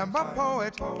 I am a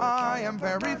poet. I am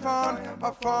very fond,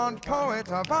 a fond poet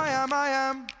of I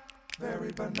am.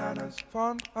 Very bananas,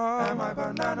 fond of. Am I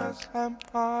bananas? Am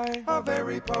I a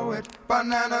very poet?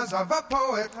 Bananas of a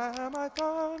poet. Am I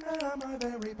fond? Am I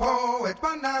very poet?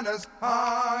 Bananas,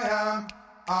 I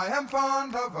am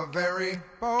fond of a very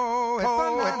poet.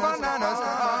 Bananas,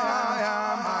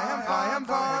 I am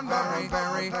fond of a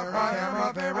very, I am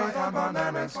a very fond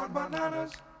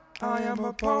bananas. I am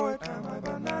a poet. Am I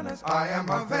bananas? I am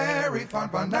a very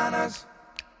fond bananas.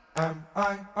 Am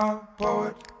I a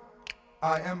poet?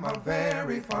 I am a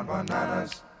very fond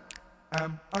bananas.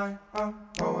 Am I a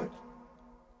poet?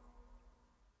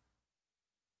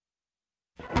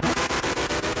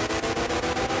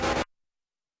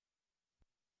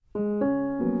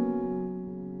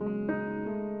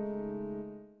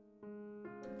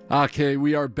 Okay,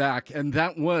 we are back, and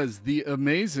that was the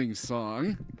amazing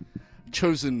song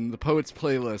chosen, the Poets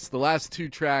Playlist. The last two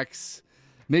tracks,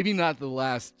 maybe not the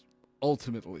last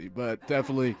ultimately, but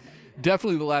definitely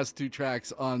the last two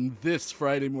tracks on this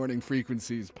Friday Morning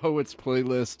Frequencies Poets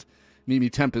Playlist. Mimi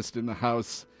Tempest in the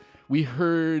house. We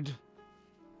heard,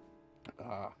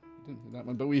 didn't hear that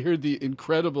one, but we heard the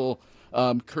incredible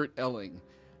Kurt Elling,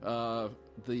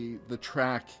 the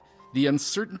track, the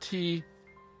uncertainty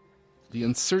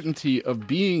of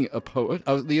being a poet,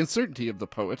 the uncertainty of the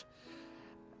poet.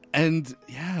 And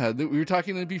yeah, we were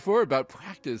talking before about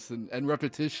practice and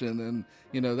repetition, and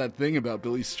that thing about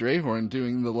Billy Strayhorn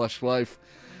doing the Lush Life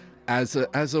as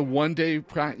a one day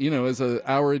as an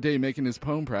hour a day making his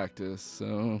poem practice.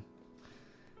 So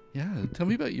yeah, tell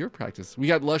me about your practice. We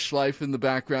got Lush Life in the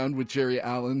background with Jerry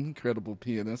Allen, incredible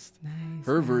pianist. Nice.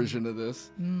 Her version of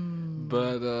this.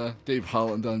 But Dave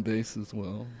Holland on bass as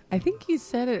well. I think you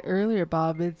said it earlier,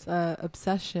 Bob. It's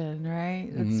obsession, right?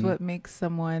 That's what makes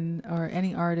someone, or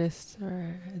any artist,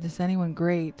 or just anyone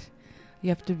great. You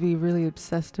have to be really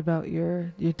obsessed about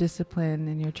your discipline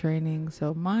and your training.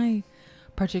 So my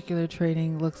particular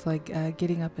training looks like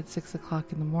getting up at 6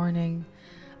 o'clock in the morning.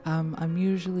 I'm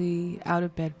usually out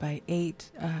of bed by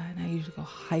 8, and I usually go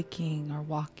hiking or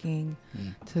walking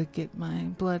to get my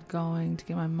blood going, to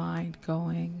get my mind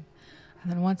going.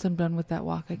 And then once I'm done with that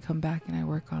walk, I come back and I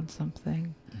work on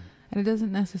something. And it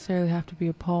doesn't necessarily have to be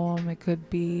a poem. It could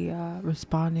be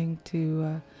responding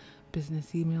to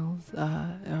business emails,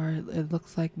 or it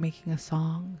looks like making a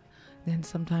song. Then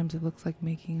sometimes it looks like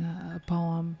making a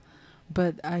poem.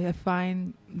 But I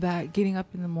find that getting up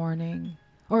in the morning,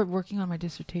 or working on my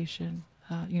dissertation,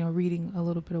 reading a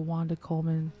little bit of Wanda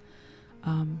Coleman,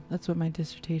 That's what my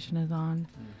dissertation is on.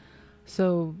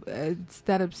 So it's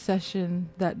that obsession,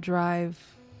 that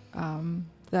drive,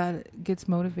 that gets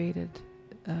motivated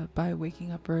by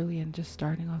waking up early and just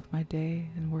starting off my day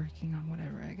and working on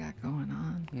whatever I got going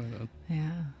on.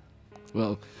 Yeah.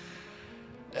 Well,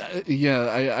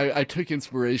 I took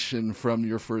inspiration from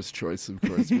your first choice, of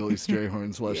course, Billy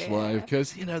Strayhorn's Lush Live,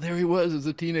 because, there he was as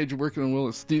a teenager working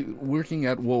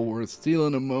at Woolworth,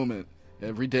 stealing a moment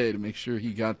every day to make sure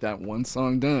he got that one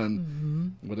song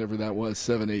done. Whatever that was,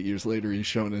 7-8 years later, he's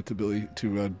shown it to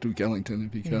Duke Ellington.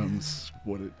 It becomes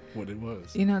what it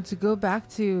was. To go back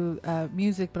to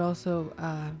music, but also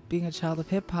being a child of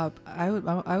hip hop, I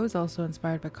was also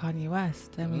inspired by Kanye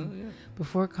West. I mean,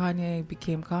 before Kanye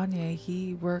became Kanye,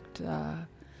 he worked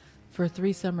for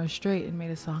 3 summers straight and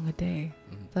made a song a day.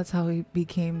 That's how he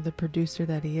became the producer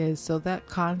that he is. So that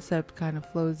concept kind of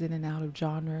flows in and out of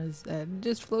genres and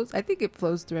just flows. I think it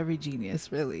flows through every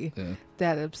genius, really. Yeah.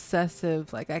 That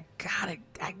obsessive, like, I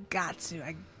got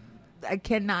to. I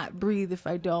cannot breathe if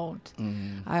I don't.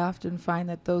 I often find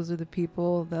that those are the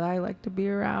people that I like to be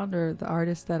around, or the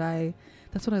artists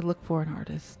that's what I look for in an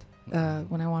artist.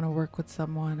 When I want to work with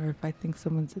someone, or if I think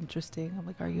someone's interesting, I'm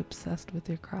like, are you obsessed with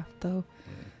your craft though?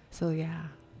 So yeah,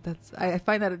 I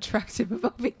find that attractive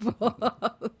about people.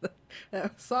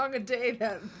 That song a day,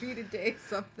 that beat a day,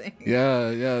 something. Yeah,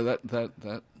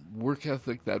 that work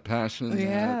ethic, that passion,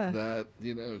 that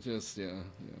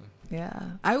Yeah,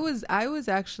 I was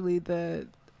actually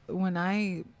when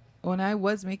I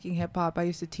was making hip hop, I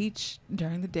used to teach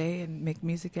during the day and make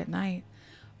music at night.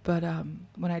 But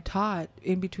when I taught,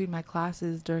 in between my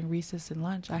classes during recess and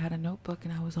lunch, I had a notebook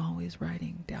and I was always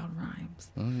writing down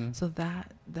rhymes. So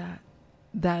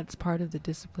that's part of the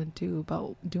discipline too,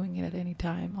 about doing it at any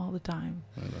time, all the time.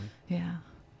 Yeah.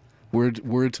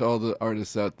 Word to all the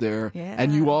artists out there. Yeah.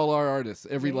 And you all are artists.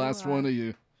 Every last one of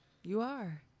you. You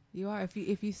are.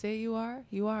 If you say you are,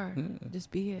 you are. Yeah.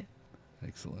 Just be it.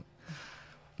 Excellent.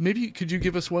 Maybe could you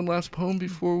give us one last poem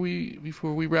before we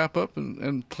wrap up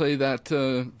and play that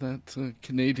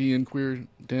Canadian queer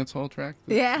dance hall track?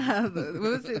 Yeah, what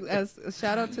was it? A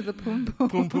shout out to the Poom Poom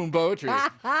Poom Poom Poetry.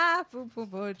 Poom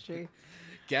Poom Poetry.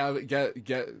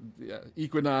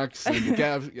 Equinox and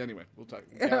Gav. Anyway, we'll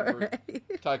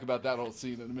talk about that whole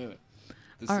scene in a minute.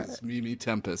 This is Mimi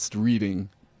Tempest reading.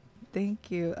 Thank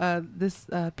you. This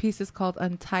piece is called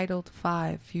Untitled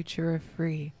 5, Future of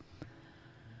Free.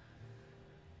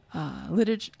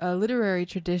 Literary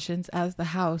traditions as the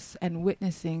house and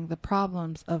witnessing the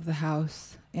problems of the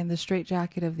house in the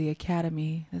straitjacket of the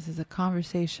academy. This is a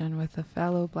conversation with a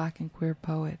fellow black and queer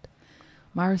poet.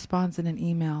 My response in an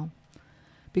email.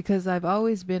 Because I've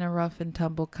always been a rough and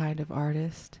tumble kind of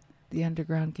artist, the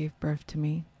underground gave birth to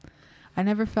me. I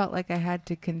never felt like I had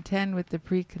to contend with the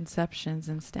preconceptions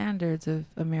and standards of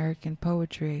American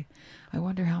poetry. I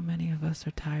wonder how many of us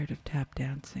are tired of tap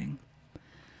dancing.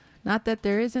 Not that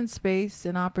there isn't space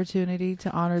and opportunity to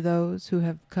honor those who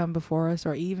have come before us,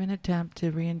 or even attempt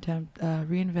to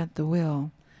reinvent the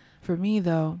wheel. For me,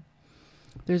 though,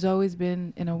 there's always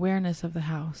been an awareness of the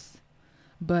house.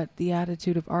 But the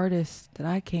attitude of artists that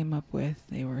I came up with,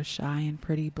 they were shy and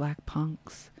pretty black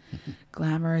punks,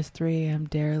 glamorous 3 a.m.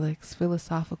 derelicts,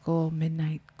 philosophical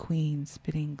midnight queens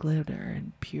spitting glitter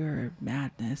and pure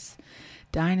madness,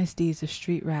 dynasties of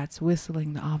street rats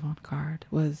whistling the avant-garde,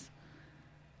 was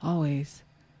always,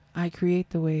 I create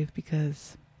the wave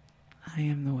because I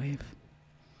am the wave.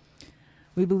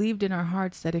 We believed in our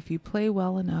hearts that if you play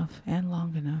well enough and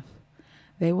long enough,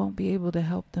 they won't be able to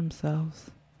help themselves.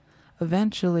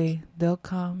 Eventually, they'll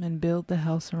come and build the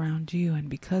house around you, and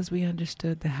because we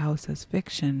understood the house as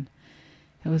fiction,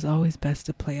 it was always best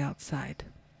to play outside.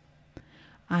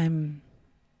 I'm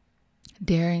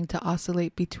daring to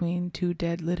oscillate between 2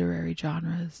 dead literary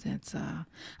genres. It's a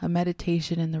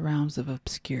meditation in the realms of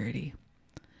obscurity.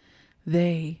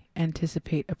 They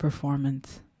anticipate a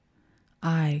performance.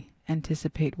 I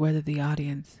anticipate whether the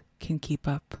audience can keep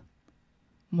up.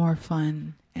 More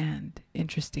fun and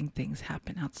interesting things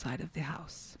happen outside of the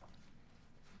house.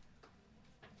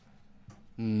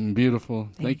 Beautiful.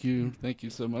 Thank you. Thank you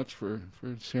so much for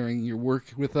sharing your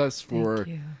work with us, for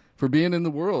being in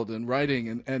the world and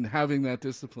writing and having that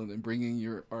discipline and bringing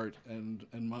your art and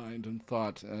mind and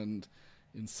thought and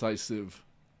incisive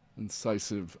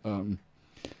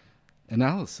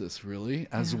analysis, really,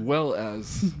 as well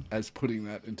as putting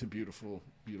that into beautiful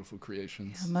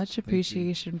creations. Yeah, much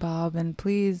appreciation, Bob. And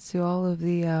please, to all of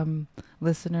the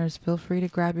listeners, feel free to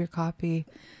grab your copy,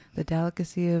 The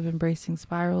Delicacy of Embracing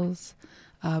Spirals,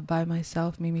 by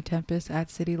myself, Mimi Tempest, at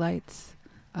City Lights.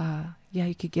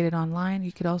 You could get it online.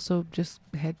 You could also just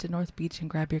head to North Beach and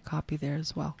grab your copy there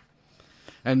as well.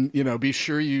 And, be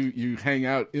sure you hang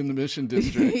out in the Mission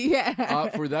District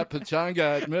for that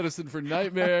pachanga at Medicine for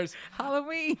Nightmares.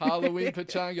 Halloween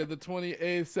pachanga, the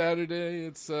 28th Saturday.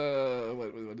 It's,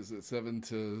 what is it, 7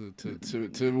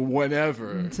 to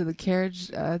whenever. Until the carriage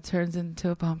turns into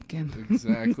a pumpkin.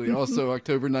 Exactly. Also,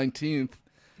 October 19th,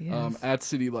 Yes. at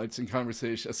City Lights in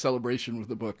Conversation, a celebration with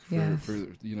the book for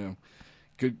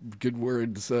good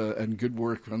words and good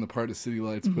work on the part of City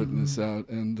Lights putting this out,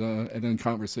 and then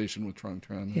conversation with Trong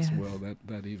Tran as well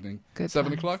that evening. Good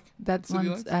 7 times. o'clock? That's City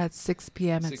one's Lights? at 6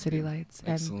 p.m. at 6 City p.m. Lights.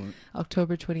 Excellent. And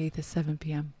October 28th is 7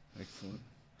 p.m. Excellent.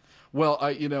 Well,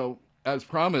 as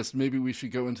promised, maybe we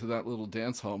should go into that little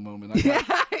dance hall moment.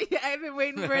 I've been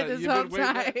waiting for it this whole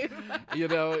time.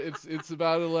 It's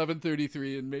about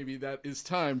 11:33, and maybe that is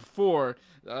time for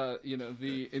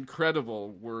the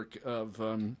incredible work of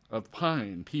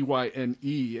Pyne, Pyne,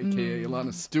 aka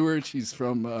Alana Stewart. She's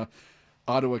from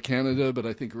Ottawa, Canada, but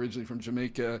I think originally from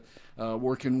Jamaica,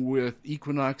 working with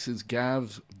Equinox's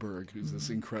Gavsberg, who's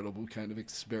this incredible kind of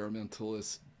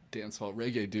experimentalist dancehall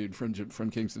reggae dude from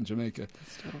Kingston, Jamaica.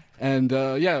 And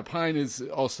Pyne is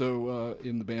also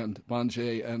in the band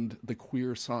Bonjay and the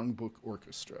Queer Songbook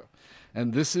Orchestra.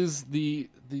 And this is the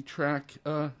track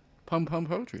Pum Pum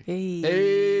Poetry.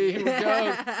 Hey, here we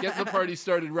go. Getting the party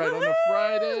started right on a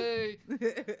Friday.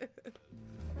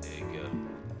 Hey girl,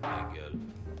 hey girl,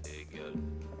 hey girl,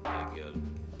 hey girl,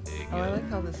 hey Oh, I girl. like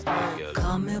how this starts.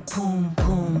 Call me Poom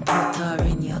Poom, put her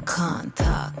in your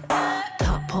contact.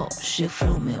 Top up, she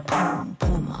flew me Poom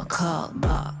Poom, I call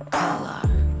back, call her.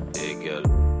 Hey girl,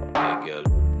 hey girl,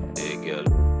 hey girl,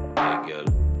 hey girl,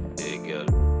 hey girl,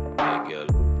 hey girl,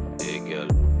 hey girl,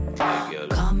 hey girl.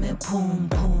 Call me Poom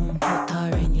Poom, put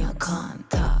her in your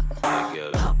contact. Hey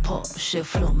girl, Top up, she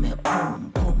flew me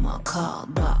Poom Poom, I call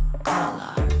back, call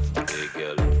her. hey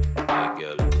girl, hey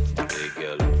girl, hey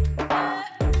girl,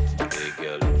 hey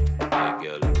girl, hey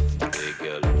girl, hey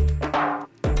girl, hey girl,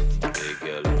 hey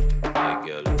girl,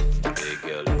 hey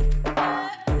girl,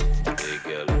 hey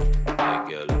girl, hey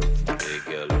girl, hey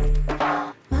girl.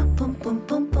 My boom boom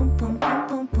boom boom boom boom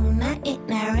boom boom, that ain't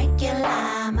not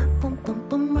regular. My boom boom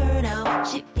boom murder,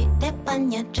 watch it fit that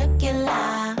on your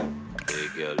jugular. Hey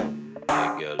girl, hey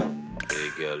girl, hey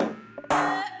girl,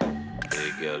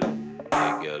 hey girl,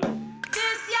 hey girl.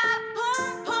 This ya boom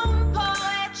boom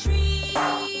poetry.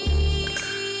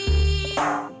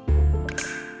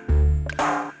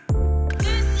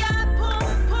 This ya boom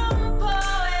boom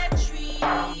poetry.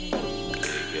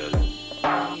 Hey girl,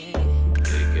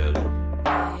 hey girl,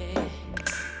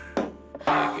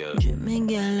 hey girl. Drip me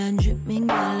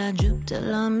gyal, drip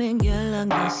till all me gyal a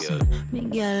glisten. Me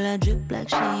gyal a drip like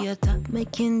she a top,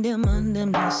 making them and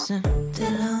them listen.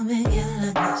 Till all me gyal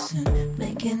a glisten,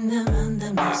 making them and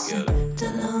them listen.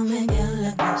 Till all me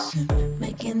gyal a glisten,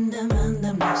 making them and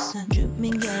them listen. Drip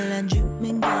me gyal,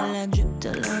 drip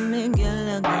till all me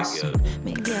gyal a glisten.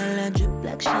 Me gyal a drip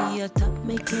like she a top,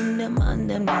 making them and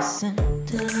them listen.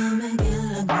 Till all me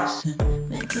gyal a glisten,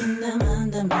 making them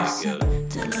and them listen.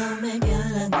 Till all me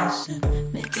gyal a glisten,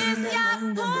 making them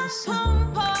and them listen.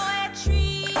 Poetry.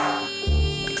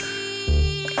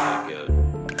 Hey girl,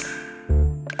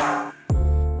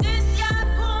 This ya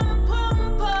boom boom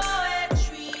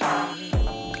poetry.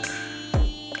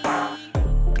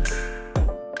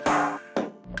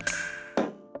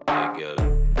 hey girl,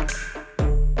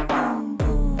 Boom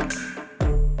boom,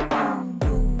 boom boom,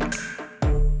 boom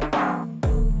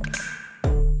boom,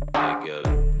 hey girl,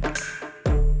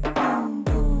 boom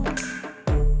boom,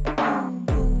 boom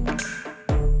boom,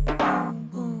 boom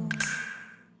boom.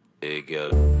 hey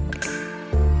girl.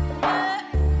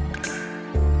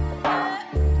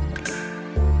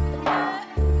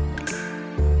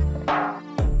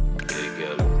 Hey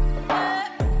girl, hey girl,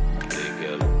 hey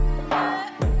girl,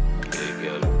 hey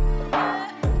girl.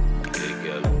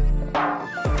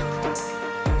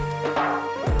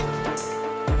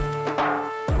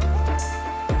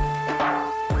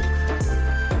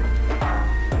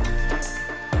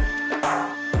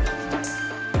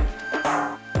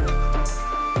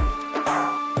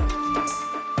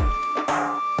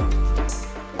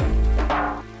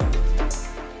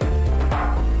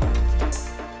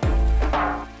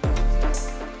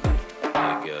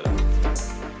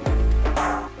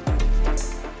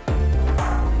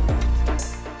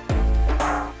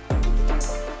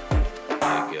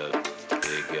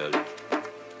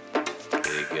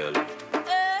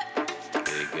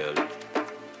 Hey girl, hey girl,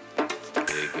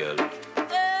 hey girl, hey girl,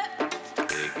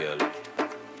 hey girl,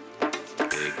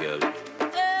 hey girl,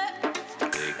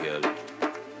 hey girl, hey girl,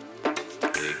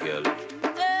 hey girl, hey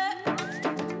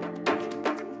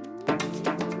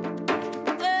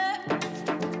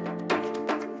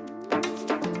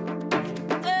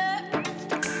girl.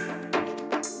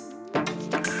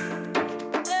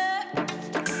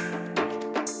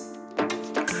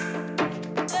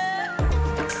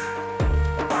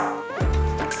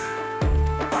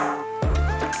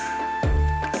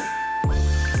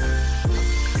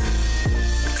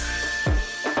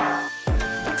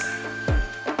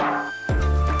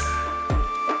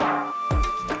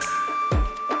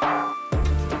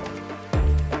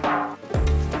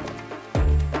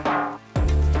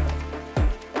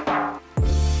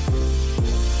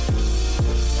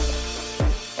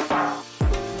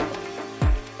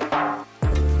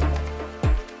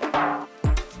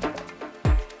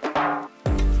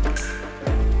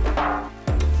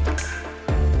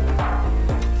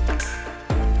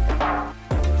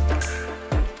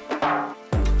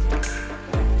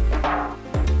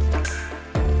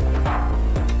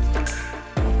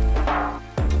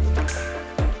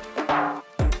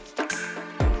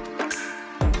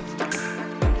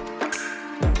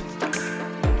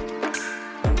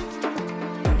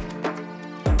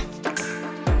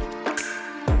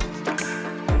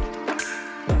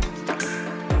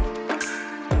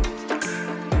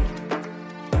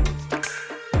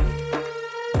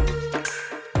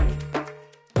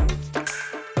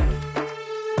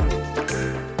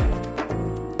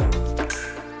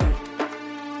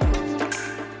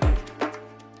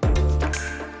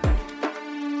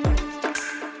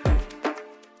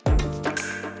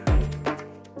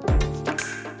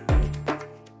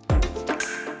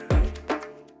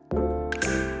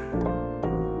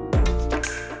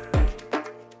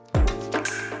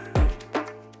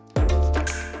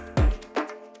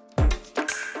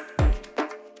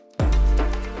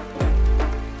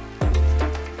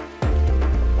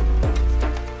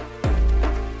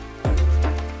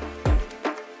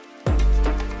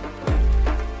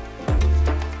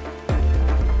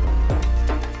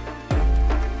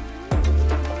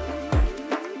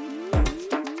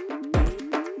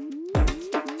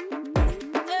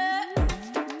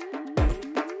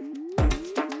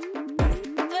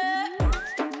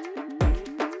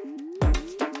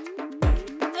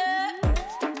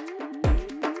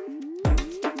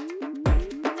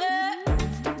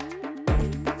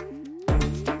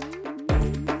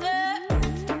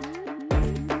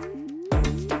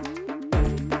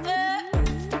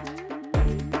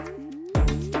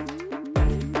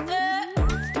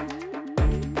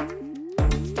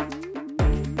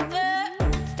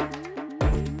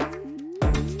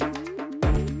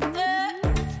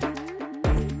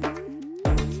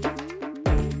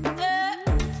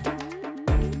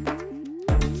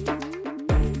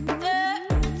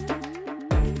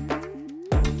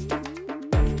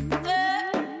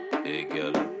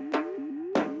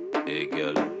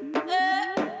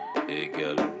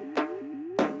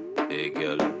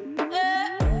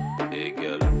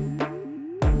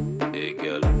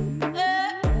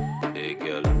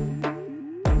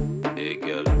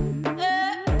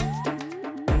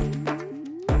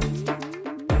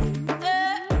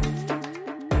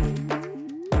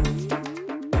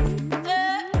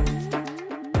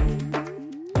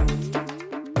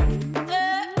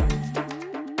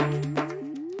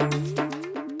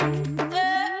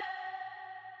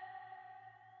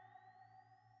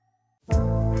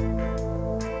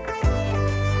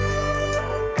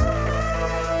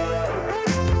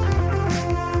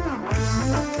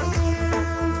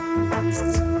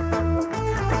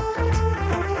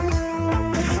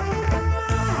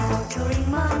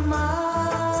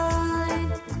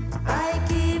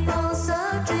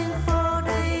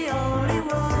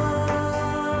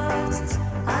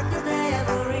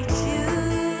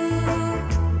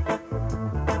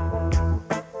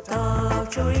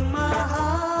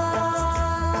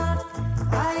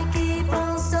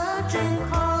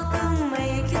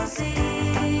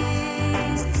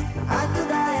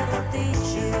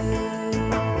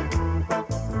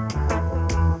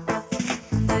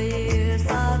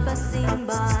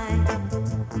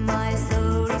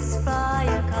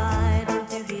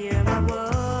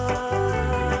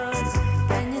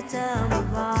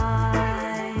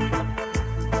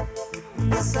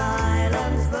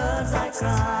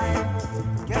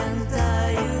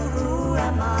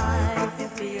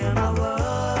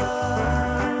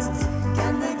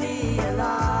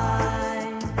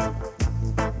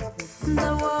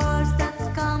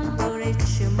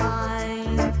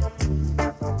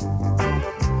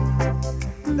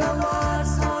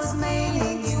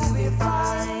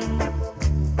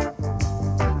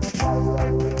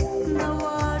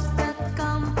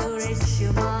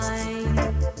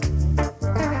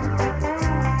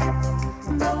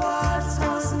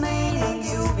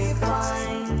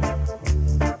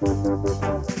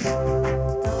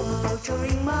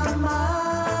 my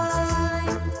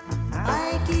mind.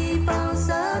 I keep on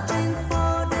searching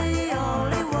for the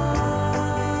only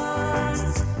words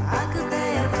I could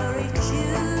ever reach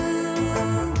you.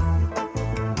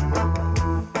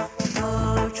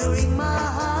 Torturing my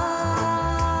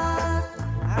heart,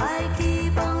 I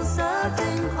keep on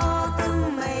searching all to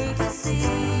make you see.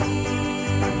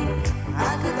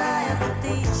 How could I ever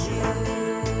teach you?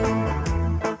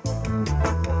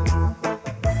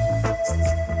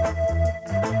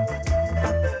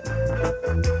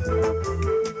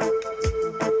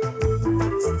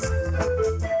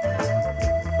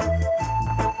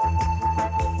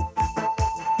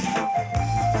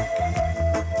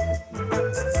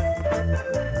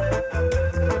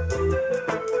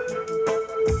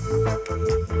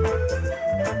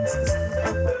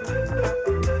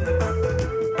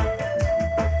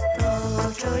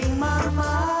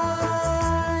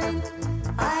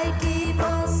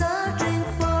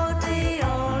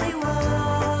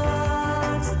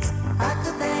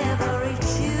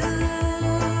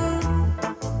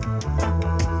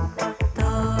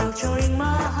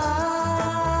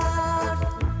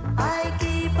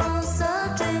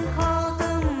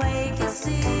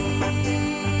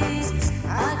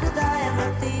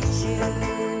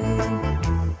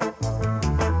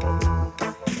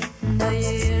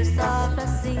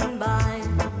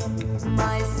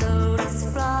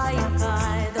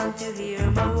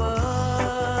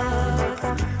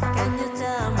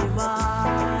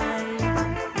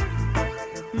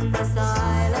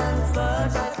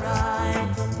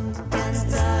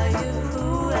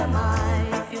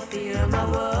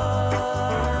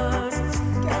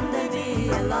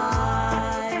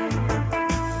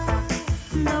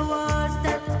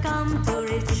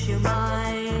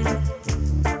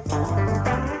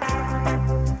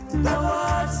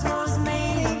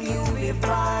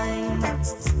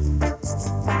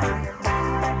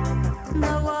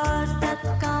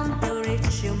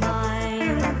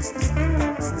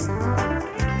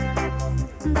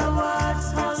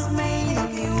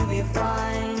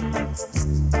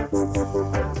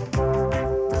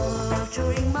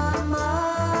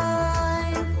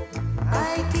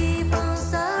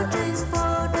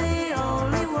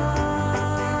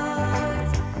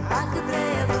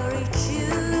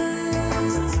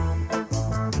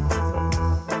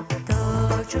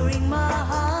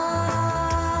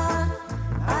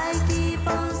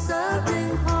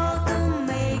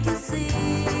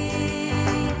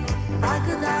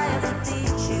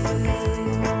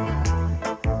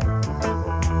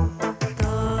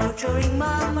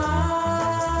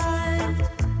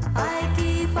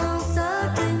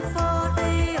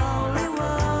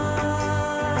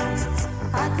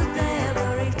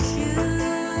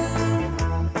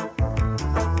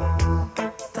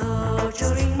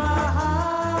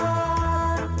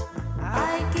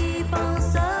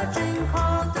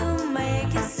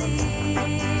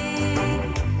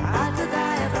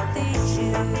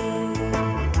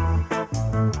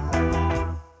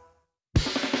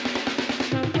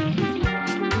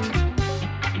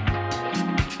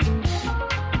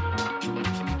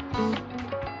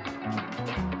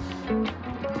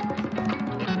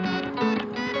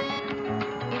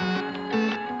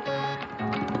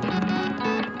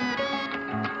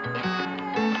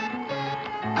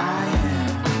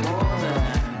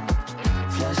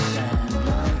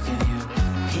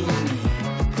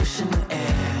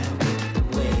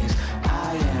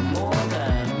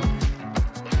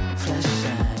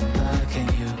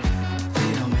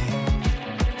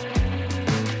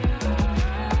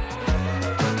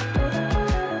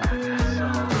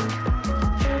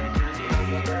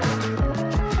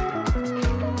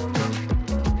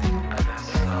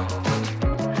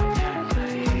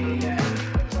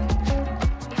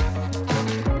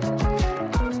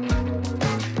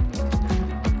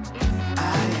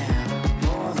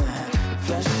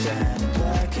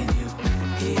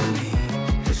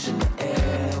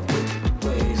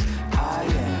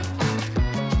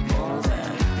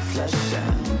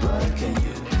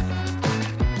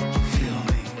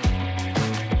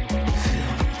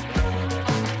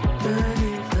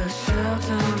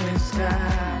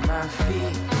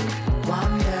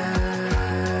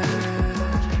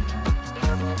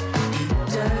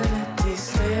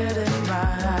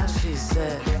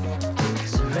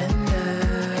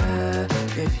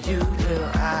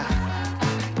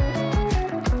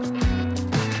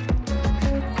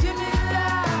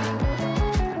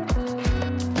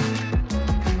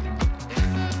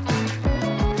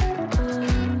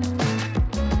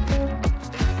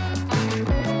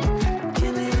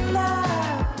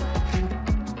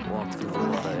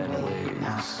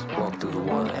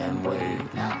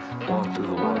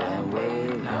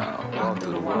 walk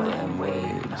through the water and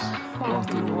waves, walk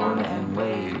through the water and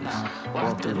waves,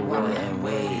 walk through the water and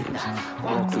waves,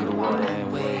 walk through the water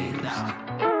and waves.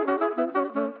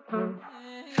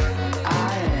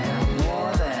 I am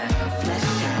more than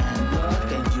flesh and blood.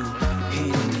 Can you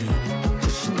hear me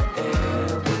pushing the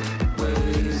air with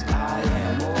waves? I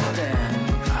am more than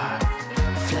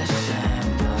flesh and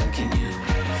blood. Can you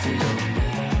feel me?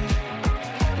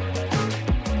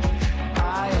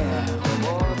 I am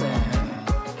more than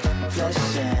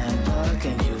flesh and blood.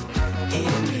 Can you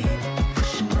hear me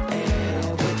pushing the air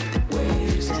with the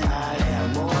waves? And I am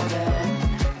more than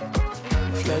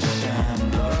flesh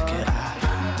and blood. Can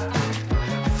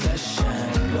flesh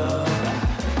and blood.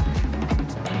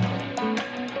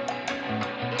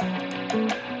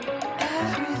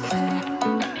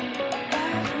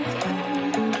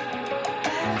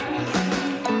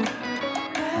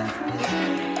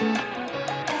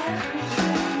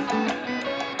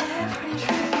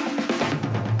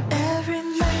 Every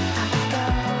night I go.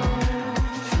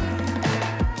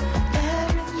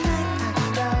 Every night I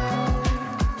go.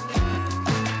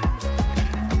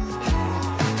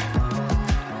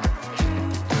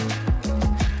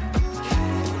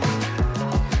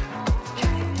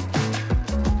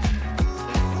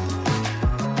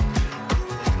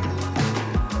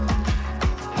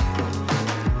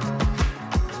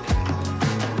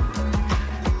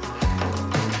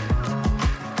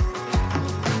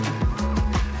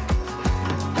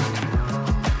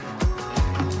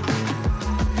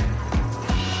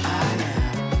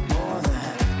 More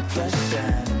than flesh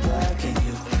and blood. Can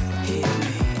you hear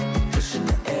me pushing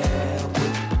the air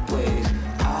with waves?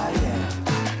 I am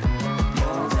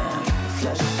more than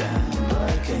flesh and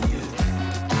blood. Can you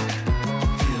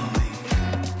feel me?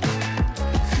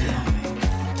 Feel me?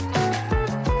 I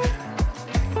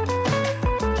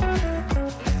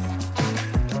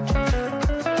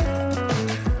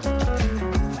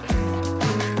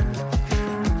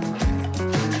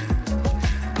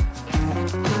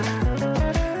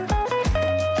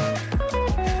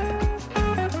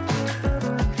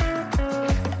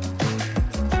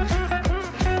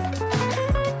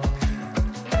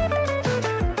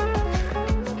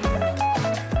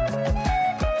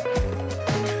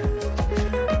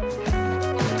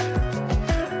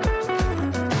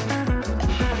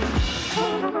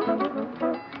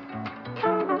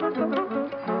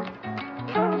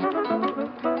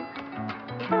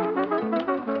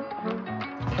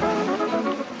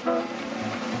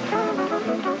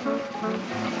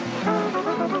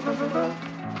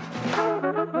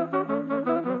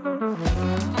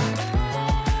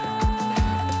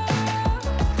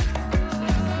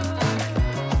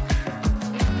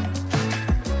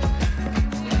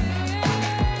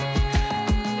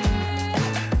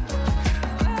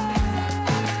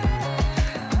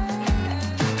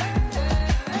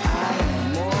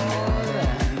am more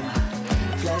than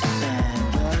flesh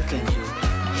and blood. Can you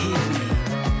hear me?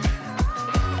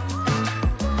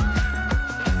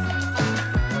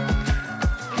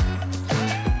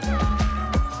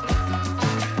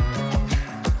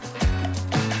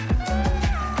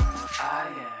 I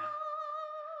am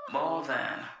more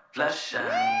than flesh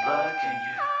and blood. Can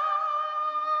you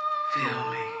feel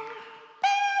me?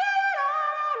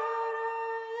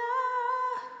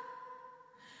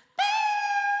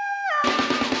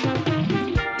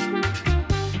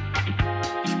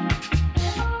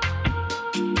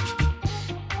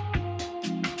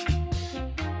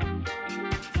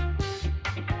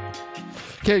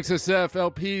 KXSF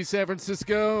LP San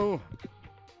Francisco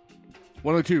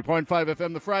 102.5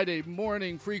 FM, the Friday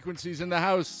morning frequencies in the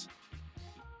house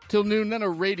till noon, then a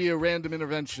radio random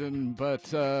intervention,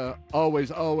 but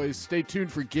always stay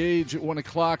tuned for Gage at 1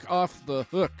 o'clock. Off the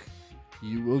hook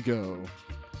you will go.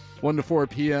 1 to 4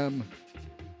 p.m.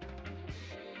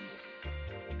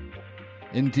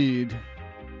 Indeed.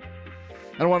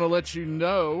 I want to let you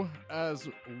know as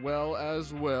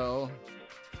well.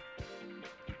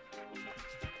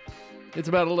 It's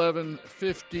about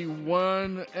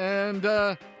 11:51,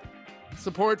 and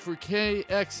support for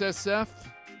KXSF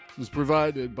is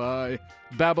provided by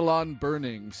Babylon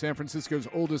Burning, San Francisco's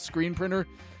oldest screen printer.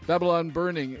 Babylon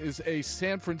Burning is a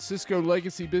San Francisco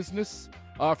legacy business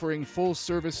offering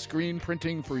full-service screen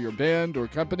printing for your band or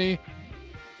company.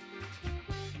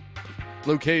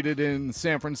 Located in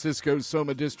San Francisco's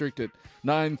Soma District at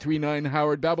 939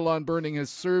 Howard, Babylon Burning has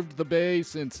served the Bay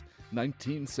since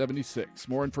 1976.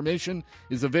 More information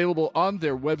is available on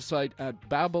their website at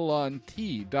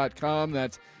BabylonTee.com.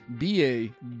 That's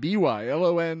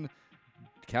BABYLON,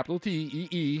 capital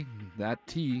T-E-E, that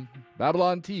T,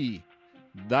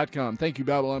 BabylonTee.com. Thank you,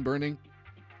 Babylon Burning,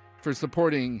 for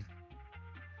supporting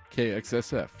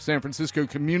KXSF, San Francisco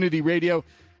Community Radio.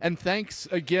 And thanks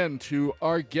again to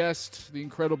our guest, the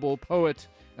incredible poet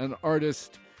and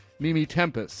artist, Mimi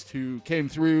Tempest, who came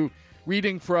through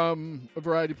reading from a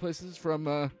variety of places,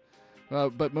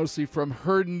 but mostly from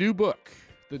her new book,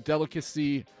 The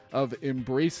Delicacy of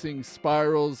Embracing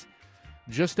Spirals,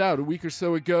 just out a week or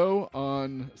so ago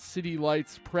on City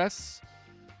Lights Press.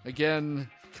 Again,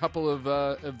 a couple of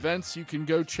events you can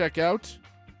go check out.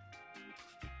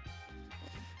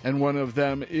 And one of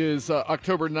them is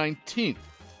October 19th. There's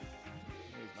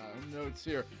my notes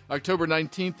here. October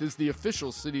 19th is the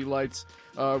official City Lights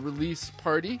release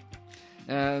party.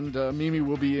 And Mimi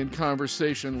will be in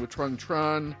conversation with Trung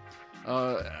Tran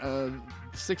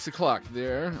 6 o'clock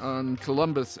there on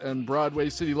Columbus and Broadway.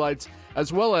 City Lights,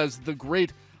 as well as the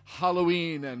great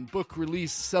Halloween and book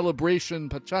release celebration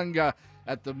Pachanga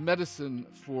at the Medicine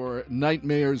for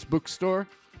Nightmares bookstore.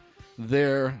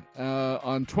 There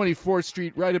on 24th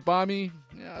Street, right at Balmy,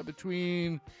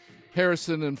 between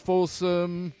Harrison and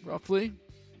Folsom, roughly.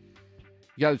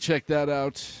 You got to check that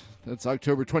out. That's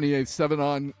October 28th, 7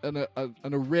 on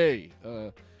an array,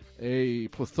 a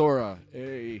plethora,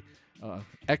 a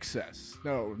excess.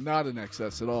 No, not an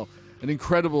excess at all. An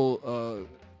incredible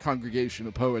congregation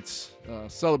of poets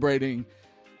celebrating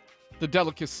the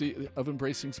delicacy of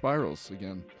embracing spirals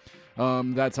again.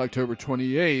 That's October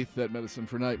 28th at Medicine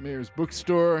for Nightmares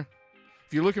bookstore.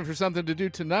 If you're looking for something to do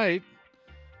tonight,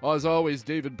 as always,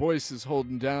 David Boyce is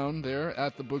holding down there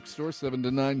at the bookstore, 7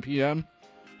 to 9 p.m.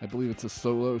 I believe it's a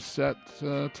solo set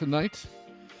tonight.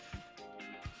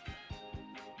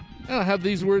 And I'll have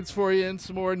these words for you and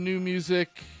some more new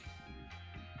music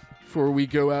before we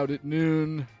go out at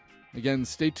noon. Again,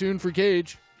 stay tuned for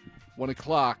Gage, 1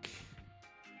 o'clock.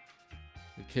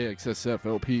 KXSF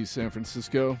LP San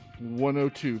Francisco,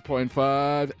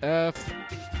 102.5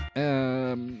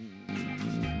 FM.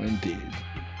 Indeed.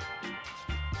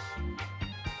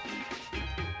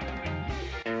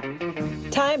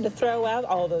 Time to throw out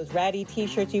all those ratty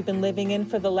t-shirts you've been living in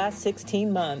for the last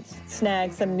 16 months.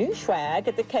 Snag some new swag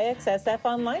at the KXSF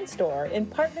online store in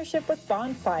partnership with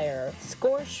Bonfire.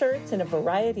 Score shirts in a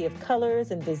variety of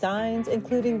colors and designs,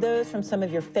 including those from some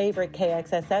of your favorite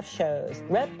KXSF shows.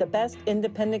 Rep the best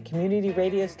independent community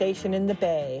radio station in the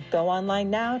Bay. Go online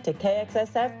now to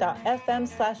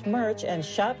kxsf.fm/merch and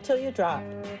shop till you drop.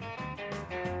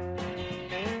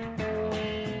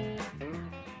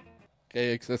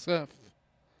 KXSF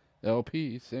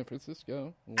LP San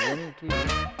Francisco,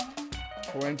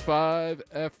 102.5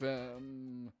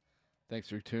 FM. Thanks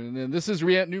for tuning in. This is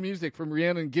new music from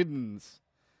Rhiannon Giddens.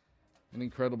 An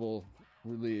incredible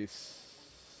release.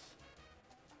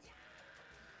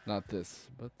 Not this,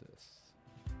 but this.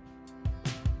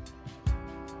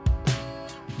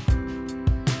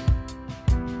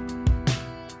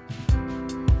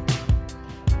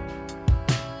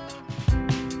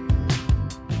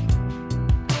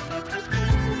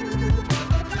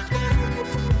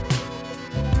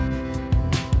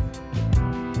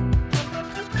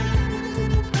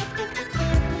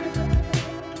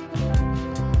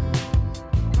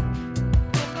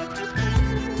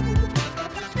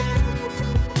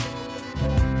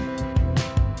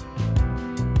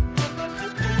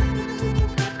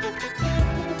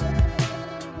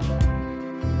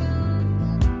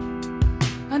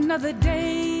 Another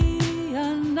day,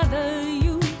 another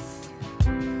youth,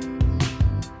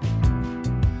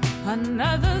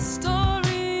 another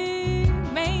story,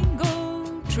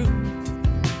 mango truth,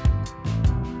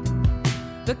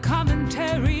 the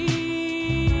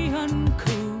commentary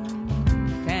uncouth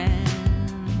and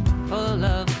full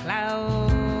of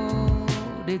cloud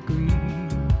degrees.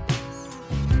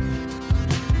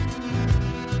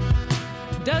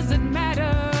 Doesn't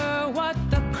matter what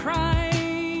the crime,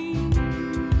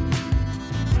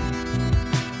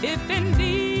 if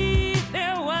indeed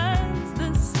there was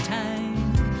this time,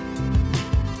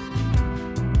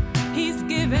 he's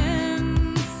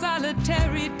given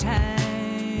solitary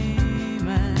time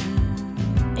and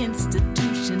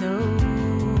institutional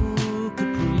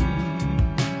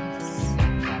caprice.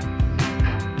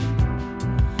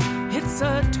 It's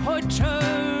a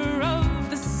torture of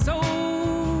the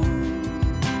soul,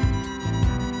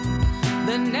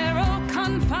 the narrow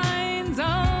confines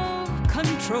of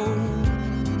control,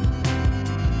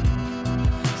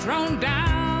 thrown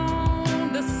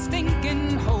down the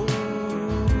stinking hole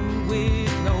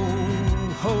with no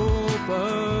hope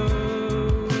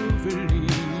of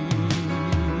release.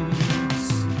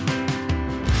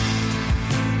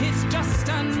 It's just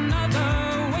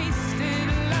another wasted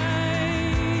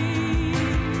life.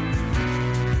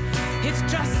 It's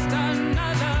just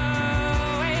another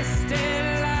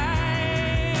wasted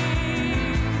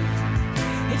life.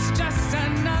 It's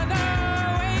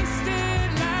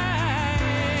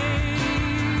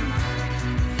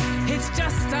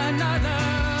another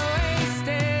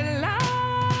wasted life.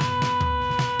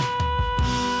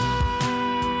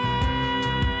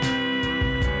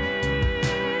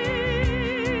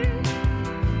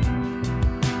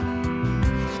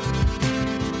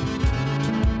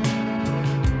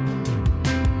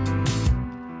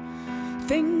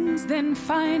 Things then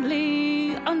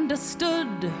finally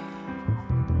understood.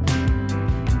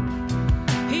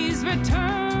 He's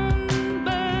returned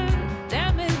but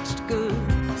damaged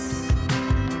goods.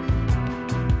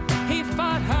 He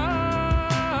fought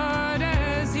hard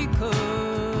as he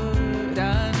could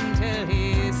until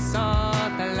he saw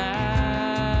the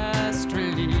last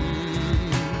release.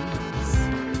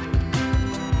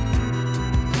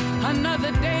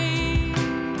 Another day,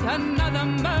 another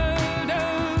murder,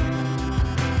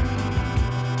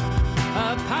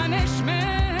 a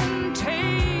punishment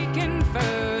taken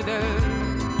further,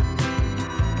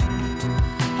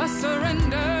 a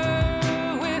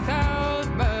surrender without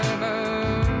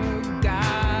murmur.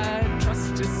 God,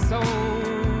 trust his soul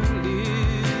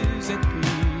is at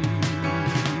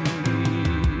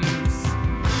peace.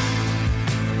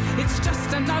 It's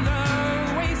just another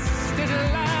wasted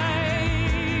life.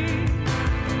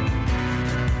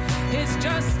 It's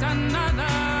just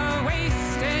another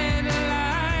wasted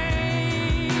life.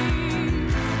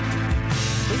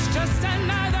 It's just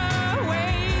another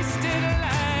wasted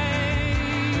life.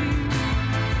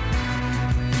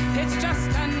 It's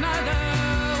just another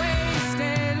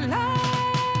wasted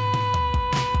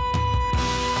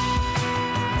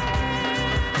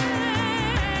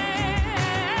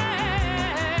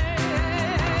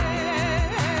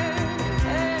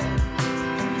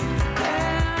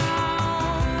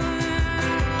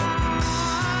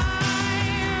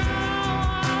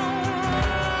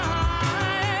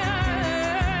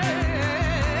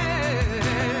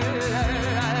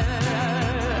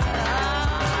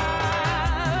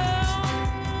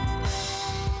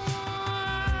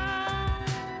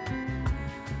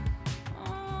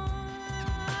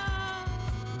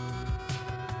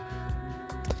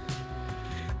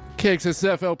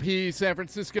KXSFLP San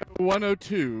Francisco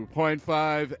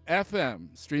 102.5 FM,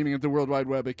 streaming at the World Wide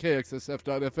Web at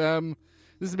KXSF.FM.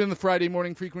 This has been the Friday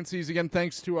Morning Frequencies. Again,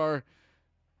 thanks to our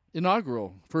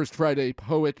inaugural First Friday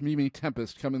poet, Mimi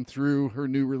Tempest, coming through her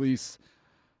new release,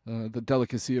 The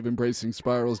Delicacy of Embracing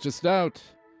Spirals, just out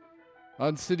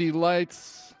on City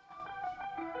Lights.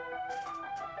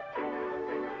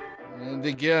 And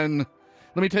again,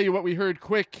 let me tell you what we heard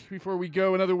quick before we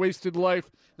go. Another Wasted Life.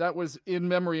 That was in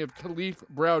memory of Khalif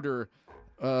Browder,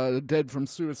 dead from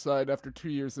suicide after 2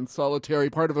 years in solitary,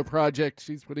 part of a project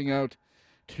she's putting out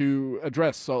to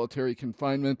address solitary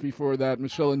confinement. Before that,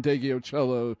 Michelle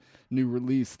Ndegeocello, new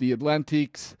release, The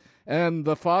Atlantiques, and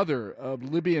the father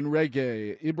of Libyan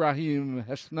reggae, Ibrahim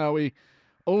Heshnawi,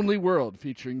 Only World,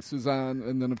 featuring Suzanne.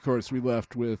 And then, of course, we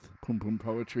left with Pum Pum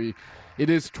Poetry. It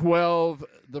is 12.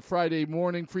 The Friday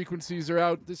morning frequencies are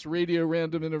out. This radio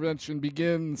random intervention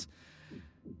begins.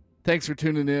 Thanks for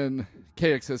tuning in.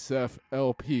 KXSF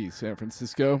LP San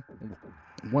Francisco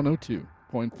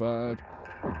 102.5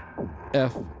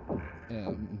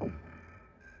 FM.